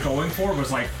that's what they're going for,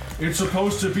 was like it's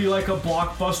supposed to be like a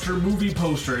blockbuster movie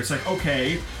poster. It's like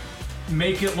okay,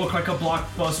 make it look like a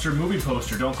blockbuster movie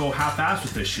poster. Don't go half-assed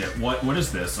with this shit. What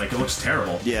is this? Like it looks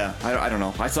terrible. Yeah, I don't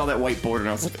know. I saw that white border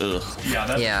and I was like, ugh. Yeah,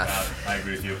 that's bad. I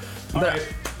agree with you. All right.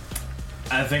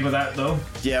 I think with that though,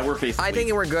 yeah, we're basically. I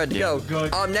think we're good to go.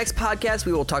 Good. Next podcast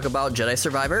we will talk about Jedi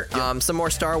Survivor. Some more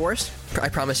Star Wars. I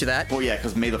promise you that. Well, yeah,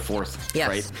 because May the 4th. Yes.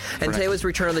 Right? And today was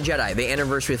Return of the Jedi, the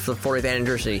anniversary of the 40th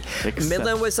anniversary.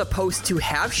 Midland was supposed to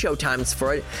have showtimes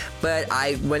for it, but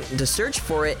I went to search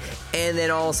for it, and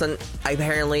then all of a sudden,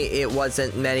 apparently, it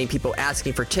wasn't many people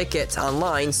asking for tickets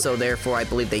online, so therefore, I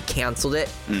believe they canceled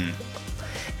it.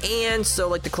 And so,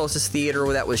 like, the closest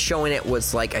theater that was showing it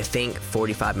was, like, I think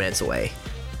 45 minutes away.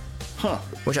 Huh.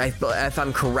 Which if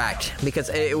I'm correct, because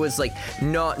it was like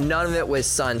none of it was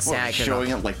Saginaw. Showing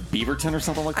it like Beaverton or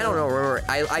something like that? I don't know. Remember,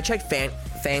 I checked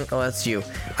oh, that's you.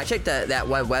 I checked that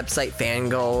one website,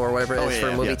 Fango or whatever it is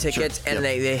for movie tickets, and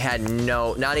they had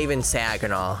not even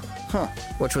Saginaw. Huh.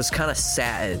 Which was kind of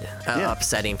sad,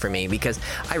 upsetting for me because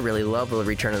I really love the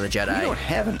Return of the Jedi. We don't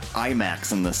have an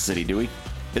IMAX in this city, do we?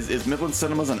 Is Midland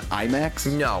Cinemas an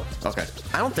IMAX? No. Okay.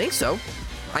 I don't think so.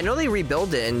 I know they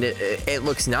rebuilt it and it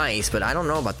looks nice, but I don't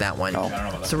know about that one. Oh. I don't know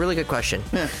about that. It's a really good question.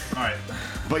 All right.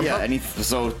 But yeah,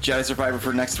 so Jedi Survivor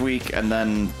for next week, and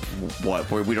then what?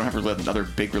 We don't have another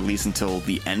big release until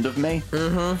the end of May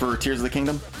for Tears of the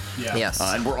Kingdom. Yeah. Yes.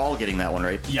 And we're all getting that one,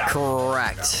 right? Yeah.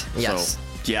 Correct. Yes. So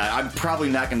Yeah, I'm probably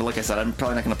not going to, like I said, I'm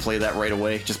probably not going to play that right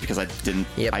away just because I didn't.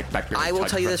 Yep. barely I will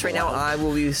touched tell you it this for a right now. while. I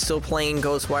will be still playing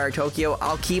Ghostwire Tokyo.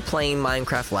 I'll keep playing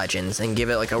Minecraft Legends and give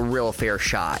it like a real fair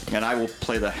shot. And I will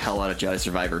play the hell out of Jedi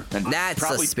Survivor. And That's the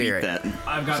probably spirit. Beat that.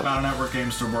 I've got Battle Network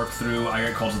games to work through. I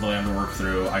got Calls of the Lamb to work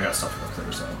through. I got stuff to work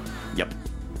through, so. Yep.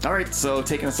 All right, so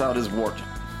taking us out is Wart.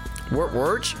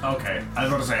 Wart? Okay, I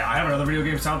was about to say, I have another video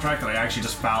game soundtrack that I actually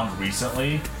just found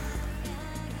recently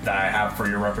that I have for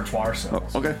your repertoire, so.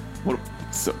 Oh, okay. What?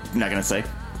 So, not going to say?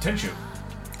 Tenchu.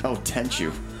 Oh,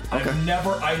 Tenchu. Okay.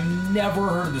 I never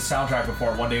heard of the soundtrack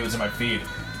before. One day it was in my feed.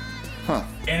 Huh.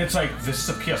 And it's like, this is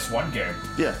a PS1 game.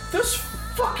 Yeah. This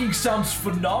fucking sounds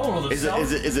phenomenal. Is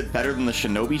it better than the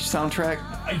Shinobi soundtrack?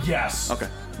 Yes. Okay.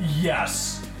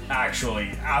 Yes.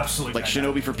 Actually, absolutely. Like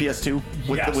Shinobi for PS2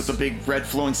 Yes. with the big red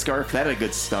flowing scarf. That had a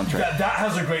good soundtrack. That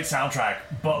has a great soundtrack,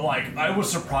 but like I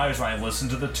was surprised when I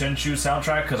listened to the Tenchu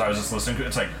soundtrack because I was just listening to it.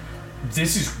 It's like,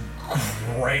 this is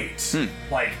great.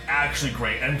 Like, actually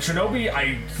great. And Shinobi,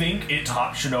 I think it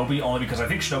topped Shinobi only because I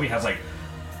think Shinobi has like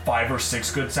 5 or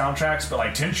 6 good soundtracks, but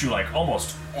like Tenchu, like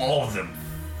almost all of them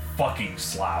fucking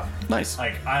slap. Nice.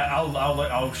 Like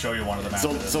I'll show you one of them after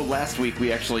this. So last week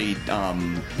we actually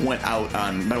went out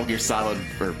on Metal Gear Solid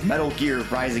or Metal Gear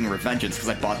Rising Revengeance because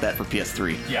I bought that for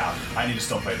PS3. Yeah, I need to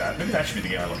still play that. Maybe that should be the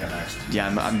game I look at next. Yeah,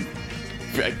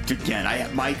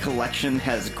 my collection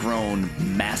has grown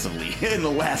massively in the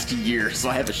last year, so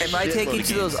I have a If I take you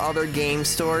to those other game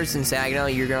stores in Saginaw,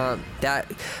 you're gonna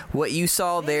what you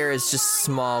saw there is just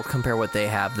small compared to what they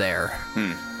have there.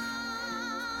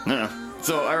 No.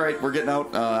 So, all right, we're getting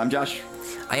out. I'm Josh.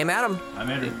 I am Adam. I'm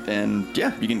Andrew. And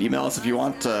yeah, you can email us if you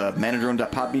want.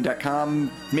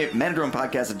 Manadrone.podbean.com,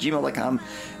 manadronepodcast@gmail.com,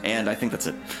 and I think that's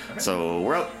it. So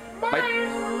we're out. Bye.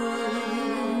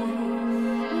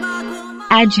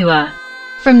 Adjua.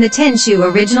 From the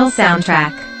Tenchu original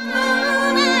soundtrack.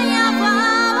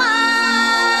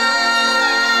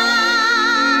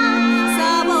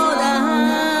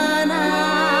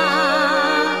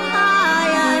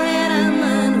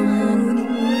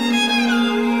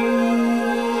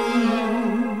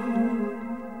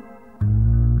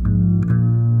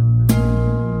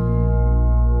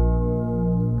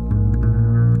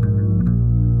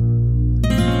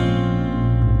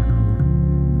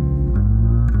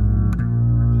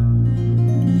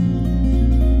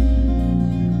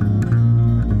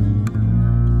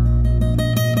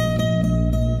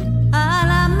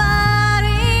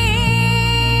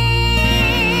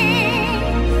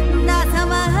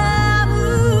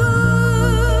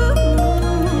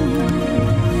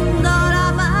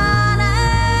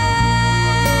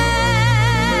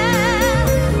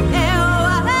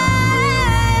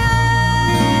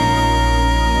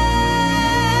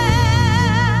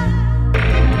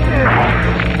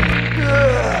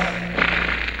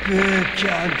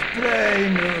 Can't play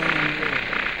no more.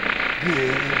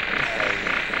 Goodbye.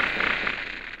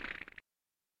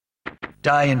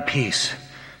 Die in peace,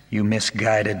 you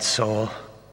misguided soul.